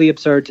absolutely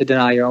absurd to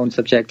deny your own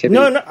subjectivity.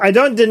 No, I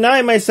don't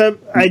deny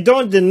I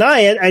don't deny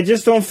it. I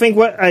just don't think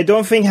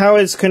how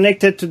it's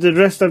connected to the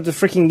rest of the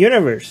freaking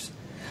universe.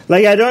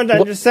 Like, I don't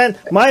understand.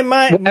 My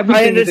mind.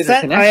 I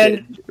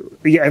understand.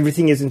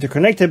 Everything is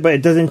interconnected, but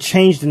it doesn't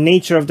change the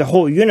nature of the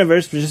whole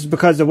universe just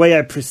because the way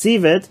I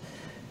perceive it.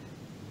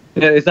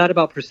 It's not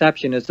about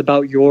perception. It's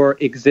about your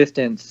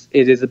existence.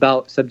 It is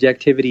about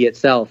subjectivity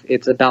itself.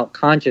 It's about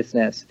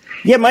consciousness.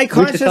 Yeah, my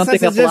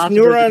consciousness is just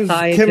neurons,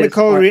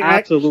 chemical reaction.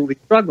 Absolutely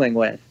struggling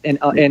with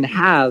and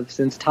have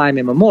since time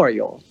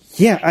immemorial.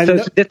 Yeah,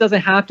 so this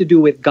doesn't have to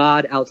do with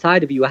God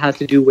outside of you. It has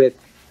to do with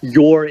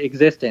your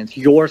existence,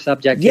 your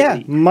subjectivity.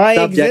 Yeah, my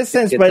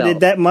existence,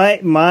 but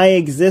my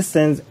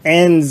existence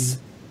ends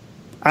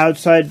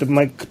outside the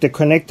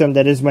connectum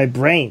that is my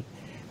brain.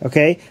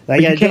 Okay,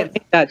 like you can't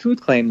make that truth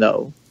claim,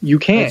 though. You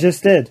can't. I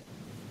just did.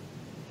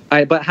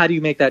 But how do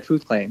you make that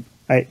truth claim?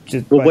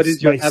 What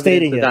is your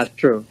evidence that that's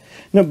true?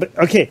 No, but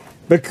okay,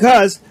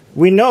 because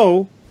we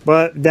know,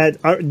 but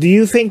do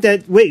you think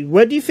that? Wait,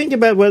 what do you think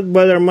about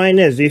what our mind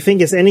is? Do you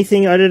think it's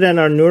anything other than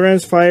our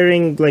neurons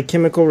firing like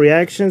chemical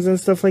reactions and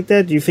stuff like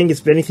that? Do you think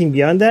it's anything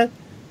beyond that?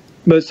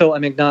 But so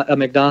I'm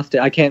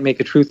agnostic. I can't make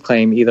a truth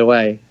claim either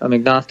way. I'm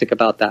agnostic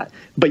about that.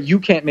 But you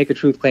can't make a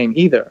truth claim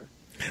either.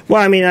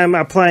 Well, I mean, I'm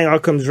applying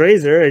Occam's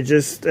razor. It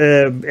just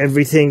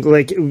everything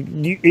like to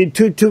me,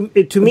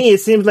 it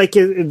seems like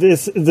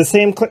this the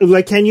same.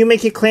 Like, can you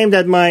make a claim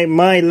that my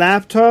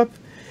laptop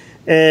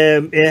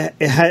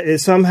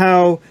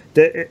somehow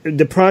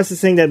the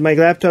processing that my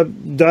laptop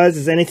does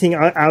is anything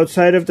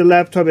outside of the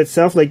laptop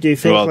itself? Like, do you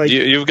think? Well,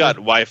 you've got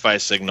Wi-Fi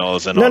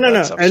signals and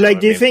no. Stuff, like,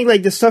 do you think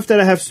like the stuff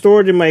that I have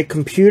stored in my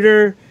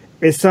computer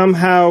is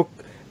somehow?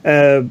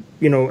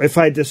 If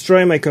I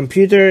destroy my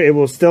computer, it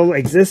will still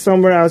exist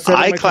somewhere outside of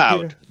my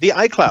computer? The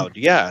iCloud,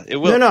 yeah, it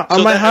will. No,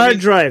 on my hard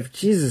drive.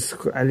 Jesus,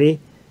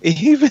 Ali.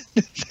 Even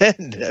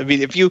then, I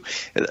mean, if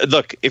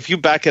you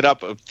back it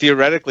up,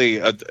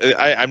 theoretically,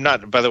 I'm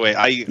not, by the way,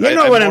 I'm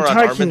more on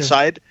Armin's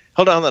side.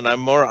 Hold on, I'm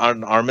more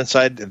on Armin's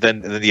side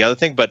than the other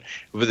thing, but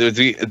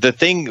the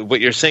thing, what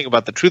you're saying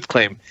about the truth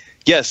claim,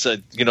 yes,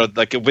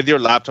 like with your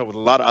laptop, with a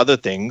lot of other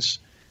things,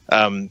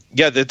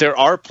 that there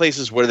are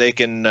places where they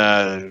can,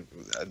 I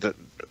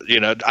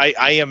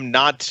am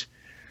not.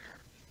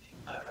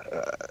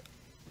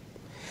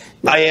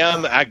 I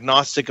am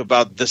agnostic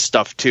about this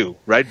stuff too,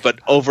 right? But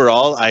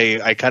overall,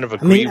 I kind of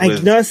agree with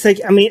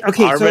agnostic. I mean,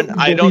 okay, Armin.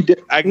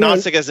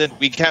 Agnostic as in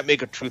we can't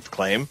make a truth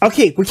claim.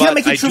 Okay, we can't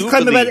make a truth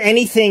claim about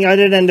anything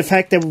other than the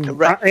fact that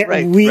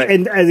we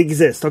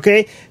exist.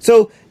 Okay,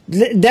 so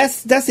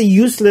that's a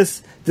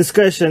useless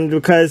discussion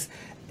because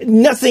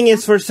nothing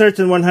is for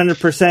certain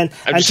 100%.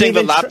 I'm just saying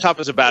the laptop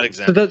is a bad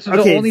example. So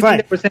the only thing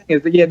that we're saying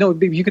is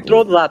you could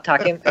throw the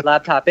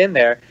laptop in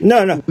there.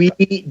 No. We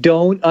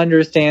don't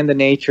understand the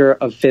nature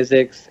of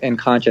physics and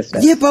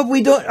consciousness. Yeah, but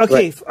we don't.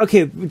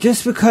 Okay,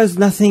 just because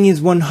nothing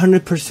is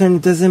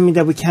 100% doesn't mean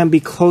that we can't be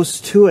close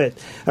to it.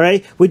 All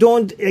right, we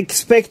don't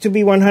expect to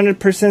be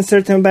 100%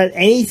 certain about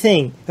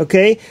anything.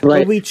 Okay,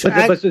 right. But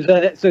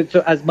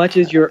so as much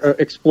as you're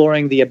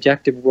exploring the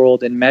objective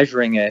world and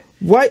measuring it,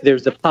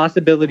 there's a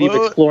possibility of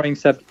exploring.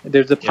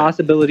 There's a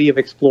possibility of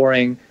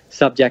exploring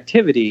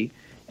subjectivity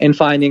and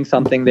finding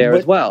something there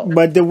as well.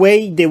 But the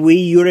way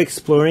you're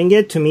exploring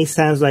it to me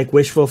sounds like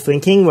wishful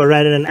thinking,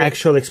 rather than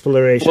actual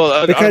exploration.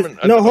 Well,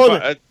 hold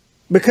on.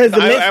 Because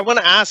I want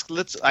to ask.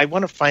 I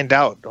want to find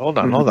out. Hold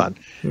on.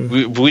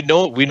 Mm-hmm.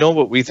 We know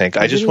what we think.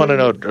 I just want to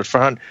know,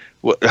 Farhan,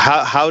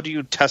 how do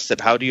you test it?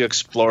 How do you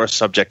explore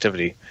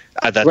subjectivity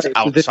that's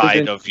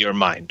outside of your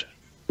mind?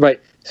 Right.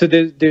 So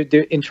there,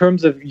 in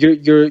terms of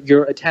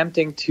you're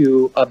attempting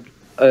to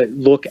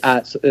look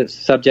at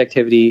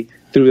subjectivity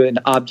through an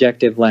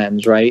objective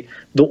lens, right?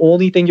 The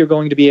only thing you're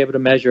going to be able to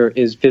measure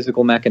is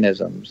physical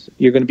mechanisms.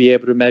 You're going to be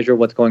able to measure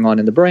what's going on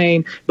in the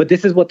brain. But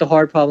this is what the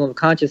hard problem of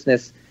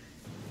consciousness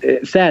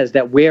says,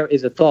 that where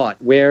is a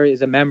thought? Where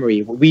is a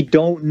memory? We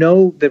don't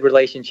know the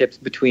relationships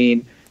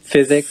between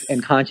physics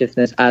and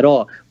consciousness at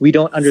all. We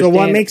don't understand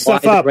why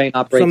the brain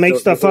operates. So make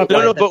stuff up.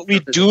 No, but we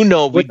do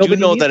know. We do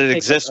know that it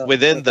exists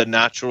within the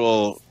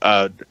natural.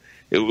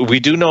 We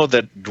do know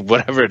that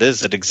whatever it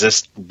is, it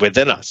exists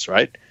within us,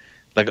 right?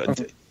 Like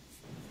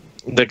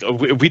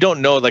we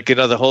don't know,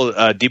 the whole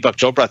Deepak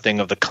Chopra thing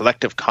of the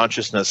collective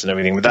consciousness and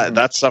everything.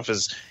 That stuff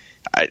is.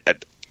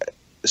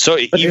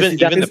 Even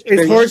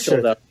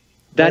experiential, though.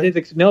 That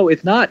is no,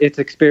 it's not. It's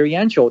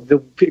experiential.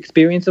 The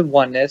experience of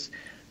oneness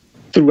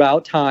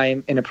throughout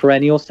time, in a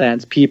perennial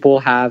sense, people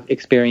have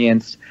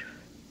experienced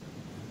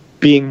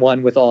being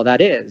one with all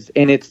that is,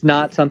 and it's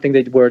not something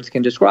that words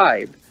can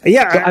describe.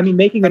 Yeah, so,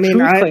 making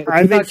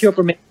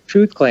a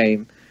truth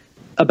claim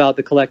about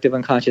the collective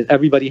unconscious.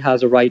 Everybody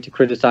has a right to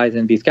criticize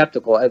and be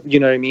skeptical. You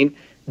know what I mean?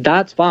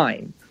 That's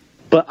fine.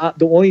 But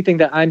the only thing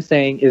that I'm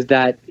saying is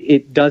that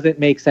it doesn't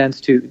make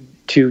sense to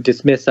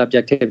dismiss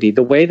subjectivity.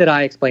 The way that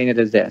I explain it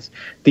is this: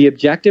 the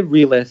objective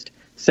realist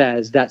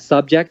says that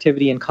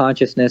subjectivity and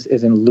consciousness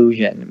is an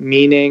illusion,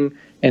 meaning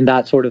and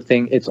that sort of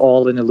thing. It's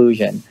all an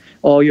illusion.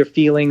 All your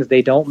feelings,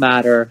 they don't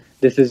matter.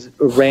 This is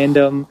a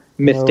random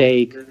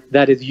mistake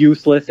that is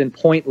useless and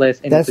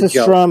pointless. And that's it's a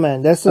joke. Straw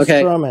man. That's a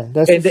straw man.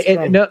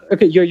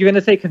 You're going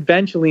to say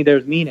conventionally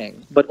there's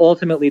meaning, but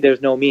ultimately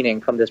there's no meaning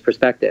from this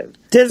perspective.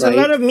 There's a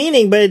lot of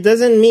meaning, but it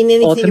doesn't mean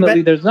anything.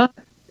 Ultimately, there's not.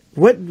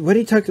 What are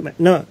you talking about?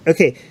 No,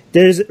 okay.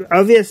 There's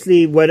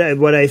obviously what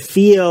I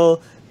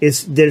feel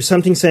is there's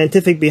something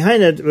scientific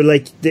behind it.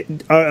 Like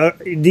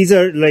these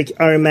are like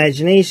our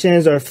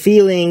imaginations, our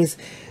feelings.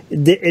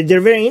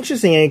 They're very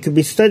interesting and it could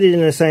be studied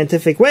in a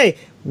scientific way.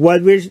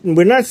 What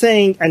we're not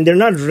saying, and they're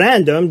not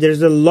random.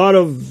 There's a lot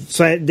of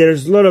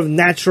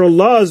natural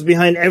laws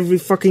behind every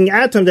fucking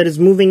atom that is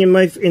moving in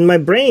my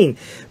brain.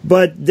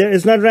 But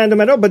it's not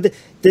random at all. But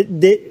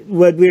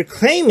what we're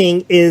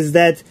claiming is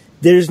that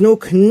there's no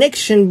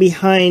connection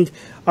behind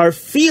our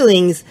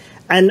feelings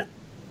and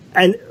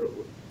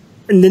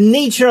the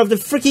nature of the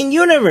freaking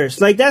universe.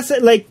 Like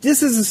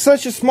this is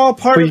such a small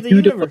part of the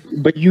universe.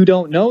 But you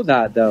don't know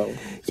that though.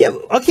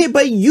 Yeah, okay,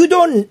 but you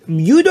don't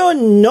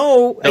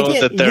know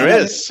again, that there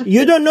is.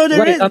 You don't know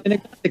there is. I'm an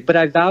agnostic, but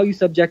I value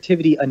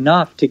subjectivity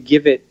enough to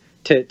give it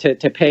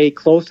to pay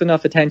close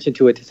enough attention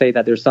to it to say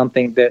that there's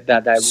something that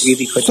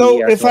really could be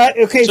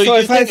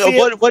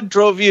here. What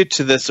drove you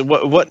to this?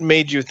 What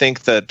made you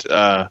think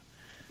that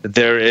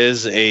there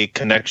is a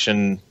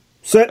connection?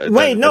 So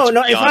wait, no.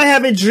 If I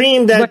have a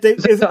dream that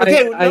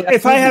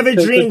if I have a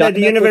dream that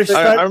the universe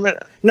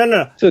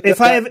no. So if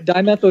I have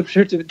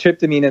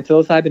dimethyltryptamine and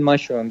psilocybin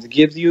mushrooms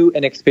gives you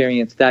an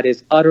experience that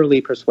is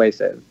utterly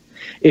persuasive.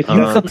 If you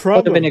come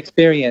out of an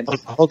experience,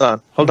 hold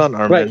on,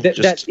 Armin. Right,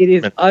 that it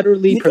is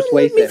utterly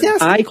persuasive.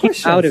 I came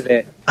out of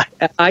it.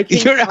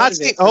 You're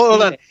asking.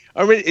 Hold on.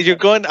 Armin, you're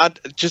going on.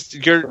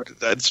 You're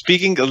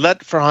speaking. Let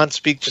Farhan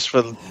speak just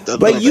for.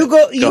 But you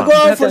go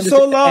on for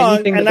so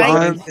long, and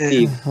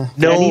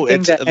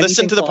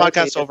listen to the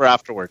podcast over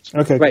afterwards.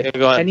 Okay, right.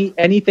 Go on.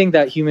 Anything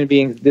that human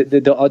beings,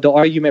 the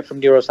argument from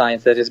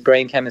neuroscience that is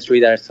brain chemistry,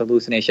 that is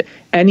hallucination.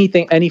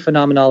 Any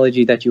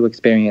phenomenology that you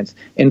experience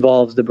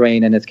involves the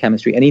brain and its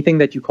chemistry. Anything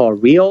that you call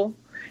real,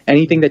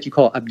 anything that you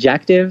call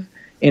objective,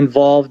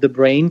 involve the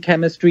brain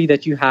chemistry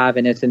that you have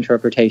in its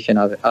interpretation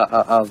of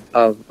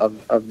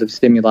the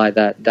stimuli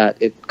that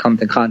it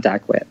comes in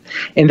contact with,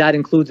 and that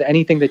includes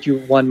anything that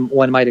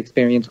one might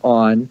experience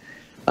on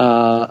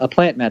a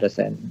plant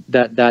medicine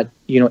that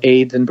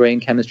aids in brain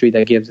chemistry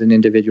that gives an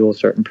individual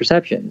certain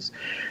perceptions.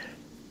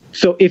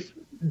 So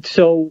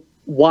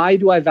why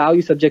do I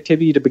value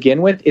subjectivity to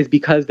begin with? Is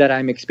because that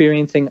I'm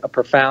experiencing a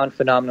profound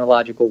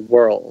phenomenological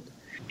world,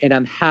 and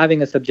I'm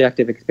having a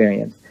subjective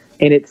experience.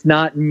 And it's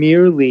not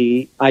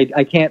merely,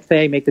 I can't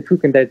say, make the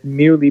truth claim that it's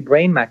merely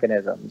brain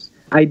mechanisms.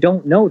 I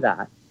don't know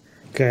that.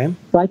 Okay.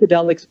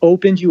 Psychedelics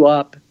opened you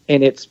up,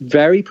 and it's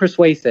very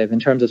persuasive in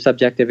terms of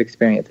subjective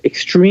experience,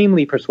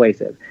 extremely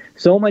persuasive.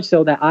 So much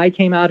so that I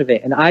came out of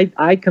it, and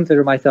I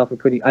consider myself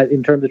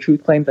in terms of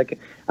truth claims,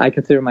 I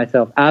consider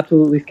myself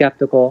absolutely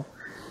skeptical.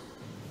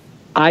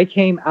 I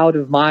came out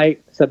of my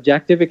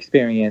subjective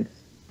experience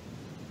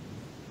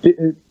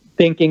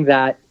thinking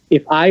that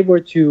if I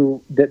were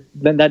to, that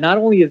not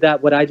only is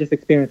that what I just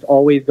experienced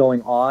always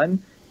going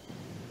on,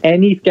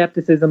 any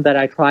skepticism that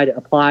I try to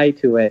apply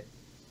to it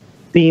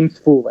seems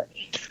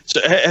foolish. So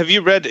have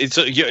you read,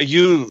 so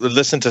you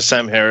listened to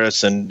Sam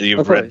Harris and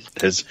you've read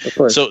his,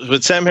 so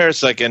with Sam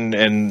Harris, like in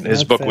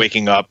his book,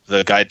 Waking Up,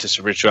 The Guide to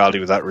Spirituality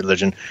Without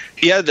Religion,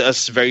 he had a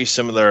very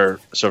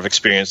similar sort of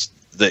experience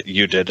that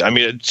you did. I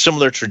mean, a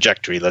similar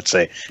trajectory, let's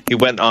say. He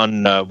went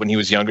on, when he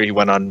was younger, he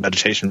went on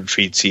meditation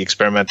retreats. He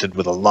experimented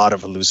with a lot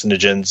of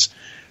hallucinogens,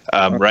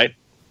 right?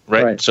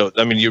 So,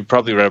 I mean, you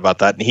probably read about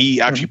that. And he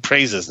actually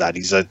praises that.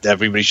 He said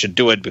everybody should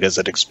do it because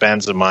it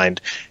expands the mind.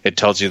 It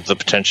tells you the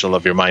potential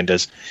of your mind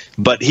is.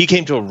 But he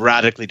came to a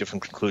radically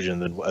different conclusion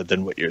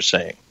than what you're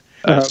saying.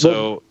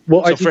 For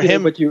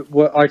him,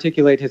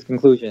 articulate his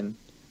conclusion.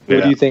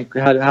 What do you think?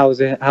 How is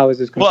his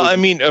conclusion? Well, I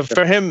mean,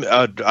 for him,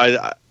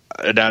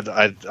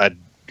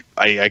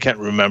 I can't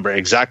remember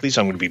exactly,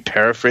 so I'm going to be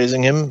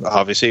paraphrasing him,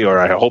 obviously, or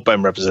I hope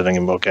I'm representing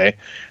him okay.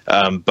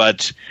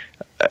 But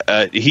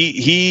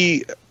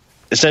he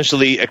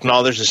essentially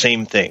acknowledged the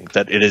same thing,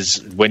 that it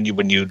is when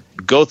you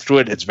go through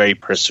it, it's very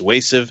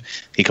persuasive.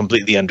 He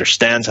completely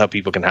understands how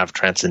people can have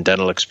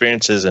transcendental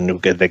experiences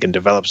and they can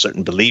develop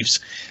certain beliefs.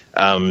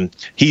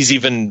 He's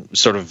even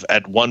sort of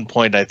at one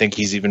point, I think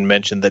he's even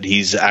mentioned that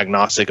he's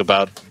agnostic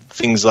about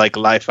things like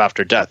life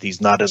after death.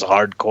 He's not as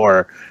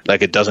hardcore,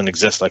 like it doesn't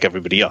exist like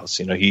everyody else.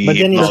 But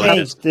then he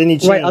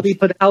changed. Right,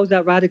 but how is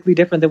that radically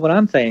different than what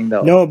I'm saying,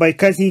 though? No,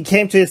 because he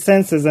came to his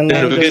senses and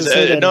because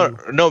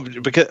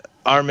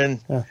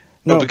Armin.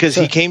 Because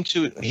he came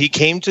to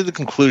the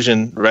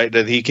conclusion, right,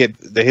 that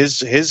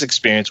his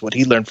experience, what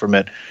he learned from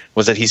it,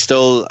 was that he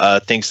still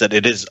thinks that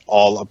it is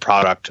all a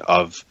product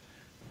of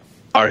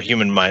our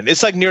human mind.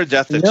 It's like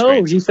near-death experience.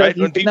 No, he says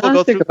he's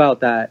agnostic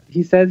about that.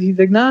 He says he's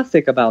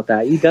agnostic about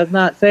that. He does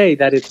not say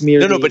that it's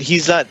merely... No, but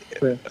he's not...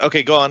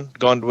 Okay, go on.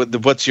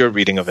 What's your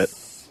reading of it?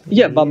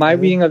 Yeah, but my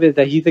reading of it is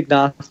that he's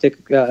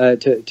agnostic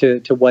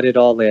to what it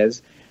all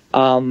is,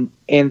 and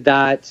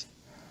that...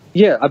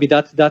 Yeah, I mean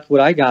that's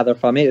what I gather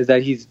from it, is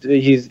that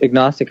he's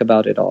agnostic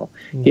about it all.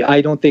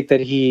 I don't think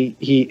that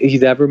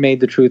he's ever made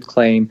the truth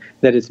claim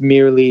that it's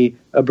merely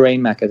a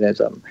brain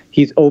mechanism.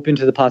 He's open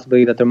to the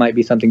possibility that there might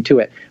be something to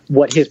it.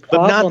 What his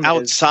problem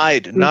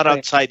not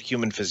outside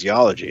human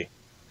physiology.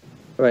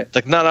 Right.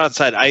 Like not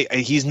outside.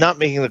 He's not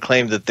making the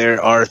claim that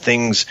there are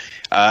things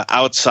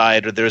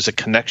outside, or there's a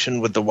connection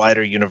with the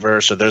wider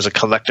universe, or there's a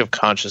collective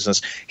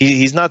consciousness.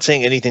 He's not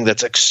saying anything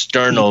that's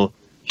external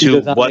to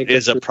what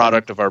is a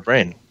product of our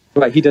brain.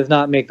 Right, he does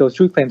not make those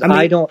truth claims.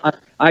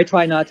 I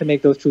try not to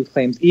make those truth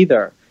claims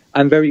either.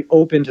 I'm very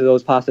open to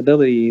those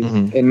possibilities.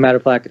 Mm-hmm. In matter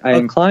of fact, I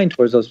incline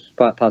towards those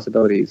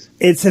possibilities.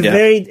 It's a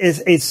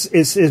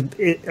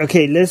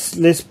okay.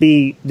 Let's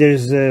be.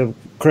 There's a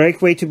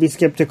correct way to be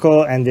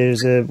skeptical, and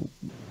there's a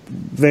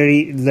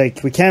very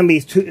we can't be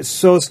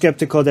so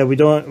skeptical that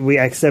we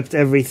accept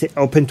everything,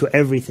 open to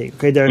everything.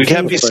 Okay, we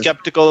can't be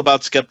skeptical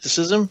about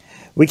skepticism.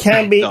 We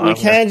can't be. We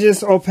can't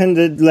just open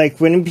the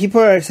when people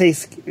are say.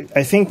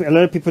 I think a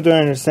lot of people don't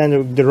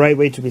understand the right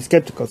way to be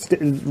skeptical.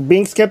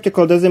 Being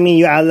skeptical doesn't mean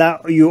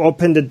you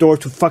open the door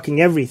to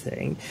fucking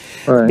everything.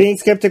 Right. Being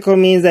skeptical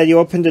means that you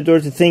open the door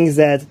to things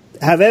that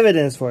have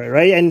evidence for it,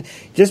 right? And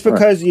just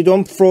because you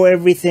don't throw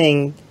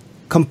everything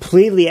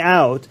completely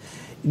out,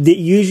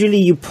 usually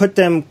you put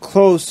them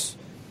close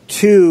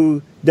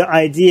to the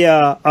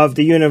idea of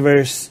the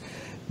universe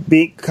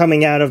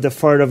coming out of the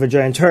fart of a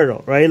giant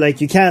turtle, right?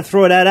 Like, you can't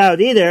throw that out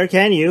either,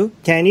 can you?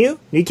 Can you?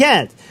 You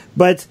can't.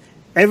 But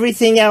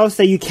everything else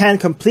that you can't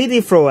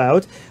completely throw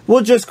out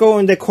will just go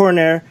in the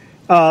corner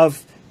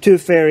of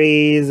Tooth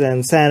Fairies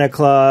and Santa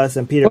Claus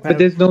and Peter Pan. But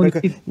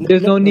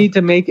there's no need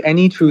to make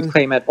any truth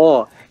claim at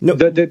all. No,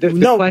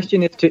 the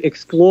question is to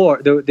explore.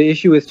 The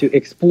issue is to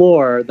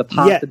explore the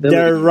possibilities. Yeah,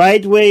 there are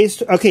right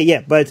ways.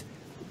 But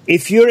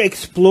if you're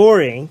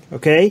exploring,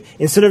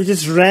 instead of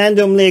just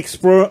randomly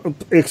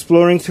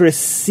exploring through a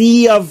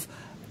sea of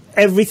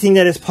everything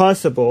that is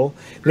possible,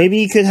 maybe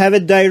you could have a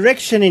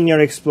direction in your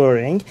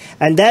exploring,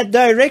 and that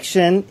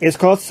direction is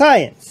called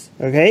science,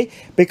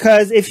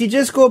 Because if you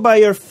just go by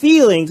your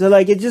feelings, or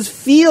it just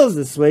feels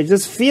this way, it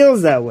just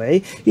feels that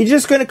way, you're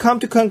just going to come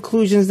to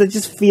conclusions that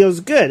just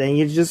feels good, and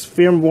you just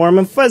feel warm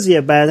and fuzzy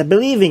about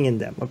believing in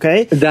them,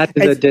 That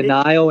is a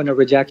denial and a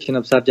rejection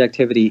of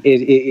subjectivity.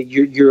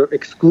 You're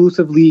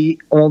exclusively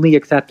only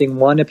accepting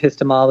one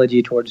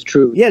epistemology towards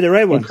truth. Yeah, the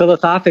right one. And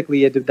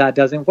philosophically, that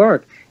doesn't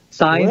work.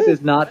 Science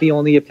is not the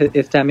only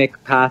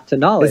epistemic path to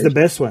knowledge. It's the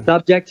best one.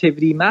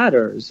 Subjectivity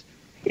matters.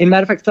 In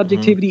matter of fact,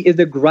 subjectivity is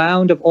the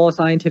ground of all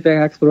scientific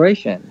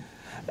exploration.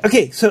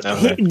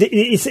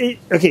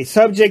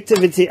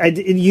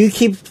 Subjectivity. You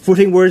keep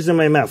putting words in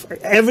my mouth.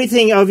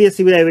 Everything,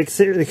 obviously, we have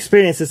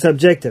experience is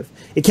subjective.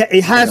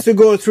 It has to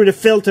go through the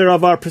filter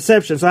of our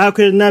perception. So how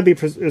could it not be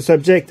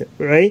subjective,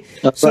 right?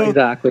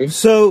 Exactly.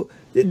 So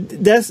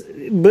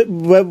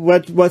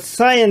what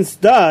science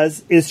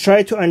does is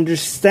try to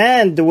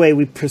understand the way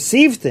we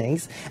perceive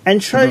things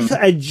and try to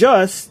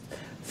adjust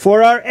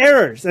for our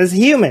errors as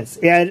humans,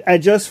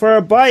 adjust for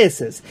our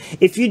biases.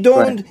 If you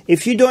don't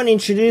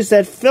introduce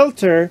that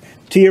filter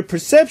to your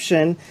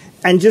perception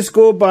and just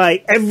go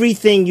by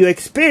everything you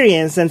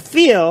experience and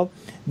feel,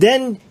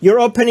 then you're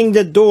opening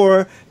the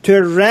door to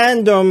a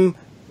random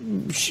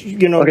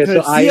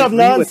sea of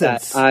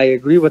nonsense. I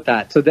agree with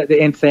that.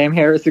 And Sam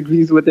Harris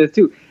agrees with this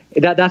too.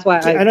 That's why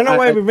I don't know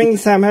why we're bringing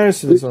Sam Harris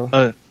to this.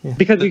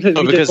 Because we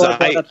just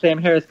brought up Sam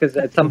Harris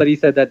because somebody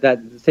said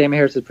that Sam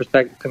Harris's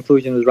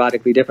conclusion was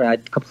radically different. I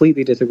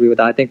completely disagree with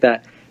that. I think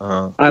that.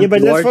 But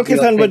let's focus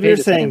on what you're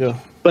saying, though.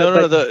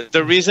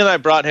 The reason I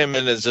brought him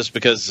in is just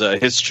because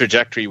his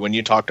trajectory, when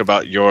you talked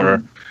about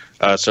your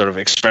sort of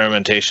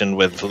experimentation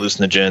with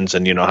hallucinogens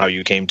and how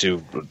you came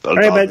to. All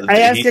right, but I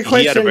asked a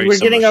question. We're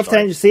getting off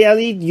tangent. See,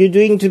 Ali, you're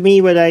doing to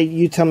me what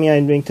you tell me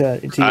I'm doing to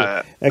you.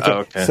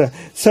 Okay.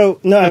 So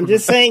no, I'm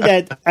just saying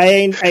that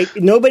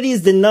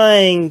nobody's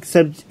denying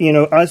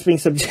us being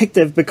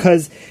subjective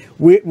because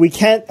we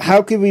can't.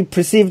 How could we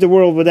perceive the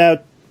world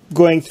without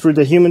going through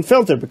the human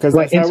filter? Because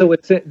so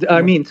it's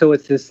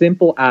as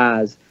simple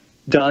as,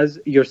 does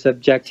your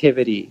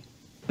subjectivity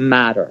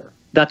matter?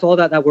 That's all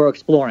that we're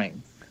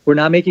exploring. We're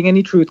not making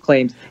any truth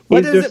claims.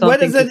 What is it?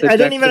 I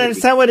don't even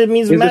understand what it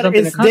means.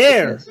 It's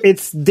there.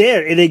 It's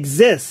there. It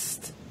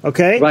exists.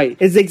 Okay? Right.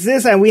 It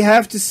exists, and we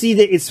have to see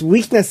its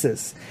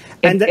weaknesses.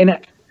 And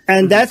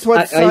that's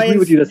what science... I agree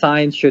with you. The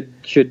science should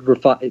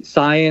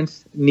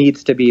science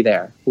needs to be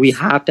there. We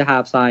have to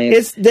have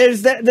science.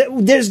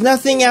 There's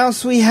nothing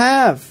else we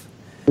have.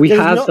 We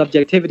have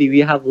subjectivity.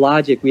 We have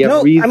logic. We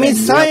have reason. I mean,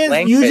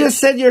 science. You just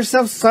said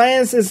yourself.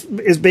 Science is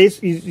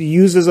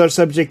uses our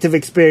subjective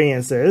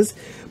experiences.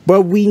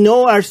 But we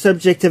know our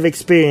subjective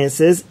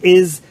experiences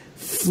is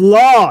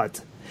flawed.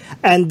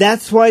 And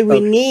that's why we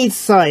need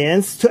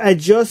science to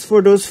adjust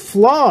for those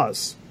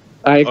flaws.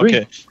 I agree.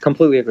 Okay.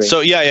 Completely agree.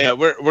 So,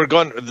 we're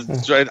going...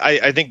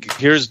 I think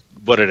here's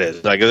what it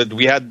is.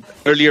 We had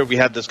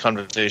this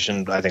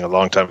conversation, I think, a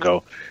long time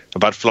ago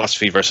about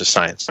philosophy versus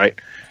science, right?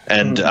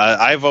 And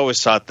I've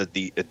always thought that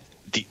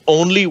the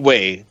only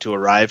way to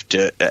arrive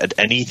at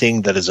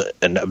anything that is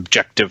an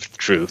objective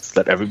truth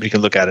that everybody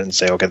can look at it and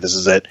say, okay, this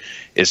is it,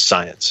 is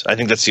science. I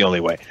think that's the only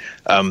way.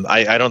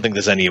 I don't think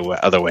there's any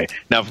other way.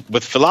 Now,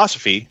 with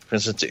philosophy, for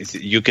instance,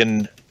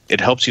 it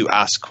helps you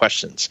ask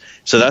questions.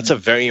 So that's a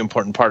very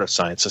important part of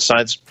science. So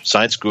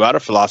science grew out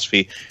of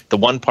philosophy. The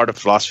one part of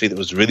philosophy that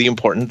was really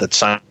important that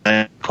science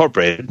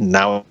incorporated,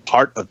 now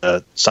part of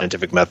the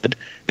scientific method,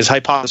 is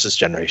hypothesis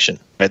generation.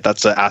 Right?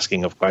 That's the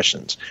asking of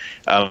questions.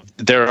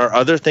 There are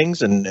other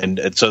things, and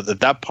so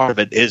that part of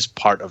it is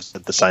part of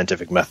the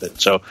scientific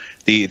method. So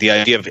the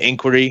idea of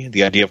inquiry,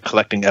 the idea of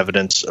collecting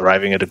evidence,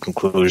 arriving at a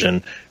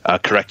conclusion,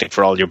 correcting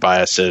for all your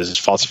biases,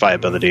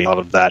 falsifiability, all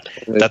of that,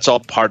 that's all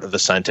part of the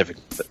scientific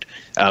method.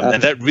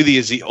 And that really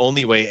is the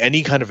only way,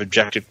 any kind of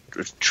objective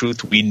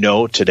truth we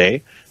know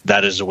today,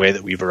 that is the way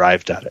that we've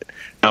arrived at it.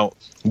 Now,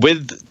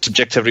 with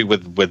subjectivity,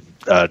 with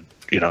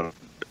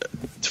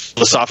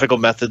philosophical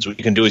methods, what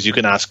you can do is you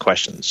can ask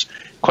questions.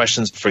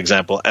 Questions, for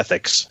example,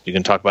 ethics. You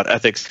can talk about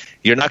ethics.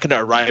 You're not going to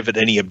arrive at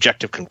any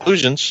objective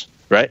conclusions,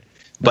 right?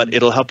 But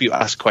it'll help you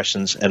ask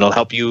questions, and it'll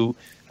help you.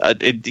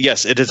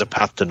 Yes, it is a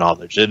path to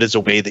knowledge. It is a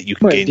way that you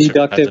can gain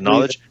certain path to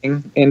knowledge.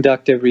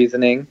 Inductive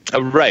reasoning.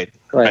 Right.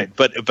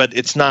 But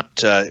it's not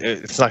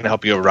going to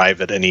help you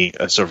arrive at any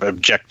sort of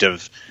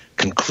objective,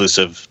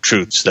 conclusive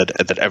truths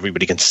that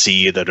everybody can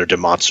see, that are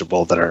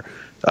demonstrable, that are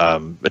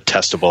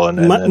testable.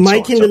 And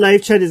Mike in the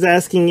live chat is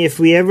asking, if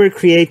we ever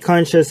create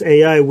conscious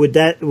AI, would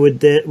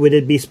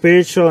it be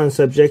spiritual and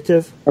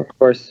subjective? Of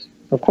course.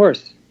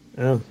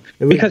 Oh.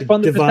 Because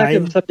from the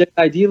perspective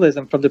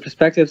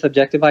of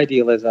subjective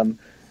idealism,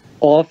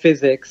 all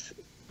physics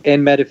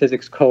and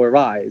metaphysics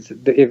co-arise.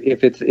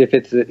 If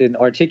it's an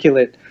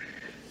articulate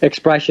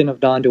expression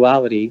of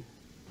non-duality,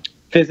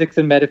 physics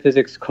and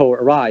metaphysics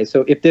co-arise.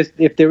 So if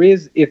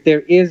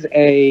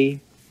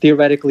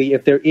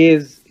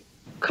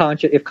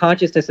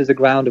consciousness is the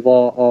ground of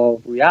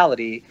all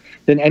reality,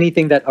 then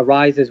anything that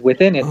arises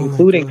within it,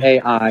 including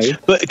AI.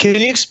 But can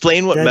you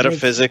explain what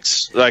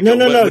metaphysics? No.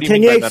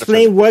 Can you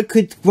explain what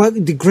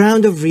the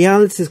ground of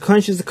reality is?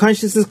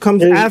 Consciousness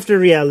comes after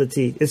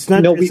reality. It's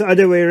not. It's the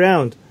other way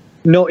around.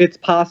 No, it's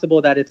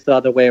possible that it's the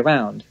other way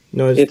around.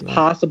 No, it's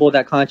possible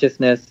that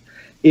consciousness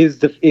is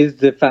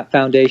the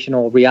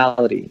foundational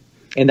reality,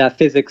 and that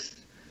physics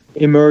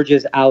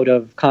emerges out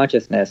of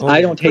consciousness.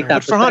 I don't take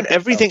that.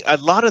 Farhan, a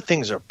lot of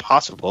things are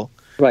possible.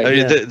 Right. I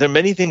mean, there are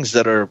many things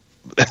that are.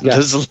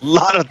 There's a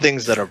lot of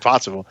things that are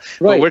possible.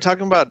 Right. But we're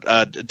talking about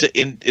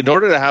in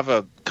order to have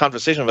a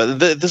conversation about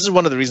this is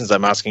one of the reasons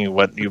I'm asking you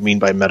what you mean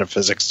by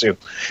metaphysics too.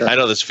 Sure. I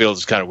know this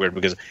feels kind of weird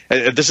because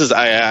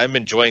I'm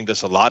enjoying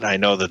this a lot. I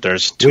know that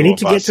there's two. We need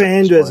to get to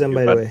Hinduism,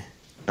 by the way.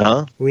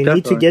 Huh? We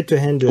need to get to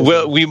Hinduism.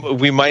 Well,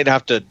 we might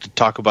have to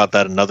talk about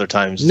that another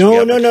time.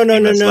 No.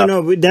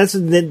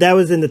 That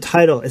was in the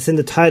title. It's in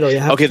the title.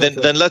 Okay,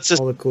 then let's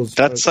just.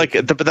 That's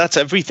but that's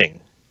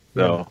everything.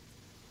 No.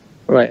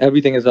 Right,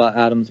 everything is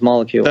atoms,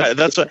 molecules.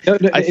 That's what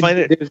I find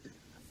it.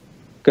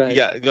 Go ahead.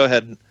 Yeah, go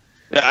ahead.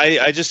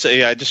 I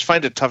just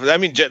find it tough. I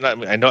mean,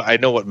 I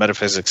know what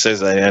metaphysics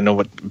is. I know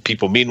what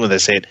people mean when they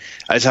say it.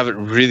 I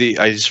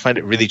just find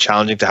it really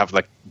challenging to have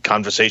like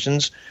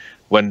conversations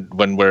when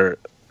we're.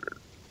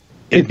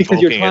 It's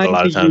because you're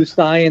trying to use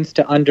science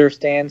to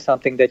understand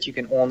something that you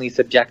can only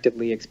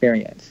subjectively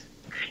experience.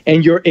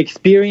 And you're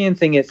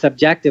experiencing it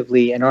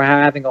subjectively and are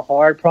having a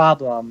hard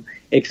problem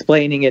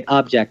explaining it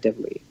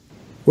objectively.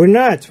 We're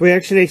not. We're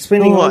actually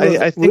explaining all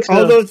those things.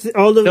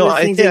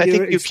 I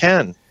think you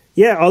can.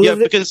 Yeah, all of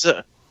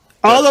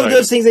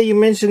those things that you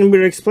mentioned,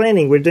 we're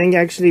explaining. We're doing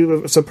actually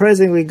a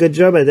surprisingly good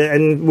job at it,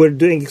 and we're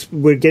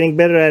getting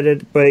better at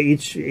it by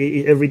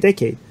every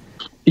decade.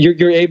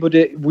 You're able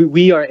to.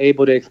 We are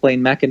able to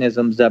explain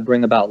mechanisms that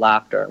bring about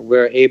laughter.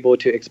 We're able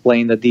to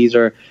explain that these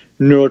are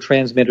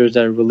neurotransmitters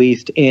that are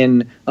released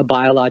in a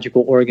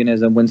biological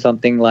organism when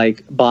something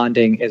like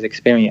bonding is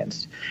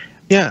experienced.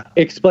 Yeah.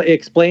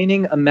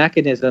 Explaining a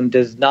mechanism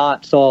does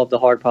not solve the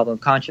hard problem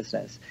of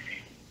consciousness.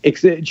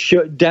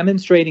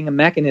 Demonstrating a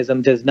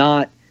mechanism does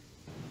not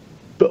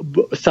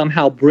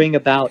somehow bring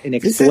about an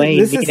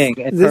explained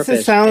meaning and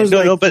purpose.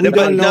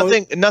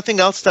 But nothing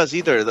else does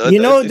either.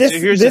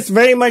 This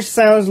very much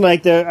sounds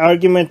like the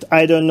argument,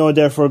 I don't know,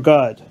 therefore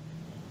God.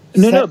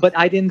 No, but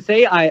I didn't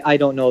say I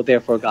don't know,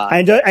 therefore God.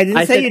 I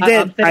didn't say you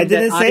did. I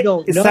didn't say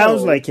it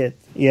sounds like it.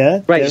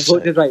 Yeah. Right.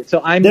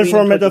 So I'm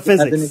therefore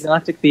metaphysics. As an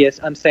agnostic theist,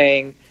 I'm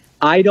saying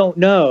I don't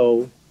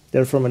know.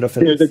 Therefore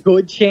metaphysics. There's a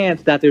good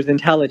chance that there's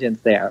intelligence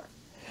there.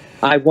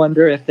 I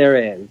wonder if there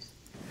is.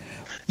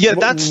 Yeah,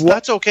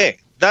 that's okay.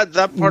 That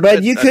part.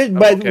 But you could.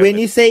 But when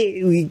you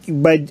say,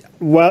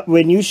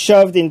 when you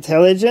shoved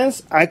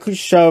intelligence, I could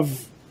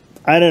shove.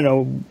 I don't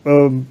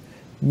know.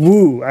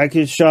 Woo! I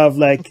could shove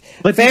like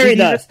fairy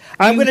dust.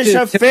 I'm going to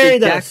shove fairy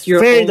dust.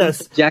 Fairy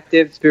dust.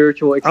 Subjective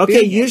spiritual experience.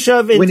 Okay, you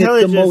shove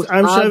intelligence.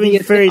 I'm shoving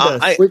fairy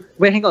dust.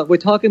 Wait, hang on. We're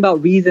talking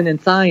about reason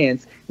and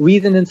science.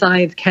 Reason and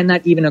science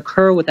cannot even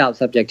occur without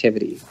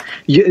subjectivity.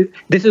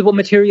 This is what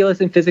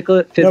materialists and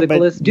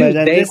physicalists do. But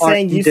I'm just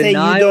saying, you say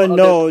you don't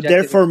know,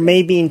 therefore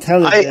maybe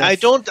intelligence.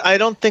 I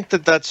don't think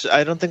that's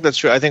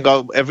true. I think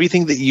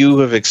everything that you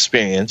have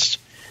experienced.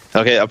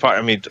 Okay,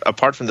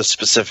 apart from the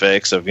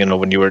specifics of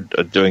when you were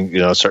doing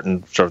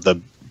certain sort of the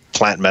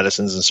plant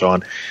medicines and so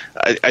on,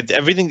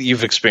 everything that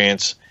you've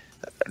experienced,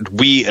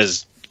 we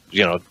as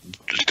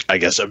I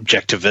guess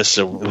objectivists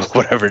or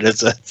whatever it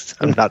is.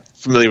 I'm not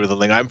familiar with the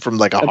lingo. I'm from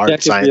like a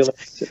hard science.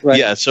 Right.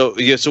 Yeah, so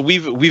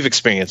we've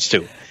experienced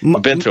too.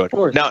 We've been through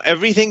it. Now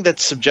everything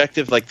that's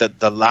subjective, like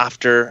the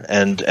laughter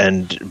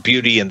and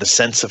beauty and the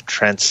sense of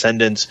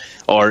transcendence,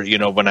 or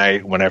when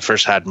I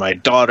first had my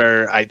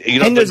daughter,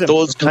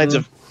 those kinds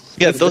of.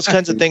 Yeah, those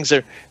kinds of things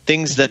are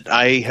things that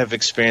I have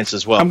experienced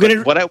as well.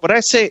 What I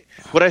say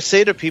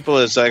to people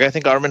is, like, I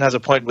think Armin has a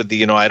point with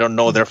the I don't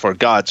know, therefore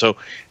God. So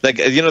like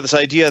this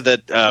idea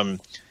that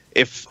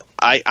if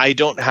I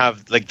don't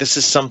have, like, this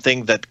is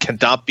something that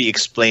cannot be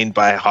explained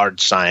by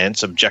hard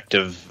science,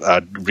 objective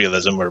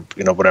realism, or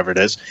whatever it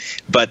is,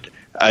 but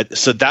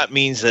So that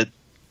means that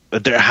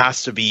there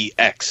has to be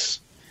X,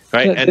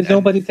 right? No, there's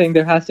nobody saying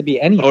there has to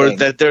be anything. Or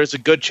that there's a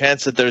good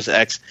chance that there's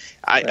X.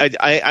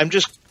 I'm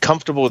just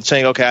comfortable with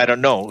saying, okay, I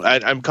don't know.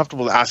 I'm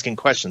comfortable with asking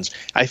questions.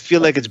 I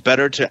feel like it's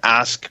better to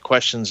ask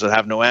questions that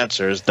have no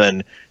answers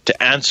than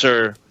to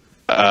answer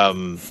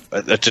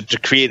to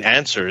create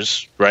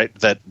answers, right?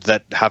 That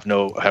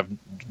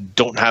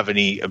don't have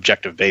any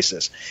objective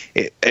basis.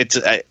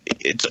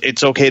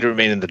 It's okay to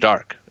remain in the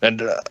dark.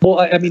 And well,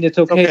 I mean, it's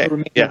okay to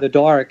remain in the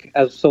dark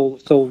as so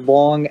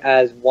long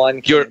as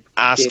one can you're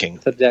asking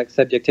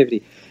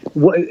subjectivity.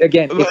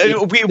 Again,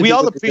 we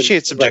all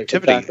appreciate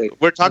subjectivity. Right, exactly.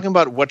 We're talking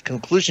about what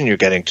conclusion you're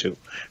getting to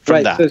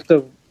from that.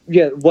 So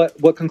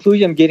what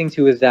conclusion I'm getting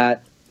to is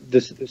that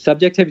the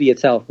subjectivity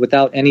itself,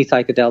 without any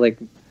psychedelic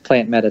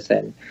plant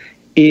medicine,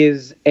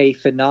 is a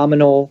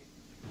phenomenal,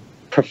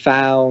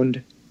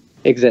 profound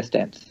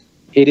existence.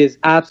 It is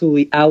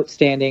absolutely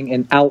outstanding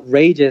and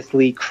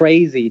outrageously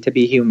crazy to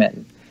be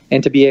human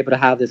and to be able to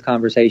have this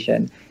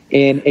conversation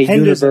in a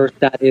universe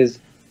that is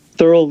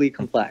thoroughly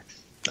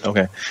complex.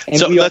 Okay, and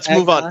so let's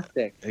move on.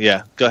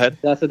 Yeah, go ahead.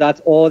 So that's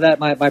all that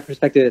my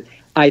perspective is.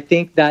 I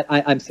think that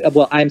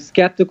I'm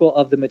skeptical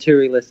of the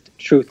materialist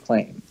truth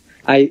claim.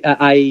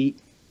 I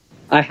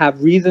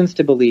have reasons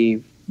to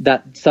believe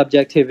that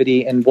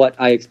subjectivity and what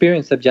I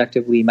experience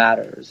subjectively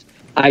matters.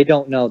 I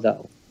don't know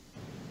though.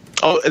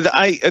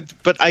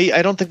 But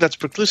I don't think that's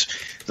preclusive.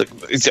 Look,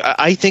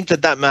 I think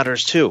that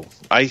matters too.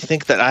 I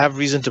think that I have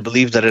reason to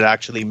believe that it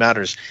actually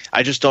matters.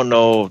 I just don't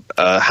know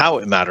how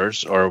it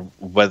matters or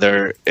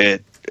whether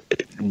it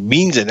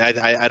means it.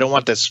 I don't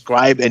want to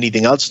ascribe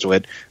anything else to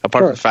it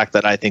apart from the fact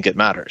that I think it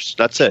matters.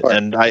 That's it. Sure.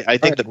 And I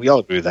think that we all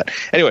agree with that.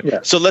 Anyway,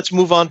 so let's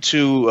move on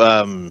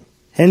to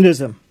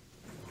Hinduism.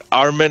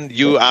 Armin,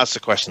 you asked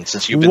the question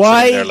since you've been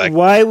sitting there like...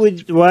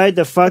 Why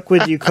the fuck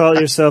would you call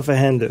yourself a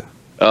Hindu?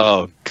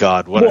 Oh,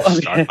 God, what a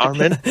start.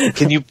 Armin,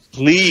 can you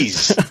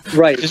please?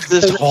 Right. Just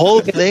this whole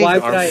thing.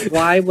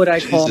 Why would I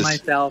call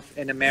myself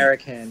an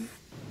American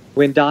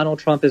when Donald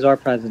Trump is our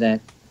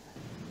president,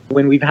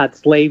 when we've had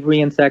slavery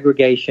and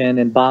segregation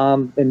and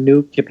bomb and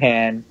nuke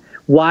Japan?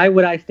 Why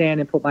would I stand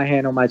and put my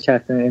hand on my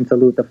chest and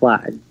salute the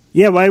flag?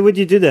 Yeah, why would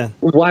you do that?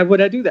 Why would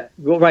I do that?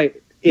 Well, right.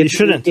 You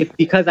shouldn't. It's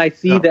because I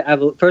see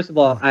first of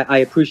all, I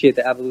appreciate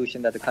the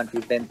evolution that the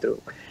country's been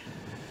through.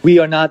 We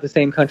are not the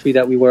same country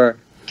that we were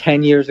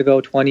 10 years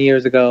ago, 20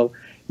 years ago.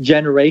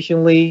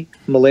 Generationally,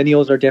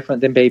 millennials are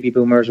different than baby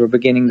boomers. We're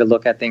beginning to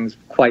look at things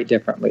quite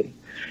differently.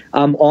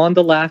 I'm on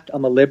the left.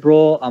 I'm a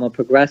liberal. I'm a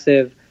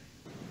progressive.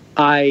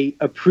 I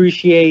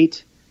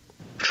appreciate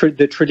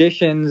the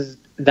traditions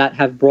that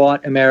have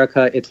brought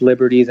America its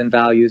liberties and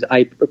values.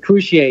 I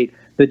appreciate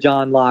the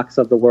John Locke's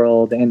of the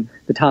world and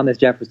the Thomas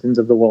Jeffersons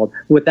of the world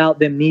without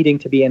them needing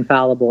to be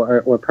infallible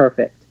or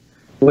perfect,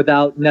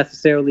 without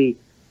necessarily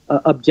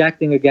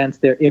objecting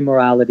against their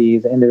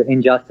immoralities and their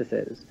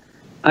injustices.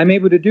 I'm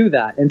able to do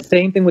that. And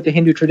same thing with the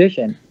Hindu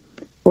tradition.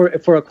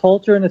 For a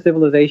culture and a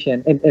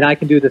civilization, and I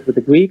can do this with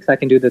the Greeks, I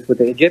can do this with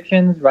the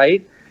Egyptians,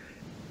 right?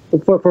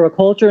 For a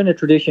culture and a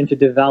tradition to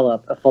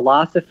develop a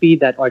philosophy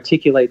that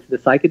articulates the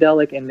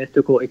psychedelic and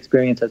mystical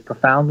experience as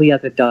profoundly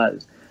as it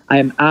does, I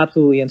am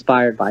absolutely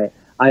inspired by it.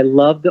 I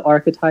love the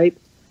archetype.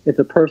 It's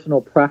a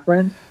personal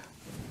preference,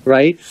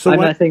 right? So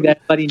I'm not saying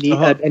that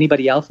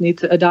anybody else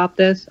needs to adopt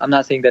this. I'm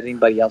not saying that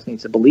anybody else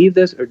needs to believe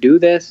this or do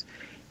this.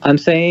 I'm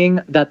saying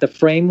that the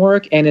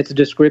framework and its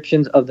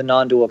descriptions of the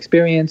non-dual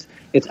experience,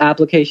 its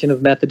application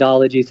of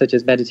methodology such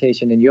as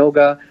meditation and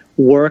yoga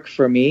work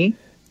for me.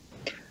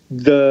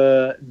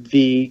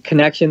 The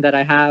connection that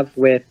I have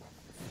with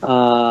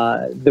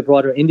the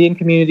broader Indian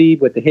community,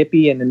 with the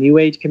hippie and the New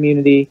Age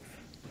community,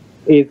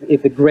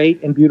 is a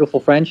great and beautiful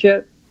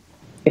friendship,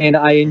 and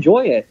I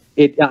enjoy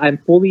it. I'm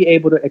fully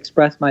able to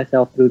express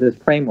myself through this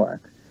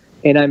framework,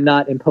 and I'm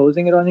not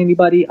imposing it on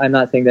anybody. I'm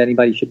not saying that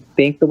anybody should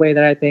think the way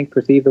that I think,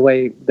 perceive the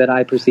way that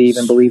I perceive,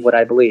 and believe what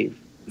I believe.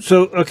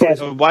 So, okay.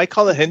 So why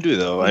call it Hindu,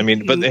 though? I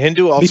mean, but the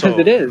Hindu also... Because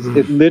it is.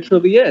 It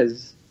literally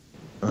is.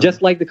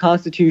 Just like the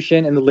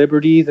Constitution and the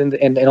liberties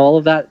and all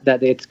of that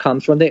it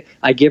comes from.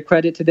 I give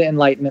credit to the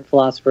Enlightenment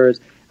philosophers.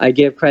 I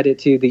give credit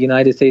to the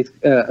United States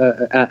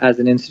as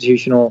an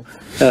institutional,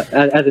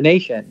 as a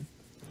nation.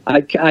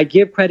 I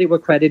give credit where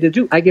credit is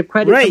due. I give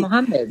credit to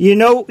Muhammad. You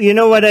know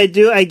what I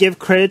do? I give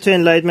credit to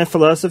Enlightenment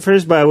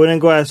philosophers, but I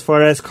wouldn't go as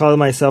far as call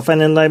myself an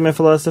Enlightenment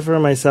philosopher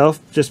myself,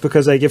 just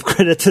because I give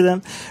credit to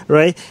them,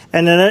 right?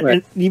 And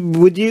then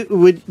would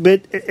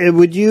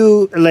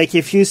you like,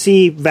 if you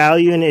see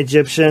value in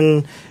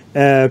Egyptian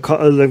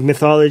like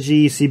mythology,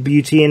 you see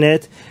beauty in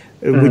it,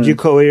 would you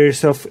call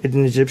yourself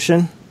an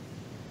Egyptian?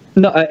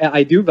 No,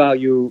 I do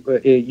value,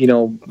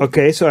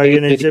 Okay, so are you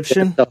an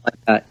Egyptian? Stuff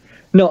like that.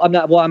 No, I'm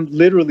not. Well, I am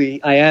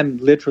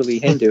literally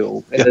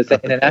Hindu in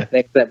an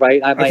ethnic,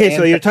 right? Okay,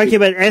 so you're talking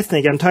about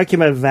ethnic. I'm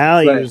talking about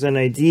values and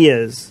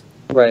ideas.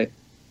 Right.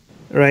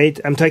 Right?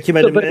 I'm talking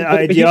about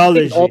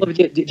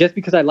ideology. Just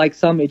because I like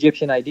some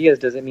Egyptian ideas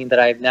doesn't mean that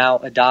I've now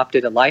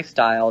adopted a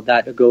lifestyle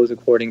that goes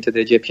according to the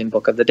Egyptian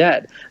Book of the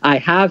Dead. I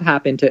have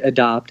happened to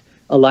adopt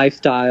a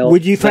lifestyle.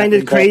 Would you find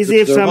it crazy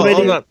if somebody?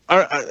 Hold on.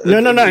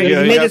 No. He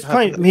made his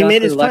point. He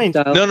made his point.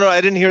 No,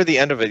 I didn't hear the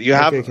end of it. You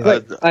have.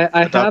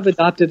 I have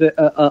adopted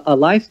a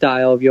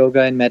lifestyle of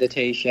yoga and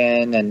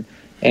meditation and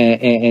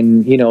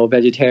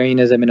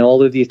vegetarianism and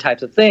all of these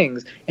types of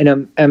things, and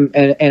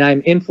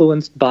I'm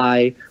influenced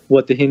by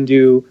what the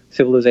Hindu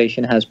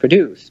civilization has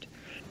produced.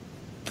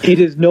 It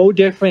is no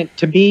different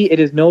to me. It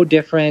is no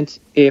different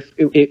if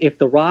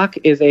The Rock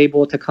is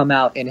able to come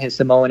out in his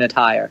Samoan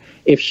attire,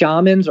 if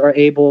shamans are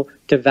able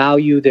to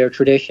value their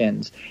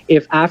traditions,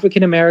 if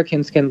African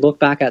Americans can look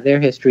back at their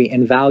history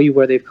and value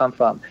where they've come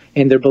from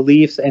and their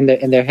beliefs and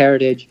their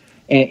heritage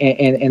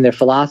and their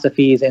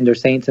philosophies and their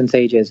saints and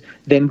sages,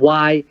 then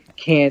why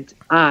can't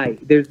I?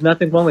 There's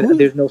nothing wrong with it.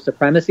 There's no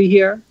supremacy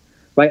here.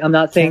 Right? I'm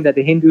not saying that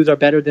the Hindus are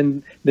better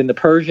than the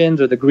Persians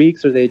or the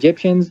Greeks or the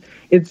Egyptians.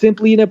 It's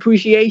simply an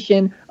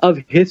appreciation of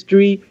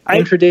history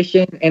and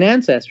tradition and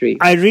ancestry.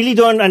 I really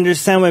don't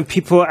understand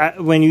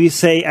when you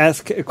say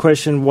ask a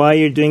question why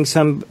you're doing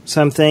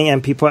something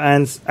and people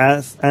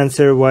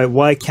answer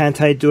why can't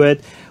I do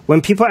it.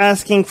 When people are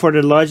asking for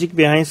the logic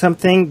behind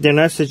something, they're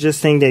not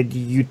suggesting that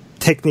you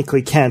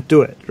technically can't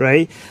do it,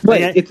 right?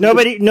 Right. Like,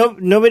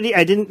 nobody.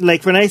 I didn't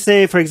like when I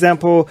say, for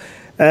example.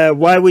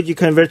 Why would you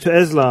convert to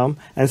Islam?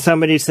 And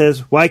somebody says,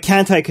 why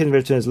can't I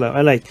convert to Islam?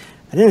 I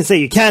didn't say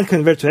you can't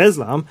convert to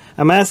Islam.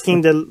 I'm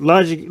asking the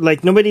logic,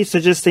 like nobody's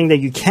suggesting that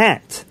you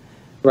can't.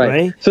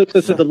 Right? So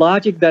the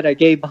logic that I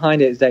gave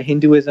behind it is that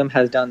Hinduism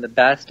has done the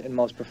best and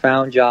most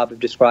profound job of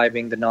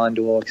describing the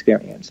non-dual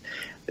experience.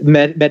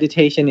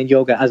 Meditation and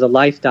yoga as a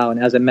lifestyle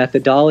and as a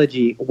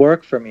methodology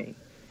work for me.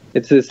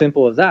 It's as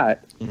simple as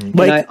that. Mm-hmm.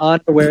 And I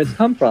honor where it's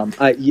come from.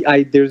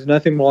 There's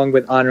nothing wrong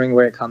with honoring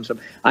where it comes from.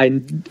 I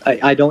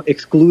don't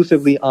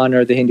exclusively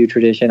honor the Hindu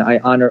tradition. I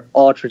honor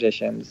all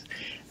traditions.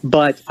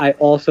 But I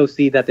also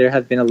see that there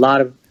has been a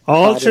lot of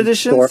all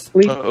traditions. All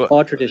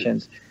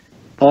traditions.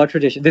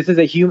 This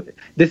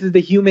is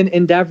the human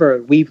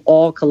endeavor. We've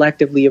all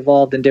collectively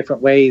evolved in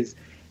different ways,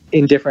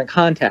 in different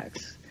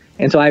contexts.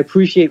 And so I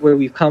appreciate where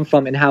we've come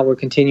from and how we're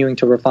continuing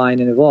to refine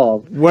and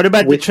evolve. What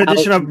about the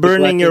tradition of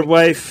burning your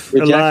wife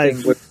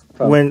alive?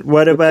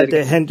 What about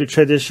the Hindu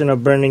tradition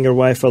of burning your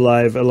wife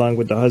alive along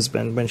with the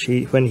husband when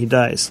he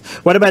dies?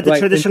 What about the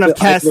tradition of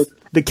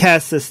the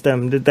caste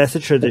system? That's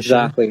a tradition.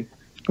 Exactly.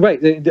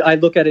 Right. I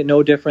look at it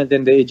no different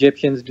than the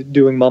Egyptians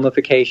doing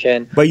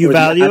mummification. But you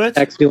value it? The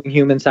Aztecs doing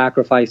human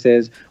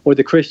sacrifices, or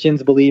the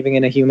Christians believing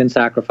in a human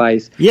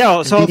sacrifice. Yeah,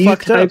 it's all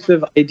fucked up. These types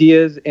of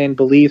ideas and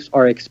beliefs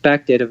are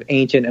expected of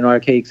ancient and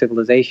archaic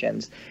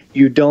civilizations.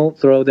 I don't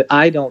throw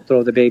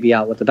the baby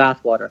out with the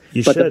bathwater.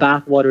 But the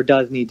bathwater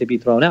does need to be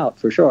thrown out,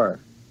 for sure.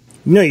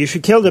 No, you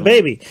should kill the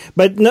baby.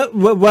 But no,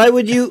 why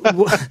would you?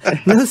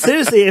 No,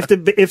 seriously.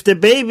 If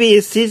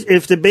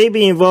the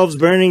baby involves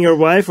burning your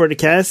wife or the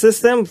caste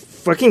system,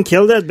 fucking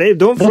kill that baby.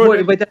 Don't.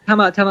 But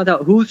time out.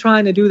 Who's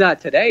trying to do that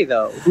today,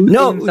 though?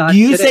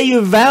 You say you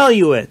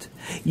value it.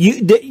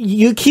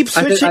 You keep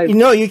switching.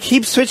 You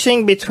keep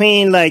switching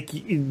between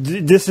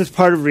this is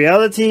part of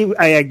reality.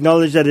 I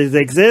acknowledge that it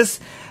exists,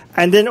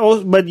 and then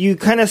also, but you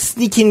kind of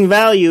sneak in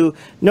value.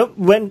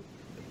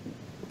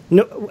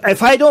 No,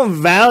 if I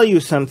don't value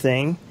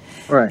something,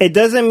 right, it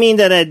doesn't mean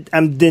that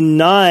I'm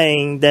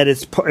denying that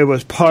it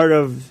was part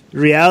of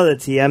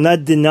reality. I'm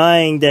not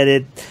denying that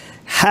it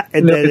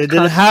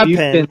didn't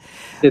happen.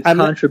 It's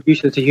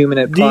contributions to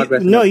human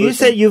progress. You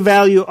said you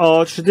value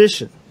all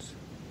traditions,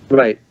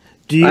 right?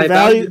 Do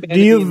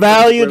you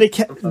value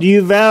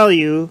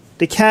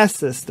the caste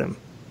system?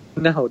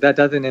 No, that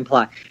doesn't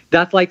imply.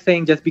 That's like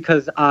saying just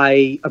because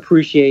I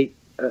appreciate.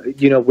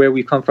 Where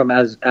we come from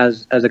as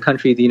a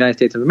country, the United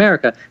States of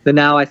America, then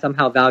now I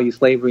somehow value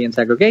slavery and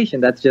segregation.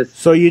 That's just...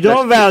 So you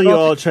don't value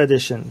all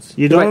traditions.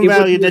 You don't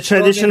value the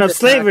tradition of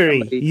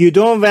slavery. You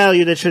don't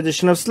value the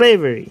tradition of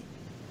slavery.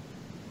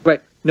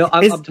 Right. No,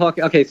 I'm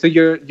talking... Okay, so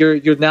you're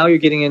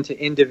getting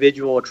into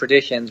individual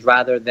traditions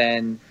rather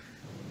than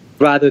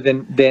a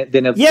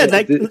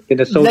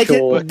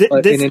social...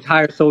 an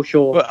entire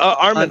social...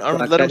 Armin,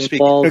 let him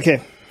speak.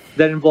 Okay.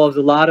 That involves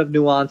a lot of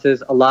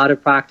nuances, a lot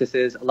of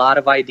practices, a lot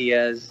of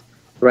ideas,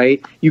 right?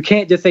 You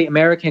can't just say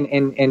American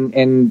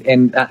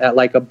in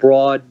like a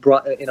broad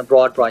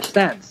brush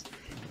sense.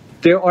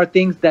 There are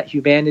things that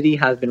humanity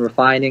has been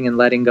refining and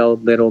letting go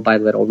little by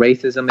little.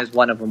 Racism is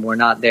one of them. We're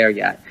not there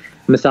yet.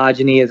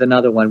 Misogyny is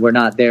another one. We're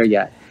not there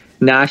yet.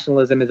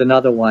 Nationalism is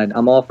another one.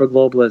 I'm all for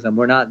globalism.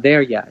 We're not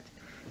there yet.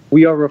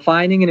 We are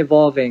refining and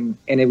evolving,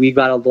 and we've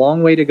got a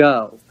long way to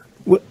go.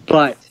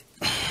 But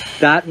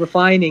that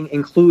refining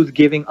includes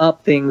giving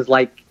up things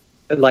like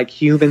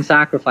human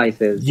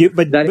sacrifices.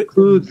 That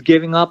includes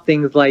giving up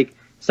things like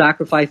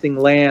sacrificing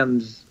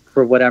lambs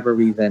for whatever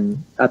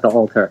reason at the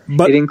altar.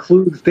 But it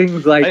includes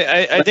things like...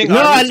 I think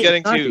Armin's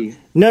getting to...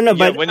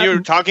 but when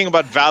you're talking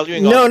about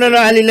valuing, no,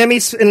 Ali, let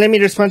me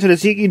respond to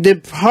this.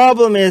 The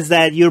problem is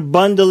that you're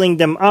bundling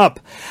them up.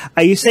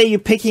 You say you're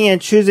picking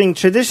and choosing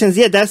traditions.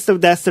 Yeah, that's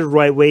the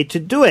right way to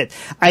do it.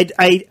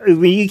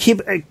 When you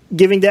keep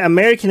giving the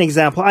American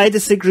example, I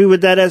disagree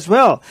with that as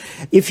well.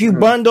 If you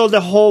bundle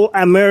the whole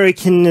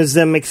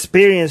Americanism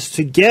experience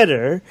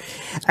together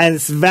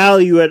and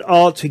value it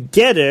all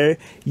together,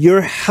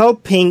 you're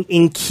helping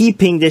in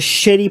keeping the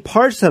shitty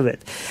parts of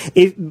it.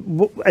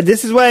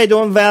 This is why I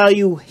don't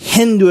value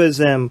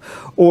Hinduism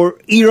or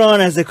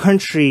Iran as a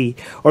country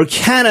or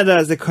Canada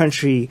as a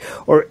country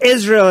or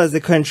Israel as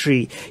a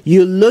country.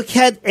 You look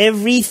at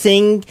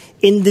everything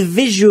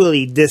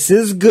individually. This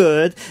is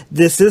good.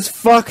 This is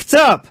fucked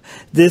up.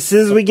 This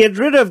is, we get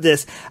rid of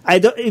this.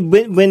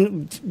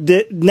 When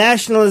the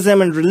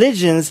nationalism and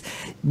religions,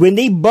 when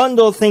they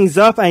bundle things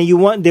up and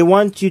they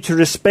want you to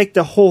respect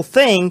the whole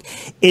thing,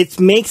 it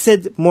makes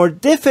it more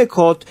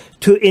difficult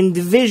to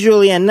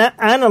individually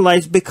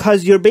analyze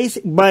because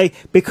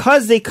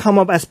because they come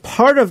up as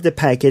part of the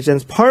package and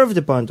as part of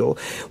the bundle.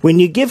 When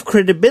you give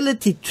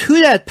credibility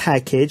to that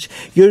package,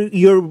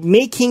 you're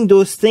making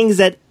those things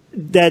that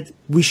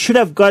we should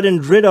have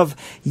gotten rid of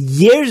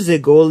years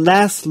ago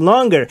last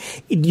longer.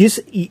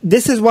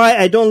 This is why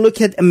I don't look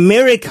at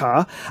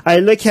America. I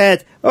look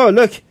at,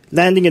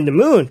 landing in the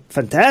moon,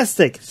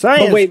 fantastic,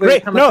 science. But wait,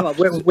 great. Come on.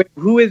 What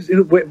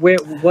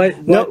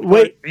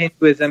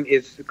Hinduism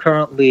is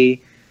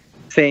currently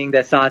saying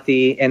that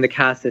sati and the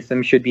caste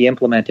system should be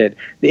implemented?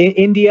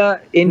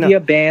 India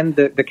banned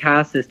the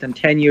caste system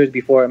 10 years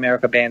before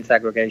America banned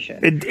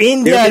segregation.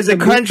 India as a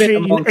country,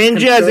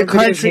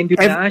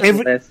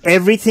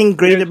 everything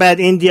great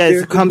about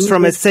India comes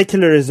from a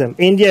secularism.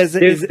 There's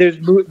a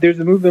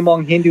movement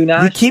among Hindu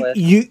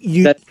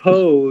nationalists that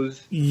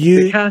oppose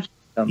the caste system.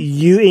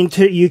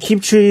 You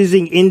keep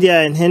choosing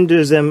India and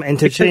Hinduism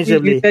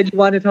interchangeably. You said you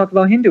wanted to talk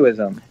about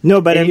Hinduism.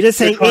 No, but I'm just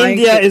saying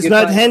India is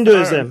not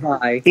Hinduism.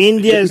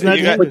 India is not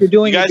Hinduism.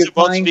 You guys are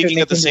both speaking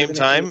at the same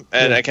time,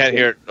 and I can't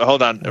hear.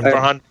 Hold on,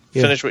 Farhan,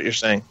 finish what you're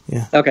saying.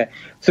 Yeah. Okay.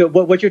 So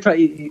what you're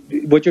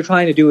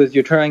trying to do is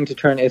you're trying to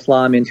turn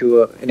Islam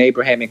into an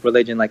Abrahamic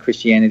religion like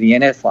Christianity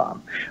and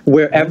Islam,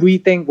 where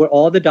where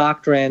all the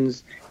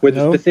doctrines,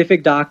 the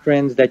specific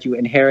doctrines that you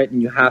inherit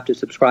and you have to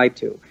subscribe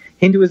to.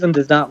 Hinduism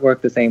does not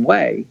work the same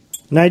way.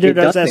 Neither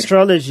does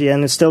astrology,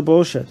 and it's still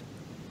bullshit.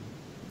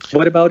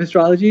 What about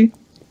astrology?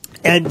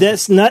 And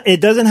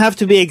it doesn't have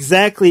to be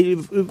exactly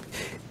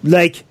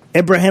like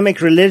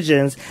Abrahamic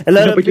religions.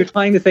 But you're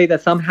trying to say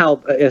that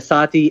somehow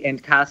sati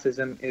and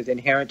casteism is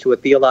inherent to a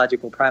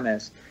theological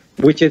premise,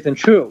 which isn't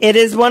true. It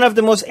is one of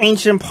the most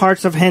ancient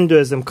parts of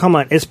Hinduism. Come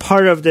on, it's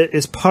part of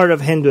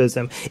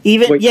Hinduism.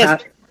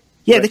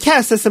 The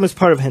caste system is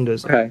part of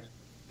Hinduism. Okay,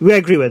 we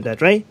agree with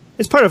that, right?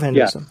 It's part of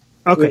Hinduism. Yeah.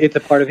 Okay, it's a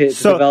part of it.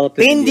 So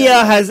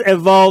India has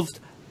evolved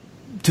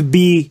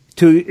first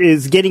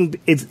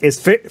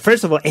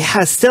of all, it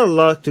has still a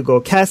lot to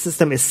go. Caste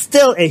system is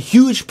still a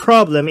huge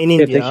problem in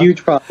India. It's a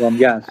huge problem,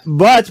 yes.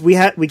 But we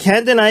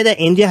can't deny that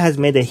India has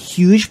made a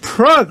huge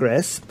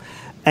progress,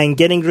 and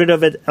getting rid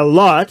of it a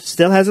lot.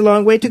 Still has a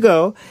long way to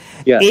go.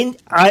 Yes.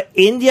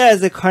 India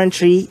as a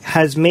country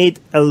has made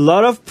a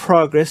lot of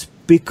progress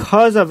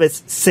because of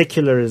its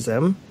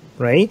secularism,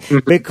 right?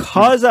 Mm-hmm.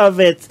 Because of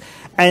it.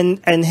 And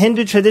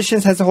Hindu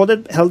traditions has held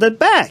it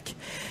back.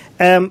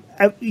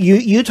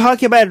 You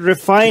talk about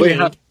refining.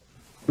 How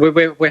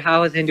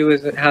is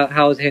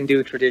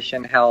Hindu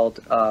tradition held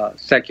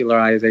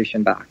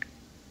secularization back?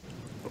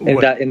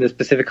 In the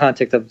specific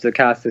context of the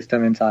caste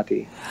system in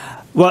Sati.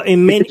 Well,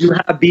 you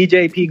have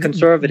BJP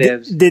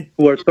conservatives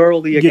who are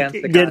thoroughly against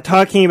the caste. They're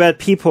talking about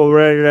people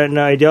rather than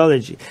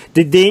ideology.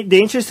 The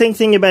interesting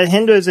thing about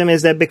Hinduism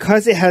is that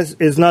because it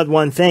is not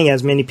one thing,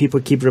 as many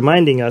people keep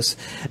reminding us,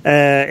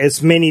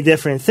 it's many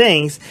different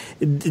things.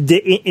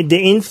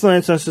 The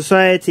influence on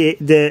society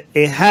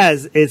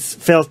it's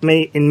felt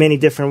in many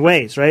different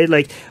ways, right?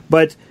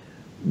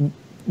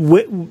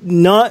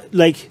 Not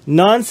like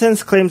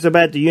nonsense claims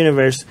about the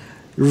universe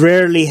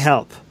rarely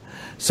help.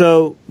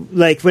 So,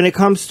 when it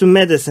comes to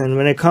medicine,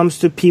 when it comes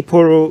to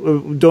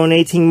people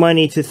donating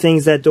money to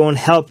things that don't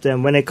help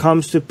them, when it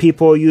comes to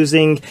people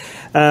using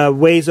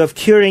ways of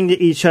curing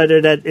each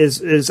other that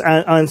is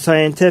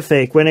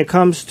unscientific, when it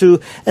comes to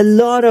a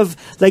lot of,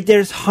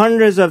 there's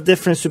hundreds of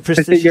different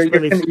superstitious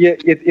beliefs.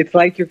 It's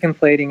like you're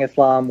conflating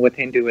Islam with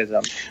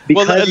Hinduism.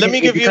 Because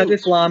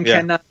Islam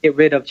cannot get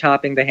rid of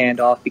chopping the hand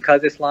off,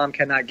 because Islam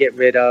cannot get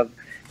rid of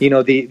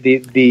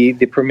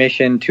the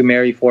permission to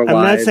marry 4 wives.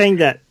 I'm not saying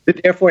that.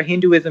 But therefore,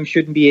 Hinduism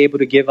shouldn't be able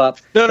to give up.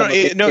 No.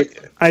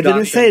 I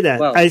didn't say that.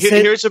 Well.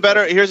 Here's a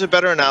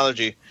better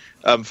analogy,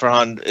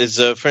 Farhan.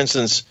 Is for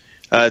instance,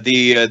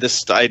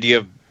 this idea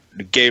of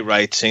gay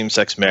rights,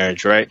 same-sex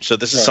marriage, right? So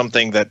this is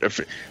something that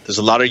there's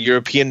a lot of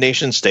European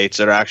nation states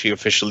that are actually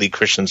officially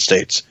Christian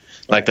states,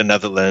 like the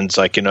Netherlands,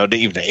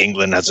 even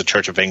England has a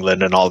Church of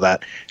England and all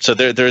that. So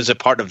there is a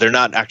part of, they're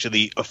not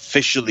actually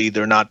officially,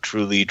 they're not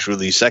truly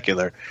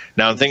secular.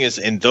 Now the thing is,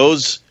 in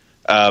those,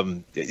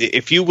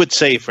 if you would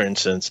say, for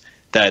instance,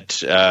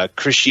 that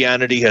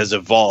Christianity has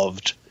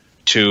evolved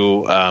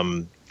to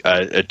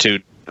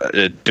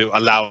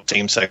allow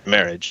same-sex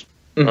marriage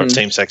or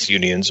same-sex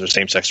unions or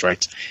same-sex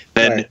rights,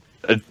 then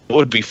it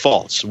would be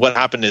false. What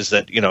happened is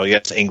that,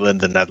 yes,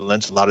 England, the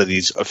Netherlands, a lot of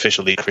these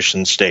officially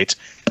Christian states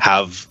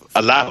have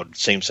allowed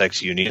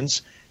same-sex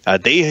unions.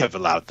 They have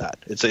allowed that.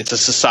 It's the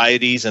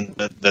societies and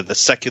the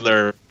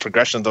secular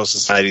progression of those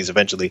societies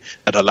eventually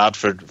that allowed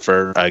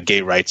for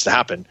gay rights to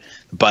happen.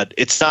 But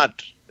that's not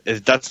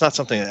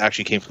something that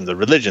actually came from the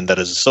religion that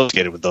is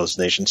associated with those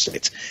nation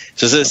states.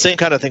 So it's the same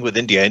kind of thing with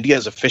India. India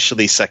is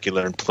officially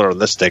secular and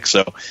pluralistic.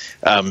 So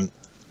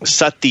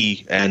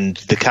Sati and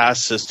the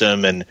caste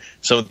system and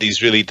some of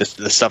these really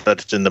the stuff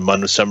that's in the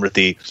Manu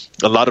Samriti,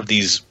 a lot of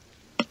these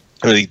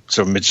really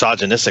sort of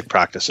misogynistic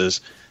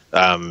practices, they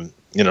are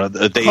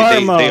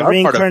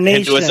part of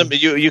Hinduism.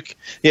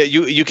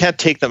 You can't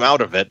take them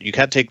out of it. You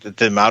can't take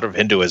them out of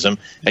Hinduism.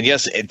 And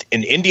yes,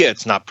 in India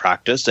it's not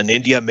practiced, and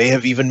India may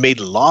have even made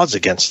laws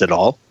against it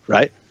all,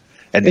 right?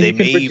 And they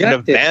may even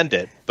have banned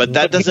it. But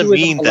that doesn't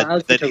mean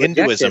that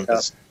Hinduism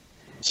is.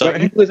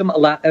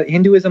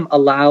 Hinduism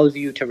allows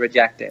you to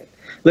reject it.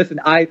 Listen,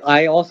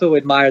 I also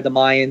admire the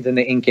Mayans and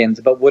the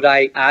Incans, but would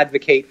I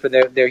advocate for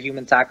their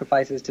human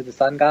sacrifices to the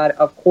sun god?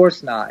 Of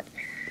course not.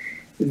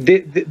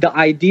 The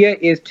idea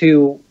is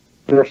to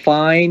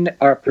refine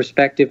our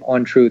perspective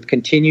on truth,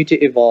 continue to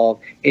evolve,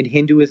 and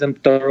Hinduism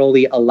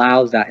thoroughly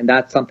allows that, and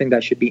that's something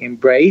that should be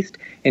embraced,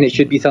 and it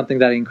should be something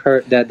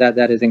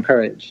that is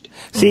encouraged.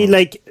 See,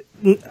 like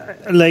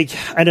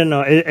I don't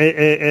know,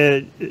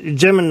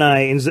 Gemini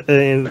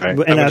in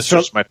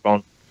astrology. My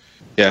phone.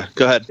 Yeah,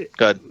 go ahead.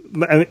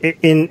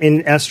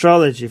 In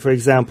astrology, for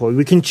example,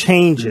 we can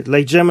change it.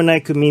 Like Gemini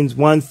could mean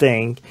one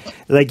thing,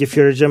 like if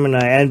you're a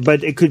Gemini,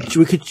 but we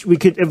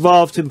could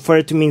evolve for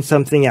it to mean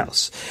something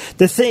else.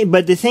 The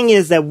thing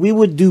is that we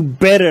would do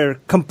better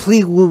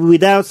completely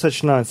without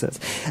such nonsense.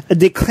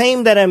 The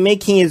claim that I'm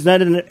making is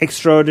not an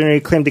extraordinary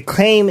claim. The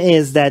claim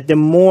is that the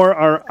more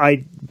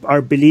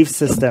our belief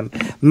system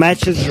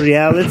matches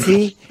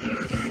reality,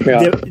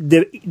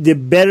 the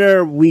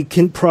better we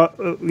can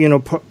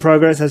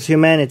progress as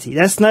humanity.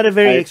 That's not a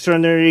very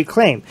extraordinary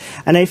claim.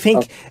 And I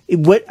think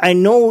what I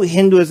know,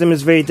 Hinduism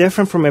is very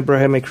different from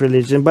Abrahamic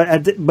religion,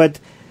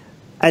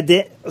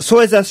 so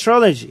is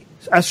astrology.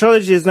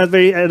 Astrology is not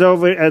very at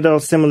all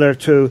similar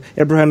to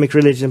Abrahamic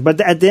religion. But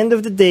at the end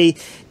of the day,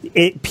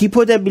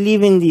 people that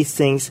believe in these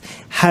things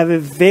have a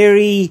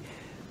very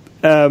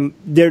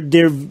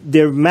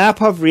their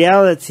map of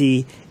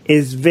reality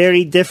is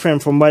very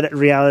different from what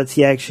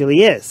reality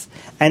actually is,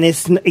 and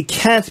it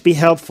can't be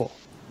helpful.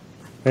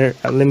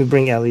 Let me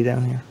bring Ellie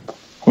down here.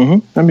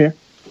 I'm here.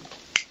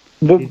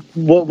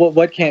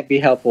 What can't be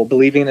helpful?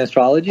 Believing in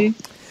astrology?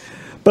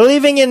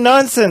 Believing in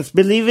nonsense.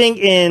 Believing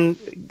in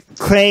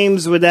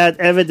claims without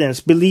evidence.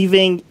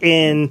 Believing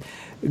in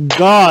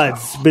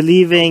gods.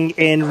 Believing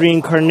in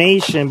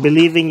reincarnation.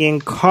 Believing in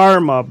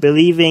karma.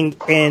 Believing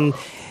in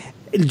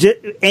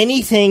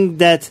anything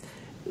that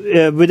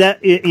without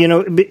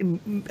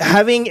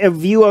having a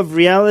view of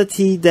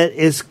reality that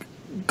is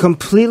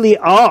completely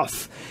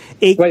off.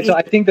 So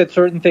I think that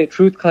certain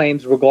truth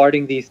claims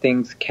regarding these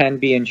things can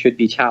be and should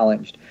be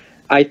challenged.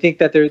 I think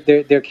that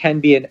there can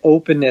be an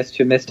openness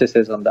to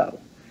mysticism, though,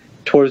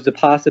 towards the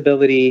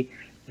possibility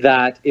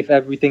that if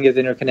everything is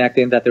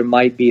interconnected, that there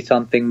might be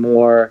something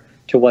more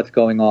to what's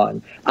going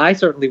on. I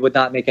certainly would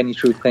not make any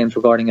truth claims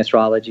regarding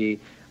astrology.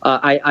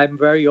 I'm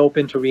very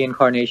open to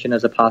reincarnation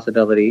as a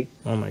possibility.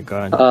 Oh my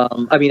God!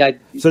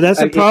 So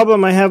that's a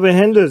problem I have with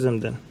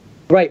Hinduism, then.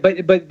 Right,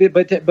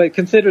 but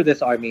consider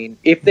this, Armin.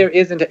 If there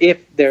is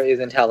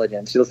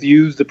intelligence, let's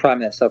use the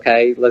premise,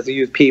 okay? Let's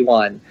use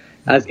P1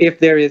 as if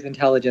there is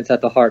intelligence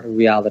at the heart of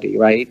reality,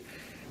 right?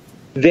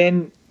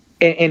 Then,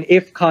 and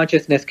if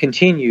consciousness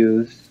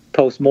continues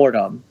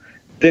post-mortem,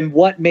 then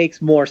what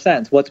makes more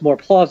sense? What's more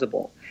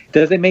plausible?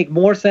 Does it make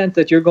more sense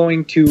that you're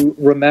going to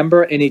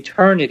remember an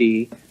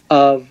eternity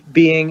of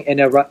being an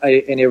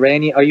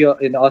Iranian? Are you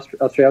in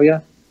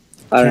Australia?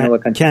 I don't know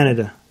what country.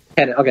 Canada.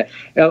 Okay,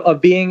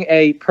 of being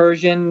a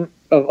Persian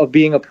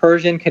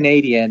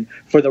Canadian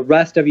for the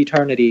rest of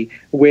eternity,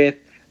 with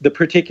the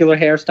particular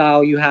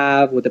hairstyle you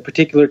have, with the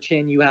particular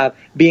chin you have,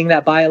 being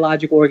that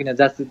biological organism,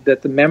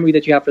 that's the memory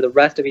that you have for the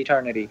rest of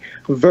eternity,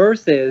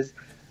 versus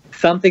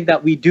something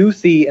that we do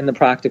see in the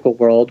practical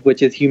world,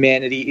 which is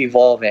humanity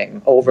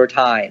evolving over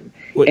time.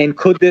 And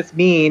could this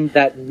mean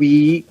that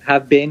we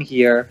have been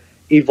here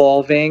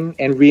evolving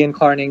and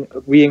reincarnating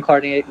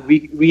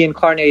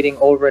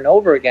over and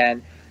over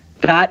again?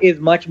 That is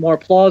much more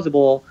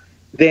plausible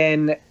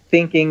than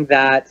thinking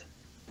that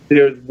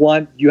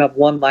you have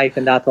one life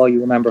and that's all you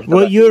remember.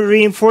 Well, you're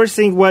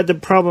reinforcing what the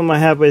problem I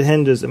have with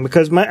Hinduism,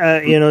 because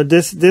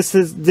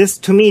this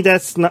to me,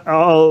 that's not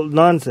all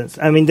nonsense.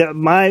 I mean,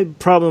 my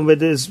problem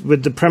with this,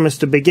 with the premise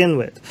to begin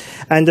with,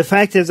 and the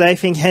fact is, I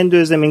think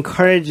Hinduism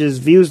encourages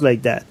views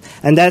like that,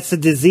 and that's a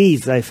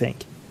disease, I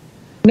think.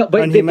 No,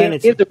 but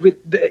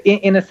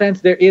in a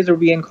sense, there is a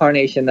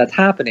reincarnation that's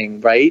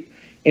happening, right?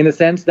 In the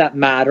sense that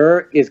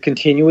matter is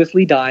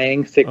continuously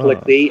dying,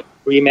 cyclically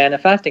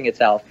remanifesting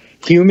itself.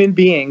 Human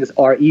beings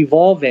are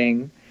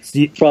evolving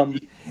from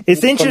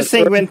it's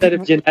interesting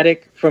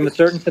from a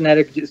certain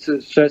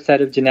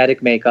set of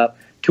genetic makeup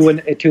to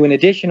an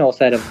additional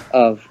set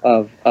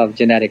of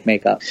genetic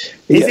makeup.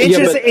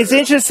 It's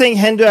interesting.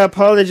 Hindu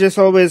apologists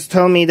always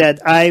tell me that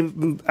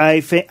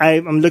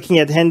I'm looking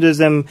at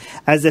Hinduism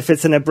as if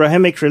it's an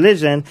Abrahamic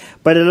religion,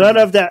 but a lot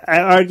of the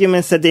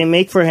arguments that they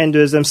make for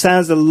Hinduism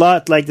sounds a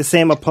lot like the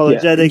same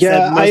apologetics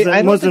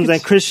that Muslims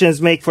and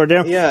Christians make for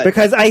them. Yeah.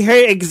 Because I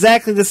hear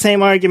exactly the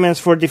same arguments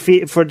for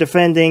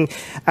defending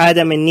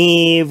Adam and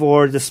Eve,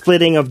 or the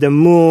splitting of the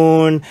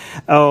moon,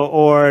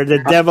 or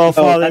the devil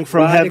falling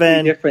from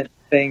heaven. Different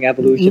thing,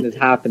 evolution is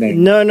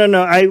happening.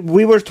 No.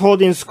 We were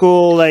told in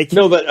school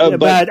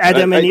about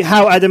Adam and Eve,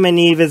 how Adam and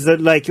Eve is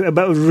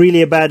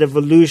really about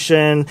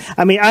evolution.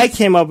 I mean, I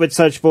came up with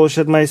such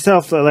bullshit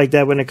myself like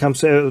that when it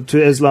comes to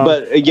Islam.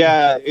 But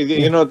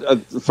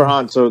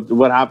Farhan. So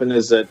what happened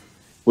is that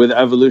with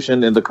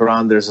evolution in the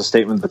Quran, there's a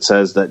statement that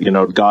says that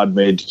God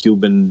made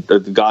human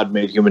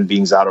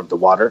beings out of the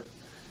water.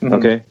 Mm-hmm.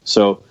 Okay,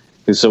 so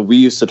we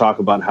used to talk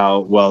about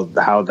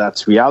how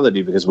that's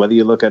reality, because whether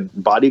you look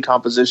at body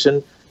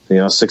composition,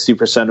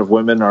 60% of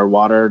women are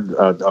water,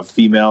 of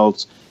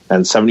females,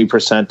 and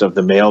 70% of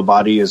the male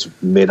body is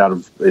made out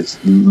of, it's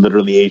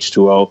literally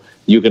H2O.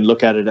 You can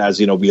look at it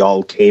as, we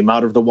all came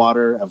out of the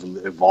water,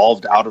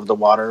 evolved out of the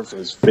water,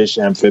 as fish,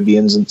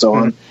 amphibians, and so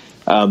on.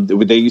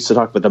 They used to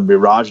talk about the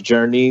Mirage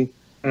journey,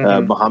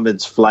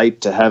 Muhammad's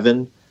flight to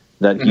heaven,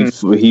 that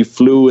he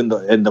flew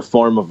in the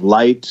form of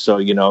light. So,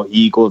 E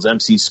equals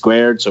MC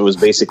squared. So it was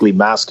basically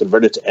mass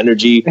converted to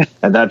energy.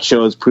 And that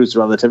proves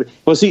relativity.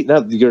 Well, see,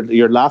 now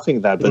you're laughing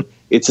at that, but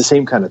it's the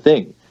same kind of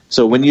thing.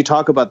 So when you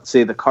talk about,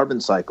 say, the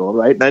carbon cycle,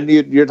 right? And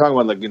you're talking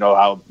about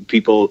how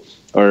people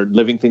or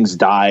living things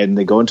die and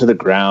they go into the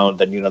ground,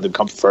 then, they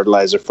become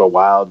fertilizer for a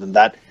while. Then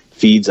that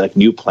feeds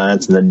new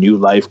plants, and then new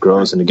life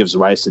grows and it gives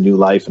rise to new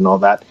life and all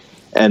that.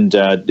 And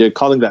they're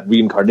calling that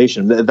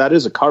reincarnation. That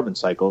is a carbon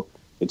cycle.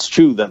 It's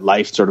true that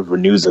life sort of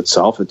renews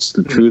itself. It's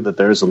true that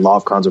there is a law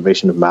of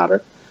conservation of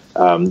matter,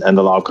 and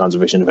the law of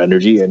conservation of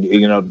energy, and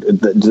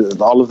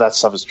all of that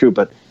stuff is true.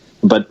 But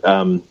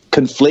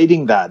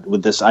conflating that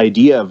with this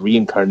idea of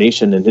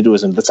reincarnation in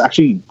Hinduism, that's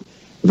actually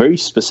very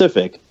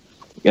specific,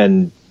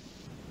 and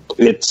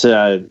it's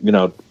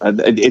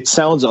it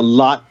sounds a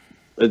lot.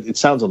 It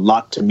sounds a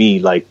lot to me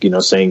like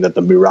saying that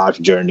the Mirage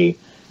journey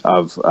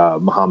of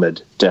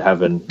Muhammad to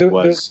heaven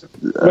was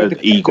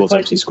E equals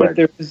MC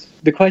squared.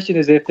 The question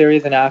is if there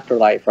is an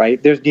afterlife,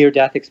 right? There's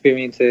near-death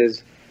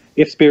experiences.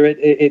 If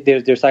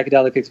there's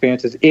psychedelic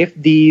experiences. If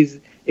these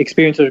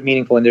experiences are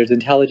meaningful and there's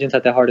intelligence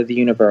at the heart of the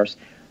universe,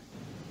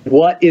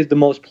 what is the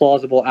most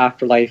plausible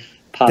afterlife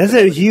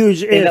possibility? That's a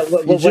huge if.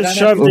 You just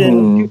shoved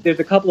in. There's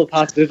a couple of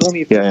possibilities. There's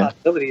only a few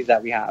possibilities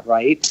that we have,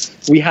 right?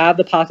 We have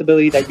the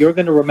possibility that you're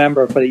going to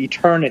remember for the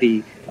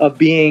eternity of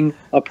being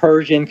a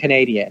Persian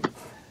Canadian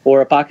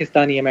or a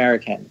Pakistani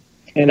American,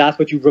 and that's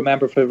what you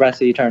remember for the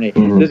rest of eternity.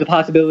 There's a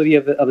possibility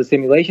of a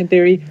simulation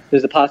theory.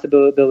 There's a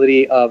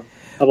possibility of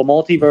a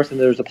multiverse, and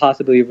there's a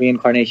possibility of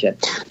reincarnation.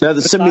 Now,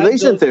 the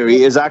simulation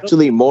theory is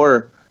actually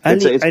more.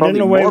 It's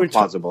probably more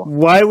plausible.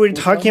 Why we're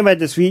talking about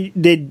this?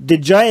 The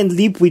giant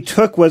leap we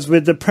took was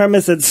with the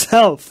premise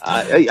itself.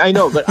 I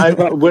know, but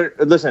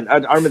listen,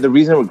 Armin. The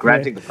reason we're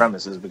granting the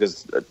premise is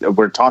because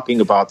we're talking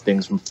about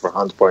things from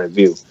Farhan's point of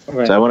view.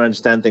 Right. So I want to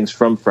understand things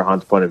from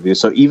Farhan's point of view.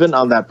 So even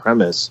on that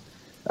premise,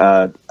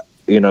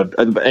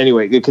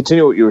 anyway,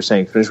 continue what you were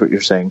saying. Finish what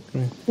you're saying.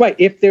 Right.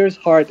 If there's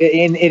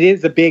and it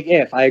is a big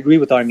if. I agree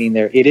with Armin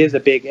there. It is a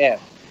big if.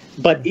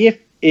 But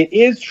if it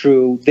is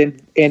true, then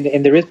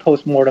and there is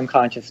post-mortem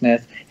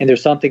consciousness, and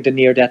there's something to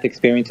near-death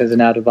experiences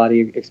and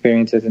out-of-body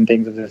experiences and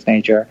things of this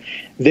nature,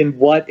 then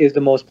what is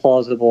the most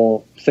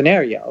plausible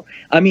scenario?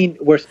 I mean,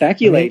 we're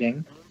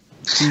speculating.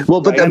 Well,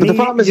 but the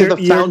problem is that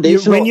the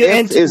foundational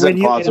isn't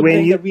plausible.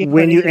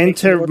 When you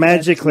enter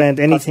Magic Land,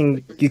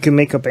 anything you can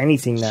make up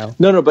anything now.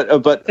 No,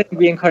 but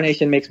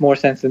reincarnation makes more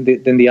sense than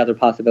the other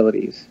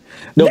possibilities.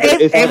 No,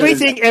 but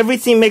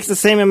everything makes the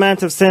same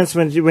amount of sense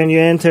when you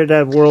enter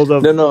that world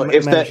of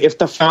if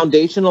the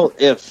foundational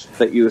if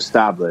that you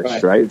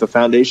establish, right? The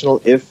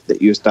foundational if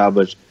that you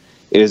establish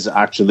is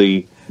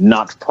actually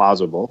not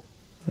plausible,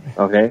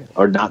 okay,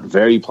 or not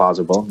very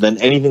plausible, then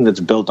anything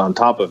that's built on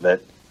top of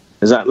it.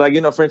 Is that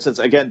for instance,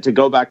 again, to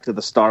go back to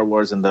the Star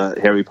Wars and the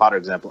Harry Potter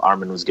example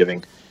Armin was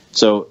giving.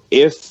 So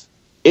if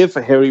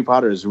Harry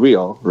Potter is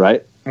real,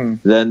 right,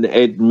 then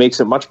it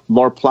makes it much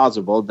more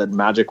plausible that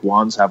magic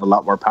wands have a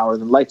lot more power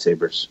than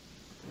lightsabers,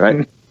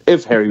 right?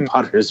 If Harry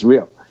Potter is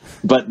real.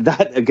 But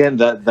that, again,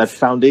 that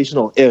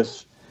foundational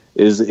if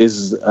is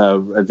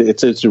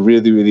it's a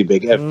really, really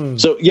big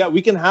if. So yeah,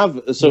 we can have.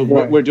 So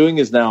what we're doing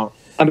is now.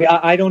 I mean,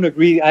 I don't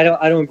agree. I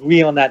don't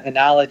agree on that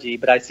analogy,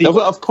 but I see.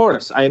 Of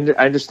course, I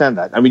understand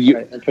that. I mean,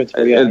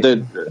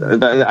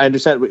 I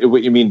understand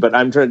what you mean, but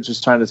I'm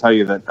just trying to tell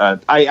you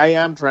that I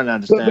am trying to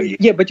understand.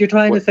 But you're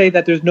trying to say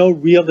that there's no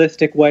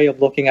realistic way of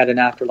looking at an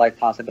afterlife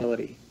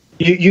possibility.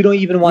 You don't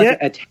even want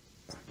to.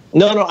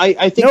 No,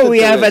 I think no.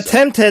 We have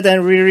attempted,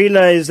 and we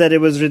realized that it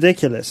was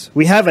ridiculous.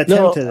 We have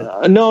attempted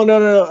it.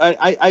 No.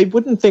 I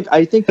wouldn't think.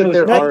 I think that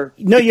there are.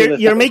 No,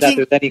 you're making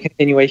that there's any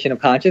continuation of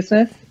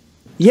consciousness.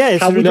 Yeah,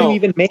 how would you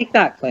even make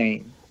that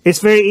claim? It's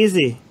very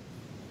easy.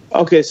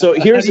 Okay, so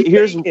here's.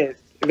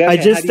 I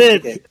just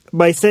did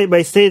by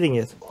stating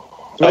it.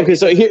 Right. Okay,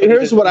 so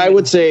here's what I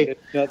would say.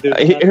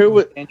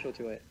 Potential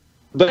to it.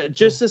 But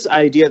just this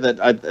idea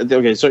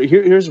that so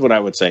here's what I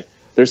would say.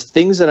 There's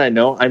things that I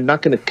know. I'm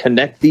not going to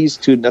connect these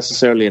to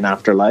necessarily an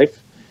afterlife,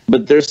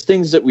 but there's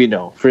things that we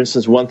know. For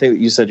instance, one thing that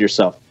you said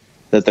yourself,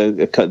 that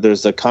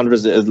there's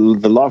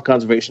the law of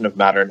conservation of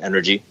matter and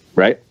energy,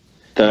 right?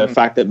 The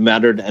fact that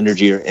matter and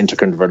energy are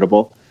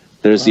interconvertible.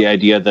 There's the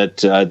idea that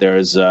there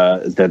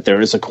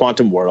is a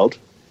quantum world.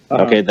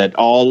 Okay, that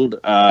all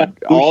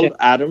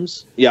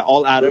atoms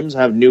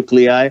have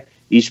nuclei.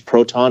 Each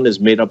proton is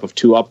made up of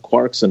 2 up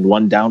quarks and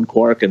 1 down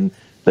quark, and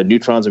the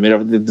neutrons are made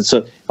up of.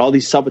 So all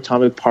these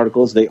subatomic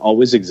particles, they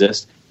always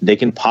exist. They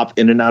can pop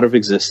in and out of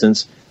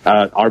existence.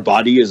 Our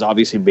body is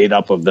obviously made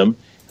up of them.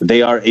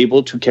 They are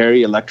able to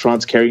carry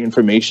electrons, carry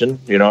information,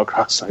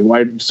 across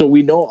wide. So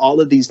we know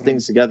all of these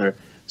things together.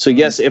 So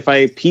yes, if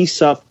I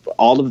piece up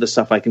all of the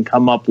stuff, I can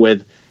come up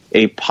with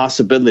a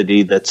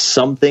possibility that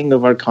something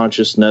of our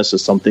consciousness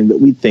is something that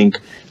we think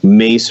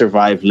may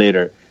survive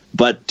later.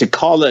 But to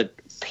call it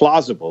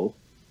plausible,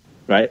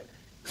 right?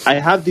 I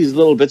have these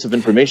little bits of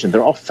information.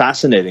 They're all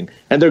fascinating,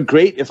 and they're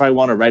great if I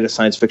want to write a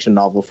science fiction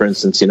novel, for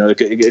instance.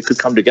 It could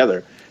come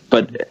together.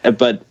 But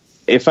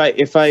if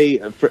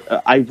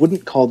I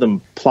wouldn't call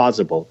them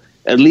plausible,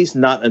 at least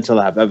not until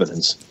I have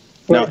evidence.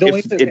 Well, now,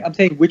 I'm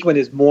saying which one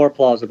is more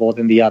plausible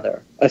than the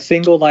other? A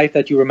single life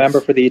that you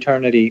remember for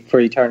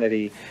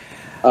eternity.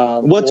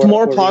 What's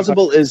more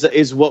plausible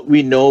is what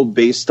we know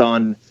based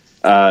on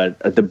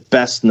the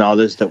best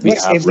knowledge that we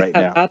have right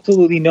now.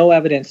 Absolutely no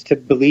evidence to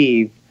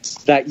believe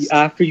that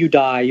after you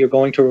die, you're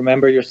going to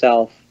remember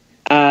yourself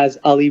as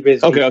Ali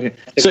Rizvi. Okay.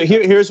 So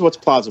here's what's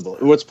plausible.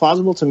 What's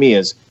plausible to me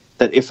is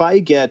that if I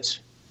get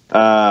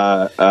bovine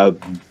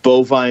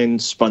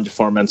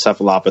spongiform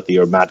encephalopathy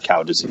or mad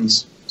cow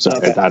disease,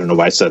 I don't know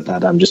why I said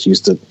that. I'm just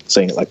used to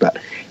saying it like that.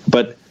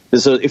 But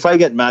so if I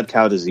get mad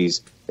cow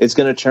disease, it's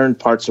going to turn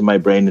parts of my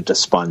brain into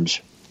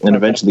sponge. And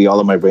eventually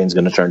all of my brain is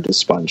going to turn to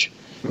sponge.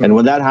 And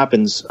when that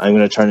happens, I'm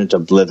going to turn into a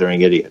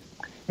blithering idiot.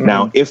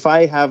 Now, if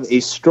I have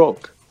a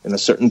stroke in a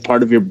certain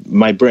part of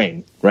my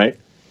brain, right,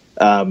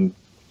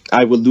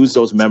 I will lose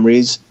those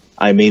memories.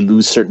 I may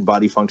lose certain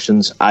body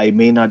functions. I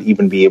may not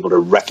even be able to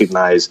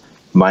recognize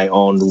my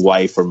own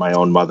wife or my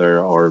own mother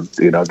or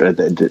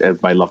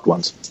my loved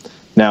ones.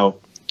 Now,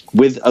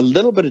 with a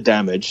little bit of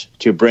damage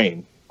to your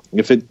brain,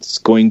 if it's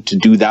going to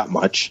do that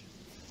much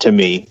to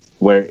me,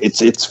 where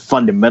it's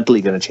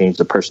fundamentally going to change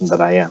the person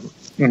that I am,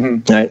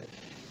 right?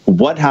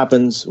 What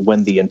happens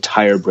when the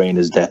entire brain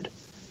is dead?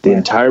 The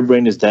entire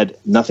brain is dead.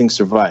 Nothing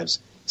survives.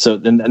 So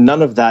then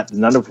none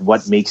of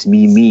what makes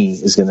me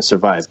is going to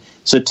survive.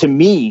 So to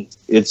me,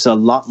 it's a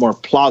lot more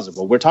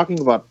plausible. We're talking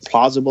about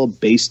plausible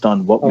based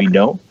on what we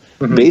know.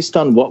 Based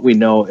on what we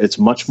know, it's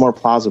much more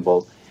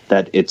plausible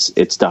that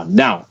it's done.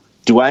 Now,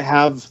 do I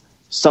have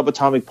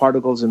subatomic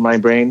particles in my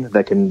brain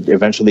that can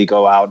eventually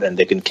go out and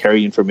they can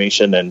carry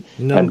information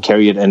and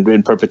carry it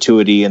in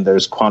perpetuity, and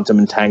there's quantum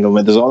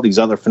entanglement, there's all these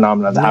other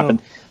phenomena that happen?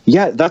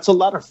 Yeah, that's a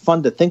lot of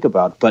fun to think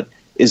about, but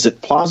is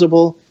it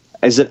plausible?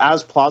 Is it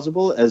as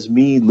plausible as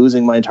me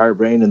losing my entire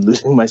brain and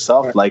losing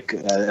myself,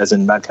 as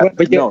in Mad Cat?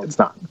 No, it's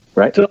not,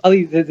 right? So,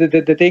 Ali,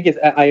 the thing is,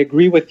 I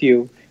agree with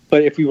you,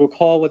 but if you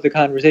recall what the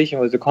conversation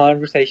was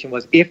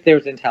if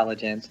there's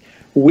intelligence,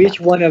 which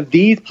one of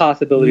these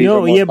possibilities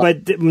are more I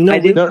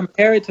didn't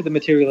compare it to the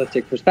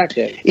materialistic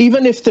perspective.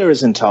 Even if there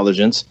is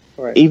intelligence,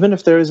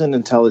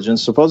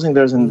 supposing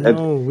there's an...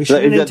 No, we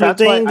shouldn't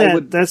entertain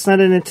that. That's not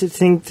an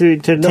thing to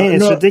entertain.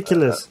 It's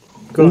ridiculous.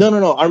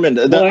 No, Armin,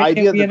 the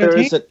idea that there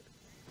is...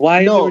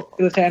 Why is it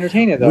ridiculous to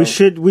entertain it, though?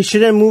 We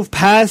shouldn't move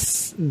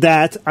past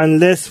that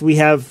unless we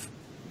have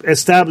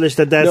established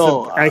that that's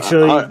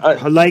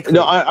likely.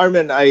 No,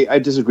 Armin, I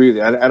disagree with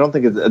you. I don't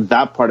think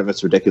that part of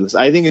it's ridiculous.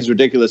 I think it's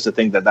ridiculous to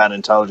think that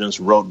intelligence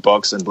wrote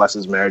books and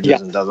blesses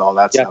marriages and does all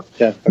that stuff.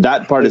 Yeah.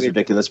 That part is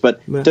ridiculous.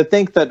 But to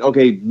think that,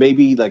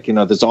 maybe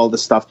there's all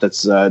this stuff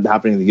that's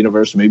happening in the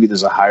universe, maybe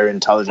there's a higher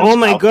intelligence. Oh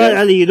my God,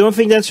 Ali, you don't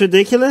think that's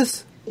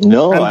ridiculous?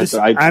 No,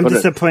 I'm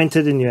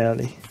disappointed in you,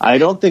 Ali. I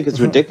don't think it's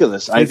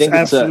ridiculous. I think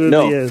it's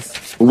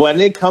is. When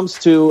it comes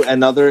to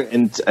another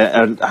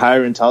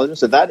higher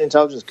intelligence, that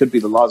intelligence could be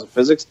the laws of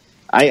physics.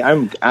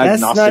 I'm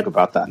agnostic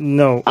about that.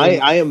 No,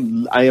 I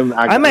am.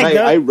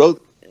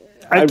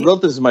 I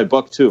wrote this in my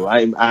book too.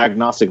 I'm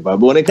agnostic about it.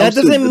 But when it comes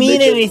that doesn't mean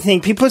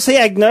anything. People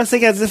say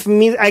agnostic as if it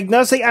means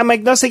agnostic. I'm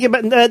agnostic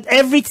about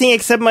everything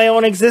except my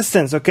own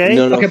existence. Okay.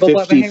 No,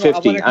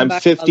 50-50. I'm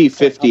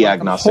 50-50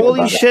 agnostic.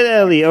 Holy shit,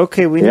 Ali.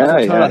 Okay, we need to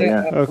talk.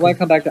 I want to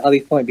come back to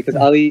Ali's point because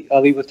Ali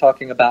was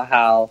talking about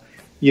how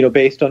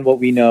based on what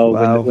we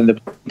know, when the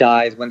brain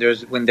dies, when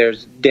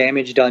there's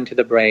damage done to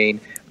the brain,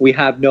 we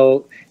have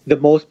the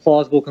most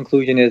plausible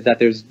conclusion is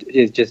that is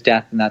just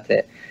death and that's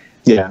it.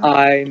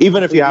 Yeah.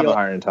 Even if you have a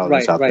higher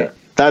intelligence out there.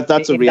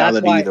 That's a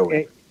reality either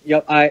way.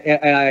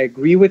 I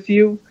agree with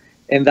you,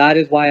 and that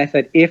is why I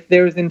said if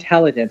there's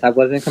intelligence, I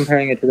wasn't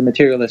comparing it to the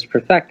materialist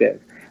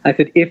perspective. I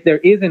said if there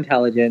is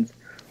intelligence,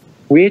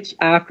 which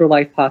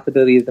afterlife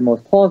possibility is the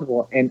most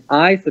plausible? And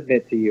I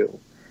submit to you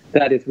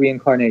that it's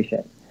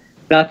reincarnation.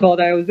 That's all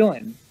that I was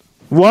doing.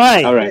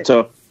 Why? All right,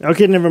 so...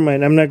 Okay, never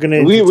mind. I'm not going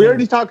to... We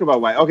already talked about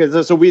why.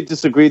 Okay, so we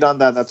disagreed on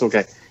that. That's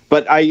okay.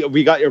 But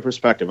we got your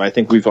perspective. I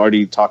think we've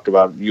already talked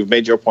about... You've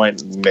made your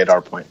point, we made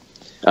our point.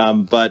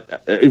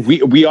 But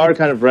we are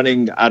kind of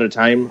running out of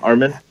time,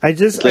 Armin. I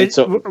just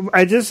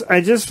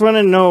want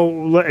to know,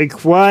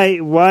 like,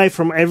 why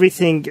from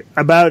everything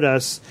about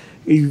us,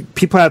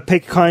 people have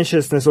picked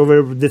consciousness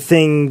over the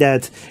thing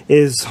that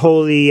is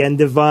holy and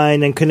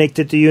divine and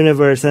connected to the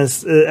universe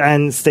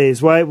and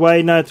stays.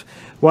 Why not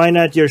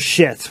your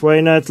shit?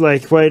 Why not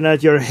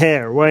your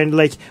hair?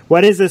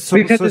 What is it?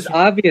 Because it's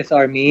obvious,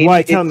 Armin.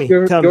 Why? Tell me.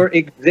 Your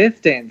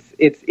existence.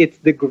 It's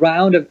the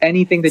ground of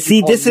anything that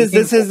you this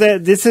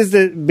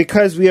is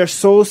because we are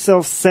so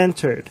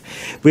self-centered,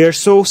 we are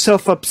so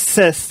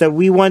self-obsessed that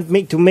we want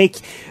to make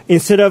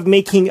instead of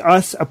making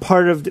us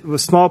a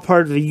small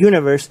part of the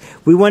universe,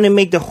 we want to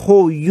make the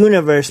whole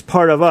universe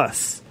part of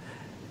us.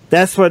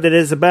 That's what it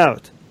is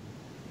about.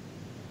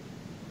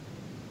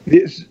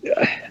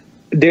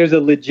 There's a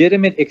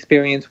legitimate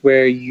experience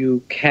where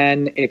you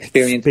can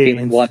experience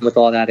being one with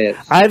all that is.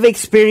 I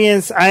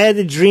had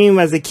a dream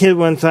as a kid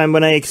one time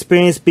when I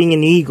experienced being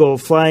an eagle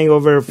flying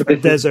over a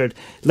desert.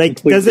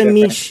 Like, doesn't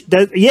mean,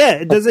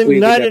 it doesn't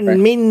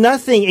mean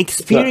nothing.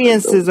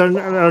 Experiences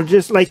are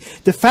just like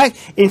the fact.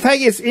 In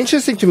fact, it's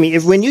interesting to me.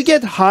 If when you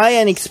get high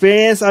and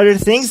experience other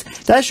things,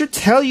 that should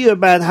tell you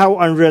about how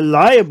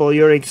unreliable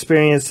your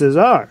experiences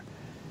are.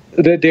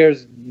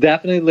 There's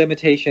definitely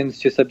limitations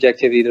to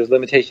subjectivity. There's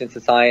limitations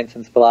to science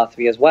and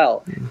philosophy as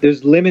well.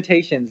 There's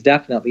limitations,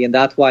 definitely, and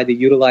that's why the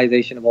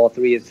utilization of all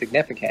three is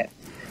significant.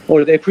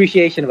 Or the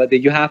appreciation of it, that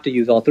you have to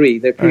use all three.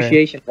 The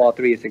appreciation of all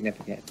three is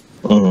significant.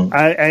 Mm-hmm.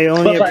 I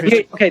only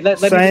appreciate... let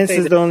science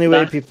is the only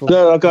way people...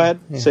 No, go ahead.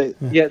 Say.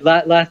 Yeah,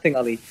 last thing,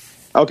 Ali.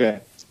 Okay.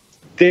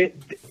 The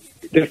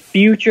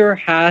future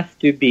has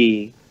to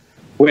be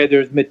where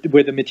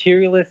the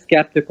materialist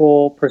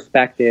skeptical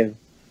perspective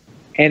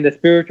and the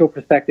spiritual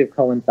perspective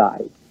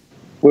coincide,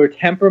 where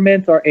human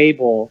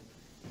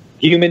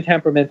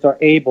temperaments are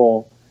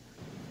able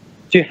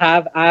to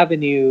have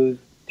avenues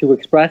to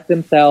express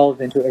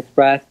themselves and to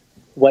express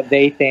what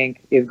they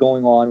think is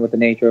going on with the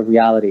nature of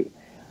reality.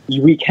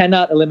 We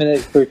cannot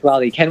eliminate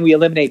spirituality. Can we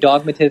eliminate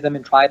dogmatism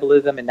and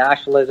tribalism and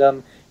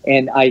nationalism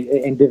and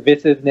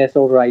divisiveness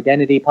over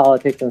identity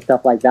politics and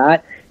stuff like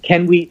that?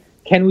 Can we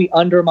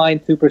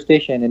undermine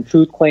superstition and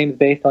truth claims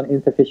based on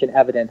insufficient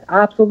evidence?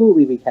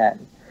 Absolutely we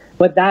can.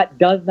 But that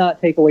does not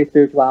take away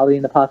spirituality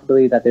and the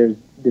possibility that there's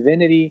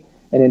divinity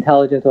and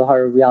intelligence or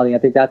higher reality. I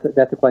think that's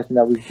a question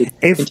that we should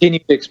continue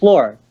to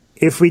explore.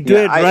 If we do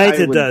it right,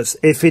 it does.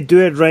 If we do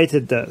it right,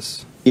 it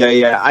does.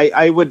 Yeah.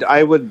 I would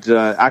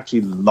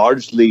actually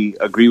largely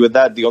agree with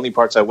that. The only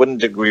parts I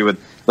wouldn't agree with,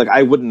 like,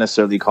 I wouldn't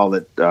necessarily call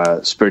it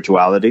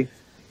spirituality.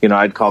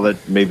 I'd call it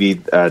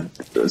maybe, I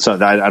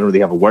don't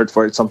really have a word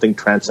for it, something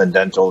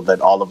transcendental that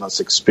all of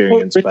us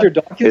experience,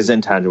 but is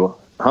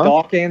intangible. Huh?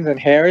 Dawkins and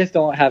Harris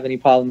don't have any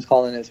problems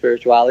calling it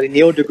spirituality.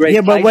 Neil deGrasse.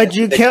 Yeah, but what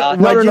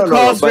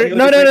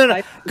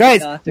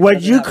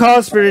you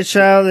call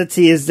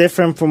spirituality is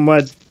different from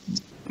what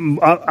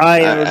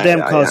I or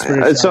them call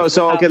spirituality.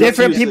 So okay,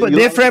 different people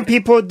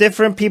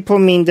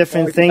mean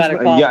different things.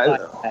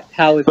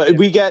 But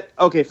we get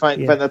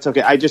fine, but that's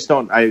okay. I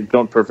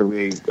don't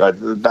perfectly.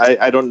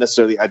 I don't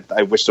necessarily.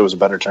 I wish there was a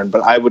better term,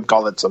 but I would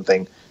call it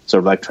something sort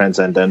of like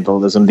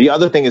transcendentalism. The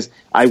other thing is,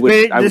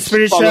 the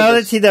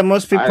spirituality that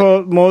most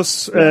people,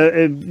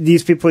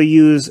 these people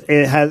use,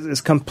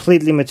 is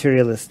completely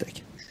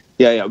materialistic.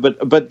 Yeah.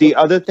 But the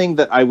other thing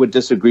that I would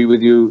disagree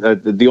with you,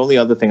 the only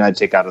other thing I'd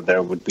take out of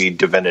there would be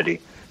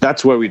divinity.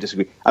 That's where we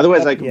disagree.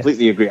 Otherwise, I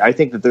completely agree. I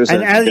think that there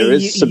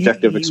is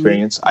subjective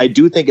experience. I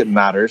do think it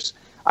matters.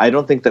 I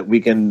don't think that we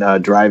can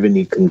drive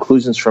any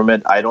conclusions from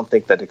it. I don't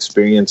think that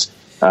experience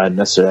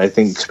necessarily. I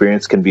think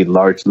experience can be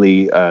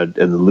largely an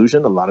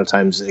illusion. A lot of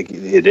times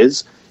it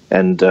is.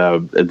 And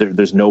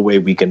there's no way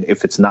we can,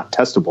 if it's not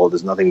testable,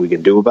 there's nothing we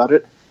can do about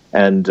it.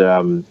 And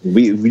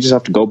we just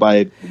have to go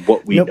by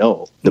what we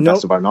know, the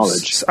best of our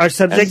knowledge. Our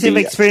subjective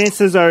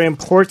experiences are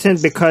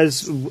important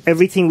because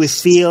everything we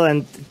feel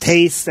and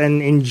taste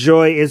and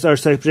enjoy is our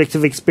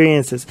subjective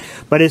experiences.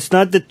 But it's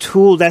not the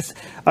tool that's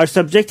our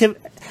subjective.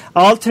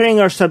 Altering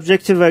our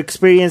subjective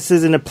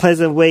experiences in a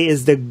pleasant way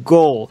is the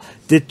goal.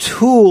 The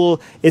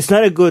tool is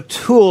not a good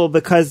tool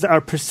because our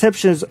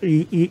perceptions...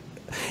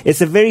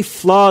 It's a very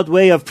flawed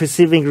way of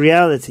perceiving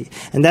reality.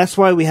 And that's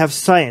why we have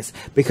science.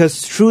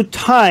 Because through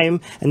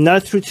time, and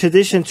not through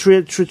tradition,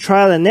 through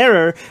trial and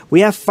error, we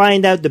have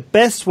find out the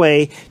best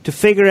way to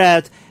figure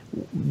out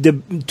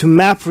to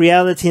map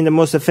reality in the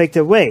most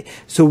effective way.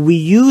 So we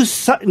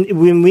use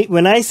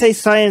when I say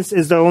science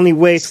is the only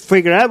way to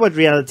figure out what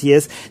reality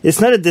is, it's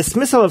not a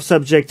dismissal of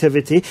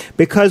subjectivity,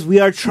 because we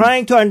are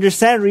trying to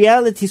understand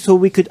reality so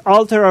we could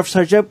alter our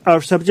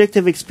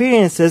subjective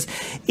experiences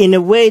in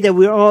a way that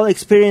we're all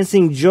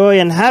experiencing joy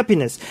and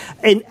happiness.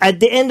 And at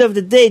the end of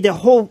the day, the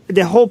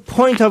whole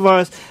point of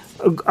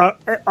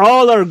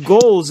all our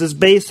goals is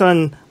based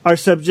on our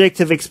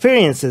subjective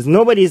experiences.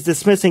 Nobody is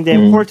dismissing the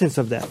importance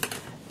of that.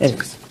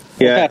 Anyways.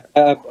 Yeah.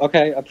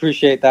 Okay.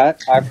 Appreciate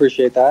that. I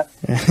appreciate that.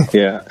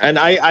 Yeah, and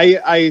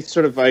I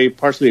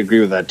partially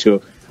agree with that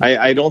too.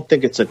 I don't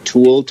think it's a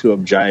tool to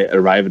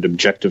arrive at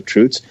objective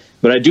truths,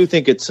 but I do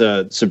think it's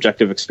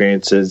subjective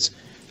experiences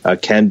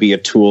can be a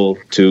tool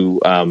to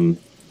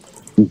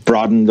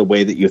broaden the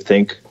way that you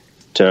think,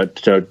 to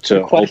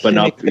open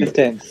up.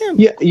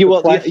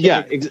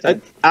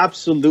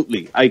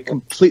 Absolutely. I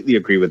completely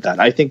agree with that.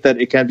 I think that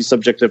it can be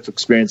subjective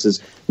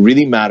experiences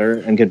really matter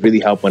and can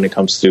really help when it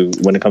comes to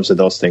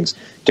those things,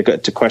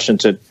 to question,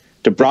 to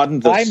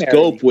broaden the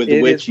scope with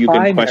which you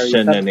can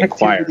question and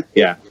inquire.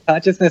 Yeah,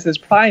 consciousness is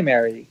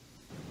primary.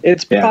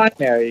 It's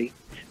primary.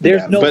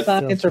 There's no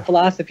science or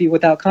philosophy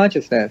without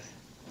consciousness.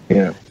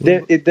 Yeah,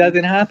 it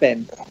doesn't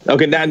happen.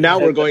 Okay, now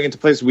we're going into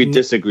places we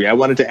disagree. I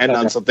wanted to end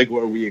on something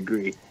where we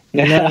agree.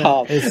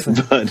 No.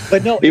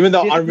 But no, even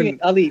though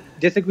Ali,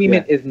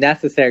 disagreement is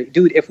necessary,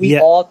 dude. If we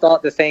all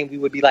thought the same, we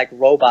would be like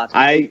robots.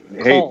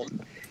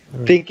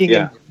 Thinking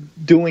and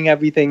doing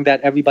everything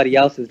that everybody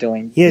else is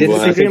doing. Yeah,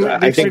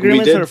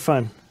 disagreements are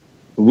fun.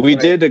 We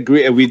did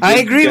agree. I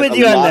agree with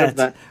you on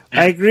that.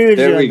 I agree with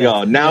you. There we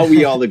go. Now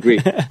we all agree.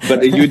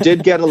 But you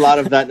did get a lot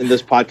of that in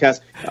this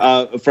podcast.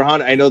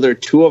 Farhan, I know there are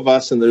two of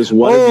us and there's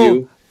one of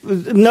you.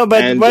 No,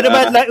 but what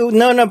about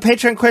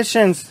Patreon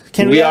questions?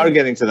 We are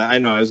getting to that. I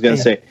know. I was going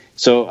to say.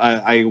 So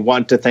I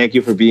want to thank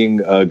you for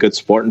being a good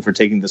sport and for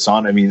taking this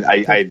on. I mean,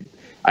 I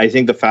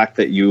think the fact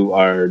that you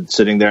are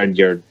sitting there and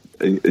you're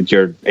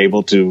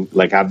able to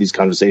have these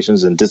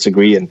conversations and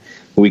disagree, and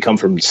we come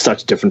from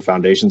such different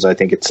foundations. I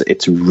think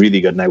it's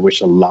really good, and I wish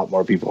a lot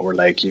more people were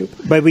like you.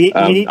 But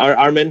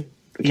Armin,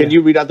 can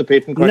you read out the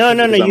Patreon questions?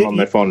 No. I'm on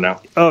my phone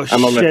now. Oh,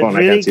 I'm on my phone.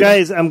 Really,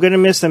 guys? I'm gonna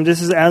miss them.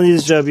 This is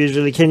Ali's job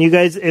usually. Can you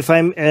guys? We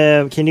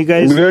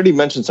already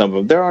mentioned some of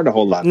them. There aren't a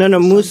whole lot. No.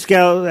 Moose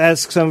Gal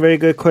asked some very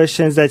good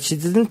questions that she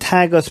didn't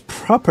tag us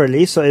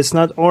properly, so it's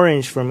not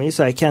orange for me,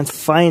 so I can't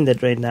find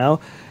it right now.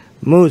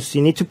 Moose,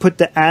 you need to put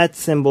the @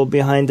 symbol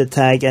behind the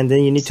tag, and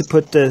then you need to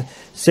put the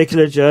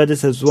secular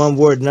jihadist as one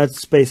word, not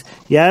space.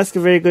 You ask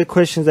very good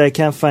questions that I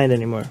can't find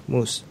anymore,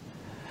 Moose.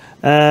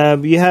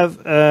 You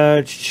have,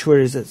 where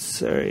is it?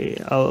 Sorry,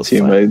 I'll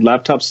see. My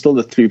laptop's still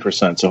at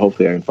 3%, so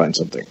hopefully I can find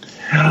something.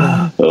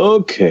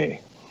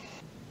 Okay.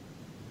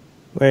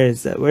 Where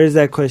is that? Where is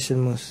that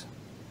question, Moose?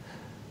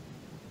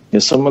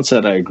 Yeah, someone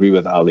said I agree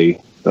with Ali.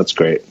 That's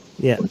great.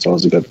 Yeah, it's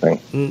always a good thing.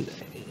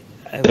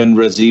 Then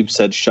Razib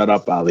said, "Shut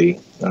up, Ali,"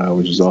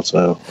 which is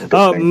also a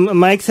good thing.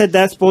 Mike said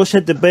that's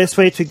bullshit. The best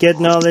way to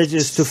get knowledge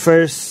is to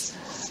first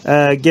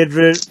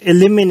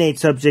eliminate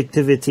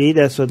subjectivity.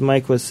 That's what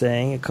Mike was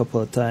saying a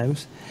couple of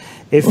times.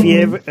 If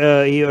he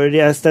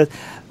already asked that.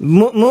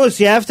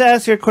 Moose, you have to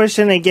ask your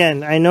question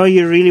again. I know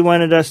you really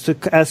wanted us to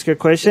ask your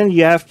question.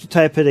 You have to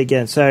type it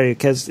again. Sorry,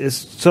 because it's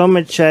so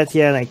much chat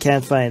here and I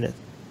can't find it.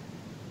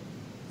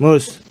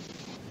 Moose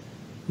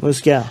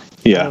Gal.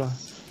 Yeah. Oh.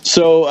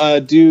 So,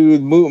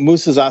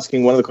 Moose is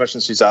asking, one of the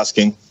questions she's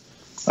asking,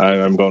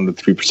 I'm going to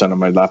 3% on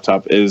my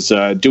laptop, is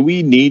do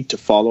we need to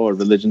follow a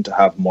religion to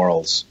have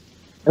morals?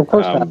 Of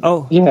course not.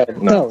 No,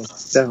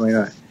 definitely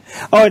not.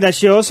 Oh, that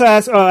she also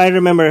asked, I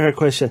remember her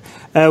question.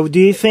 Do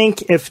you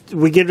think if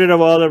we get rid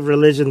of all of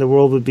religion, the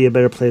world would be a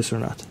better place or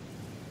not?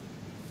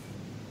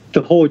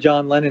 The whole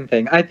John Lennon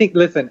thing. I think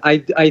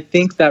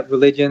that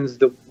religions,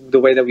 the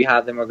way that we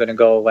have them, are going to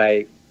go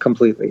away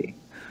completely.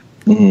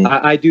 Mm-hmm.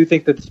 I do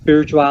think that the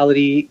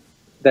spirituality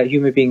that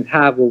human beings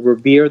have will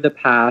revere the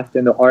past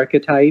and the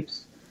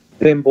archetypes,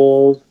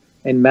 symbols,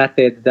 and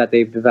methods that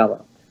they've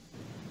developed.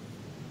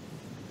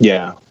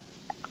 Yeah.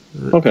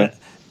 Okay.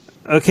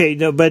 Okay,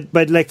 no,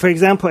 but like, for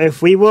example,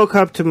 if we woke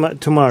up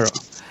tomorrow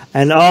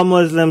and all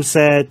Muslims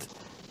said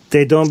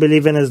they don't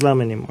believe in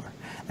Islam anymore,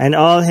 and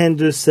all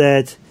Hindus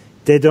said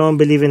they don't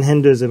believe in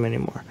Hinduism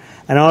anymore,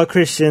 and all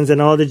Christians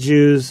and all the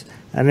Jews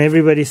and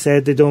everybody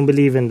said they don't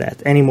believe in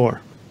that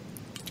anymore,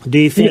 do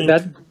you think...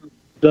 Yeah,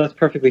 that's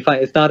perfectly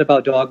fine. It's not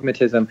about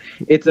dogmatism.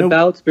 It's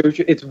about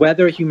spiritual... It's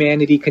whether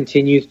humanity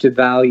continues to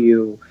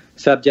value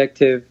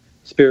subjective,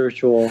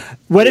 spiritual...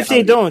 What if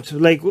they don't?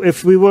 Like,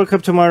 if we woke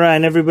up tomorrow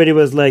and everybody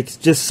was like,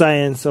 just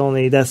science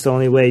only, that's the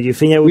only way, do you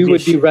think that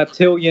would be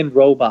reptilian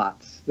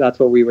robots. That's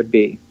what we would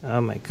be.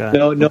 Oh, my God.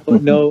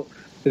 No.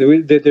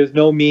 There's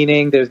no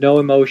meaning. There's no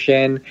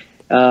emotion.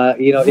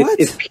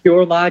 It's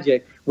pure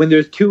logic. When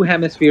there's two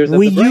hemispheres of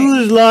the brain. We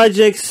use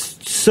logic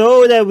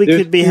so that we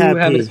could be happy. There's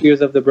two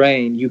hemispheres of the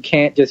brain. You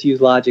can't just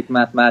use logic,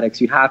 mathematics.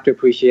 You have to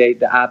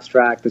appreciate the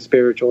abstract, the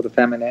spiritual, the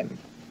feminine.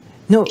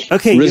 No,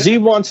 okay.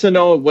 Razib wants to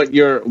know what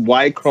your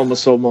Y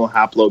chromosomal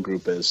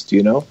haplogroup is. Do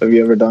you know? Have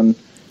you ever done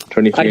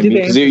 23andMe?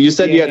 Because you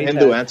said you had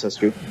Hindu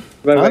ancestry.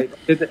 Right.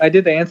 I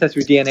did the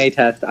ancestry DNA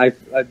test.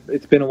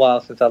 It's been a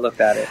while since I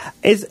looked at it.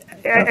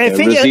 I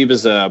think Razib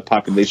is a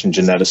population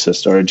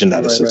geneticist or a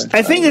geneticist. Right.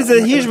 I think there's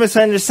a huge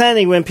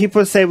misunderstanding when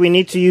people say we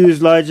need to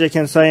use logic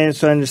and science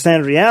to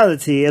understand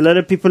reality. A lot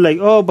of people are like,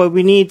 oh, but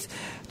we need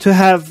to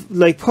have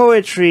like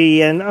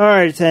poetry and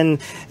art and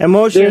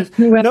emotions.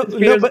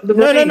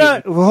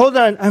 No. Hold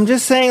on. I'm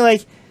just saying,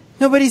 like,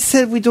 nobody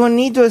said we don't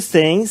need those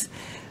things.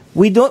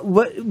 We don't.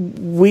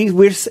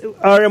 We're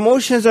our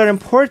emotions are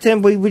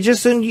important, but we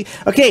just don't.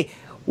 Okay,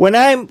 when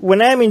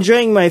I'm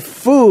enjoying my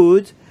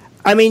food,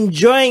 I'm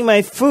enjoying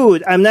my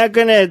food. I'm not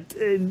gonna.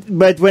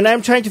 But when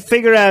I'm trying to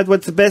figure out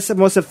what's the best and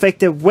most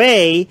effective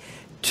way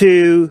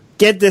to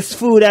get this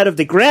food out of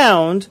the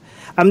ground,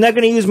 I'm not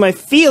going to use my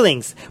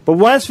feelings. But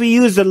once we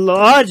use the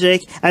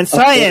logic and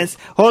science,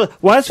 we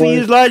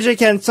use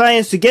logic and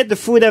science to get the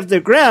food off the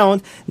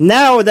ground,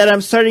 now that I'm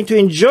starting to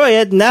enjoy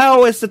it,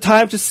 now is the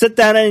time to sit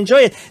down and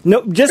enjoy it.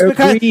 No, just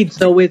Agreed. because.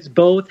 So it's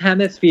both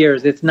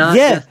hemispheres. It's not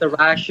just the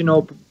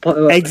rational.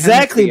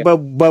 Exactly, hemisphere.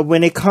 but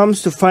when it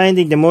comes to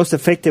finding the most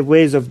effective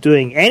ways of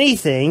doing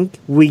anything,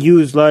 we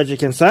use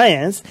logic and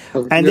science.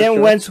 And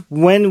then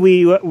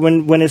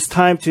when it's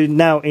time to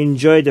now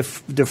enjoy the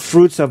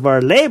fruits of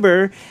our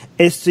labor,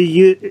 is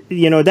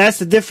to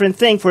that's a different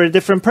thing for a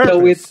different purpose.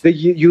 So it's the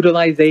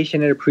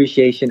utilization and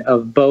appreciation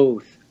of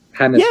both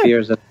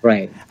hemispheres of the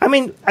brain. I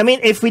mean,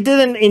 if we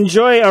didn't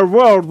enjoy our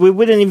world, we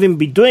wouldn't even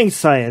be doing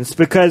science,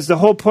 because the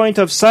whole point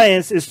of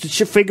science is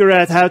to figure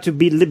out how to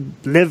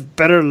live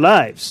better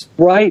lives.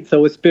 Right.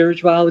 So it's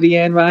spirituality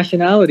and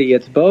rationality.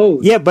 It's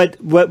both. Yeah,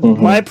 but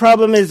my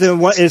problem is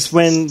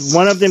when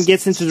one of them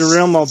gets into the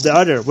realm of the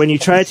other. When you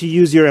try to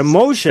use your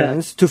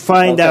emotions to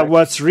find out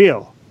what's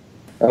real.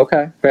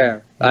 Okay,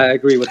 fair. I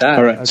agree with that.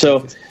 All right. Okay.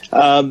 So,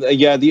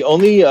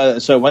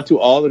 so I went through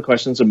all the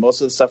questions, and most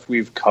of the stuff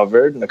we've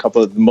covered, and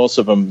most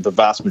of them, the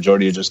vast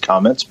majority are just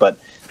comments, but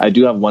I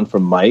do have one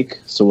from Mike,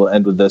 so we'll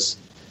end with this.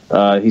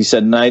 He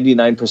said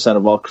 99%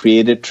 of all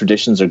created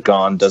traditions are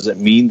gone. Does it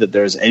mean that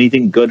there's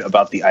anything good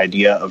about the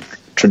idea of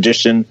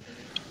tradition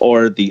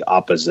or the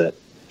opposite?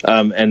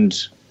 And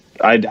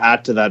I'd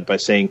add to that by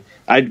saying,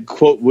 I'd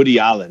quote Woody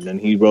Allen, and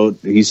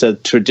he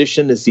said,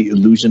 tradition is the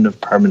illusion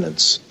of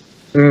permanence.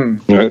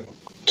 Right?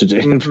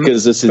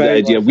 Because this is the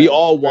idea. We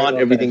all want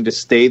everything to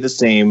stay the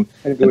same.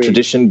 And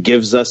tradition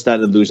gives us that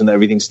illusion that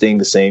everything's staying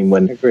the same,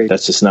 when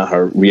that's just not how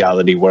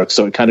reality works.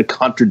 So it kind of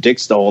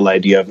contradicts the whole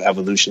idea of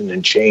evolution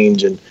and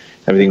change and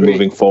everything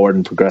moving forward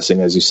and progressing,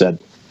 as you said.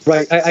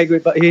 Right, I agree.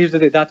 But here's the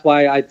thing. That's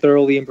why I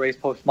thoroughly embrace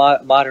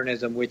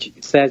postmodernism, which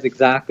says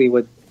exactly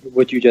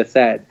what you just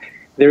said.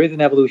 There is an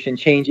evolution.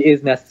 Change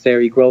is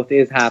necessary. Growth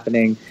is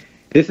happening.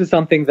 This is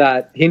something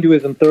that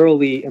Hinduism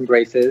thoroughly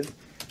embraces.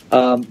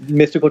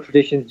 Mystical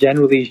traditions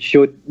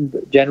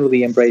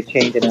generally embrace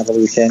change and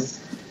evolution.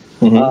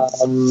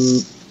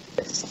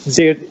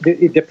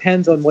 It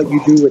depends on what you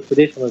do with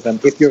traditionalism.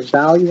 If you're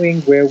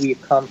valuing where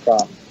we've come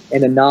from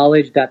and the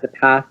knowledge that the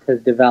past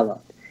has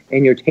developed,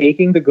 and you're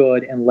taking the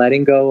good and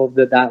letting go of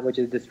that which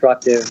is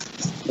destructive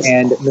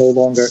and no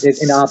longer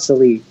is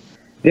obsolete,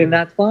 then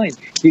that's fine.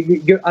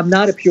 I'm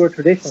not a pure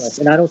traditionalist,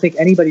 and I don't think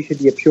anybody should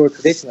be a pure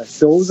traditionalist.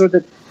 Those are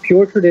the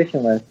pure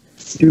traditionalists.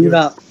 Do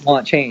not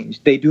want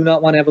change. They do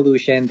not want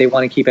evolution. They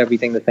want to keep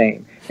everything the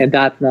same. And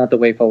that's not the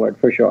way forward,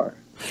 for sure.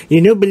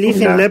 Belief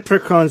in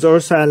leprechauns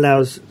also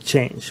allows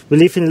change.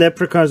 Belief in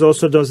leprechauns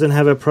also doesn't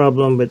have a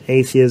problem with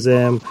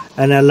atheism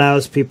and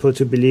allows people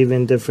to believe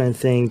in different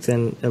things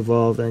and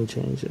evolve and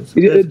change. So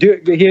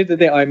here's the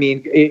thing. I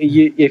mean,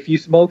 if you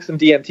smoke some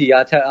DMT,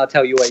 I'll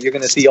tell you what, you're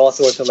going to see all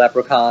sorts of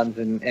leprechauns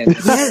and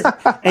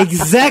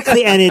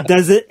exactly, and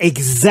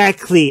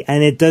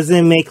it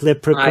doesn't make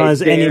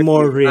leprechauns any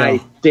more real. I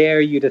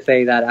dare you to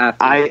say that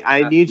after.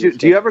 I need you.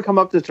 Do you ever come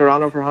up to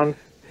Toronto, Farhan?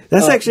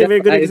 That's actually a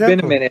very good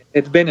example.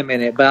 It's been a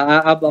minute, but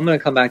I'm going to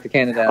come back to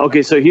Canada.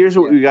 Okay, so here's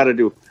what we got to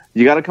do.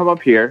 You got to come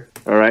up here,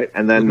 all right?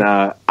 And then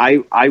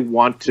I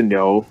want to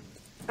know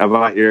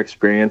about your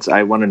experience.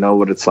 I want to know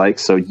what it's like.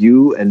 So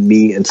you and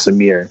me and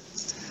Samir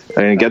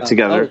are going to get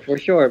together. Oh, for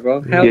sure,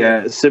 bro.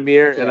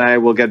 Samir and I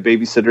will get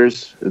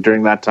babysitters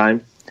during that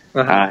time.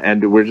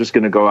 And we're just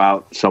going to go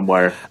out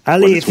somewhere.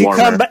 Ali, if you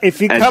come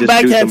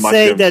back and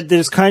say that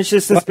there's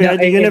consciousness behind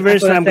the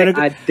universe, I'm going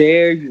to. I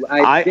dare you.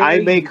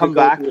 I may come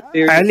back.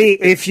 Ali,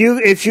 if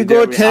you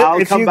go,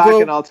 I'll come back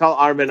and I'll tell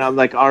Armin. I'm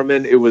like,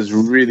 Armin, it was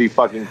really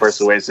fucking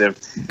persuasive.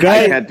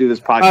 I can't do this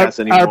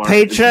podcast anymore. Our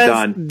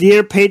patrons,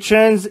 dear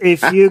patrons,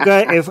 if you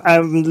guys,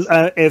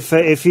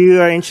 if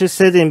you are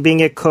interested in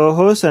being a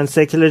co-host on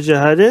Secular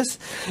Jihadist,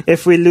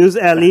 if we lose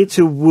Ali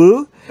to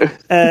Woo.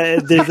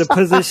 There's a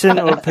position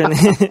open.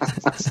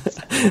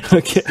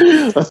 Okay.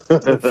 That's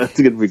going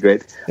to be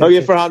great.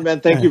 Okay, Farhan,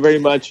 man, thank you very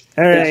much.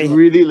 All right. It's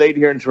really late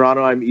here in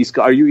Toronto. I'm East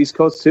Coast. Are you East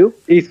Coast too?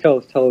 East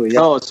Coast, totally.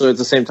 Yeah. Oh, so it's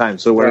the same time.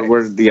 So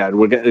we're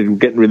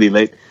getting really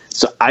late.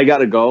 So I got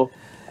to go.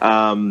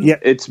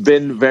 It's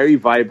been very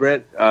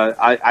vibrant.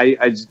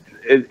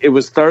 It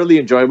was thoroughly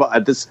enjoyable.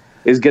 This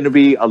is going to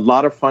be a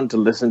lot of fun to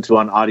listen to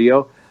on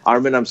audio.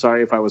 Armin, I'm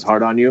sorry if I was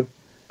hard on you.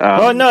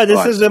 Oh no,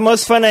 this is the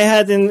most fun I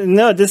had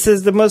this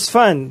is the most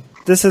fun.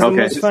 This is the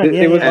most fun.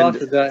 It was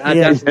awesome. I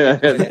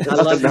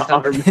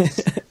love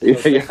this.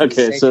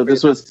 Okay, so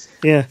this was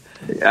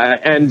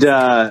I'd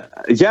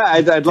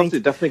love to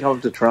definitely come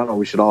up to Toronto.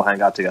 We should all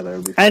hang out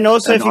together. And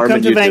also, if you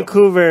come to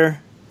Vancouver,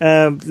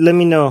 let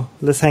me know.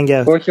 Let's hang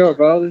out. For sure,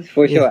 bro.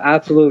 For sure.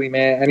 Absolutely,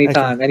 man.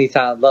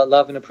 Anytime.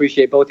 Love and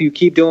appreciate both of you.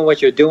 Keep doing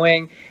what you're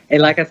doing.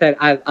 And like I said,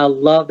 I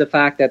love the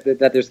fact that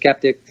there's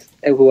skeptics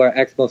who are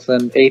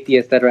ex-Muslim,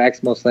 atheists that are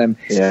ex-Muslim,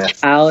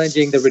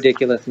 challenging the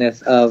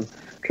ridiculousness of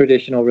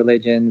traditional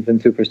religions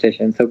and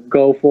superstitions. So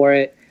go for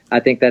it. I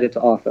think that it's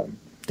awesome.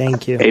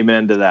 Thank you.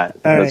 Amen to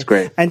that. That's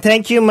great. And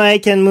thank you,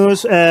 Mike and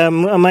Moose.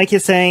 Mike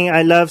is saying,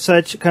 I love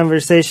such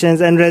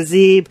conversations. And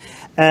Razib,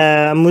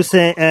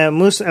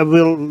 Moose,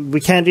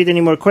 we can't read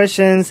any more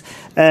questions.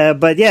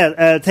 But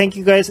thank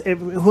you guys.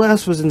 Who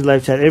else was in the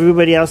live chat?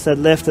 Everybody else that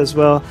left as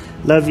well.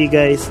 Love you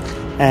guys.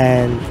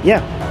 And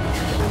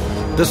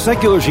The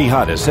secular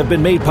jihadists have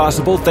been made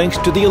possible thanks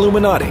to the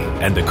Illuminati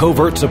and the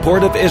covert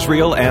support of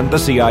Israel and the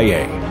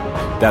CIA.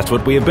 That's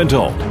what we have been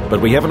told, but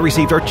we haven't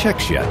received our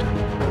checks yet.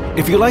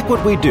 If you like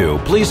what we do,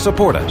 please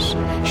support us.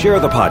 Share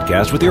the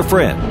podcast with your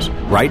friends.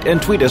 Write and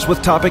tweet us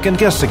with topic and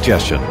guest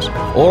suggestions.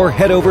 Or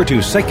head over to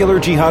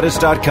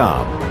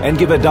secularjihadist.com and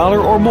give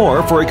 $1 or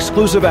more for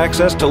exclusive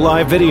access to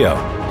live video.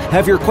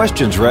 Have your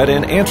questions read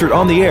and answered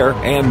on the air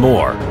and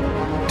more.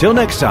 Till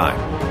next time,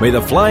 may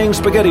the flying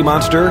spaghetti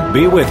monster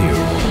be with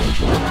you.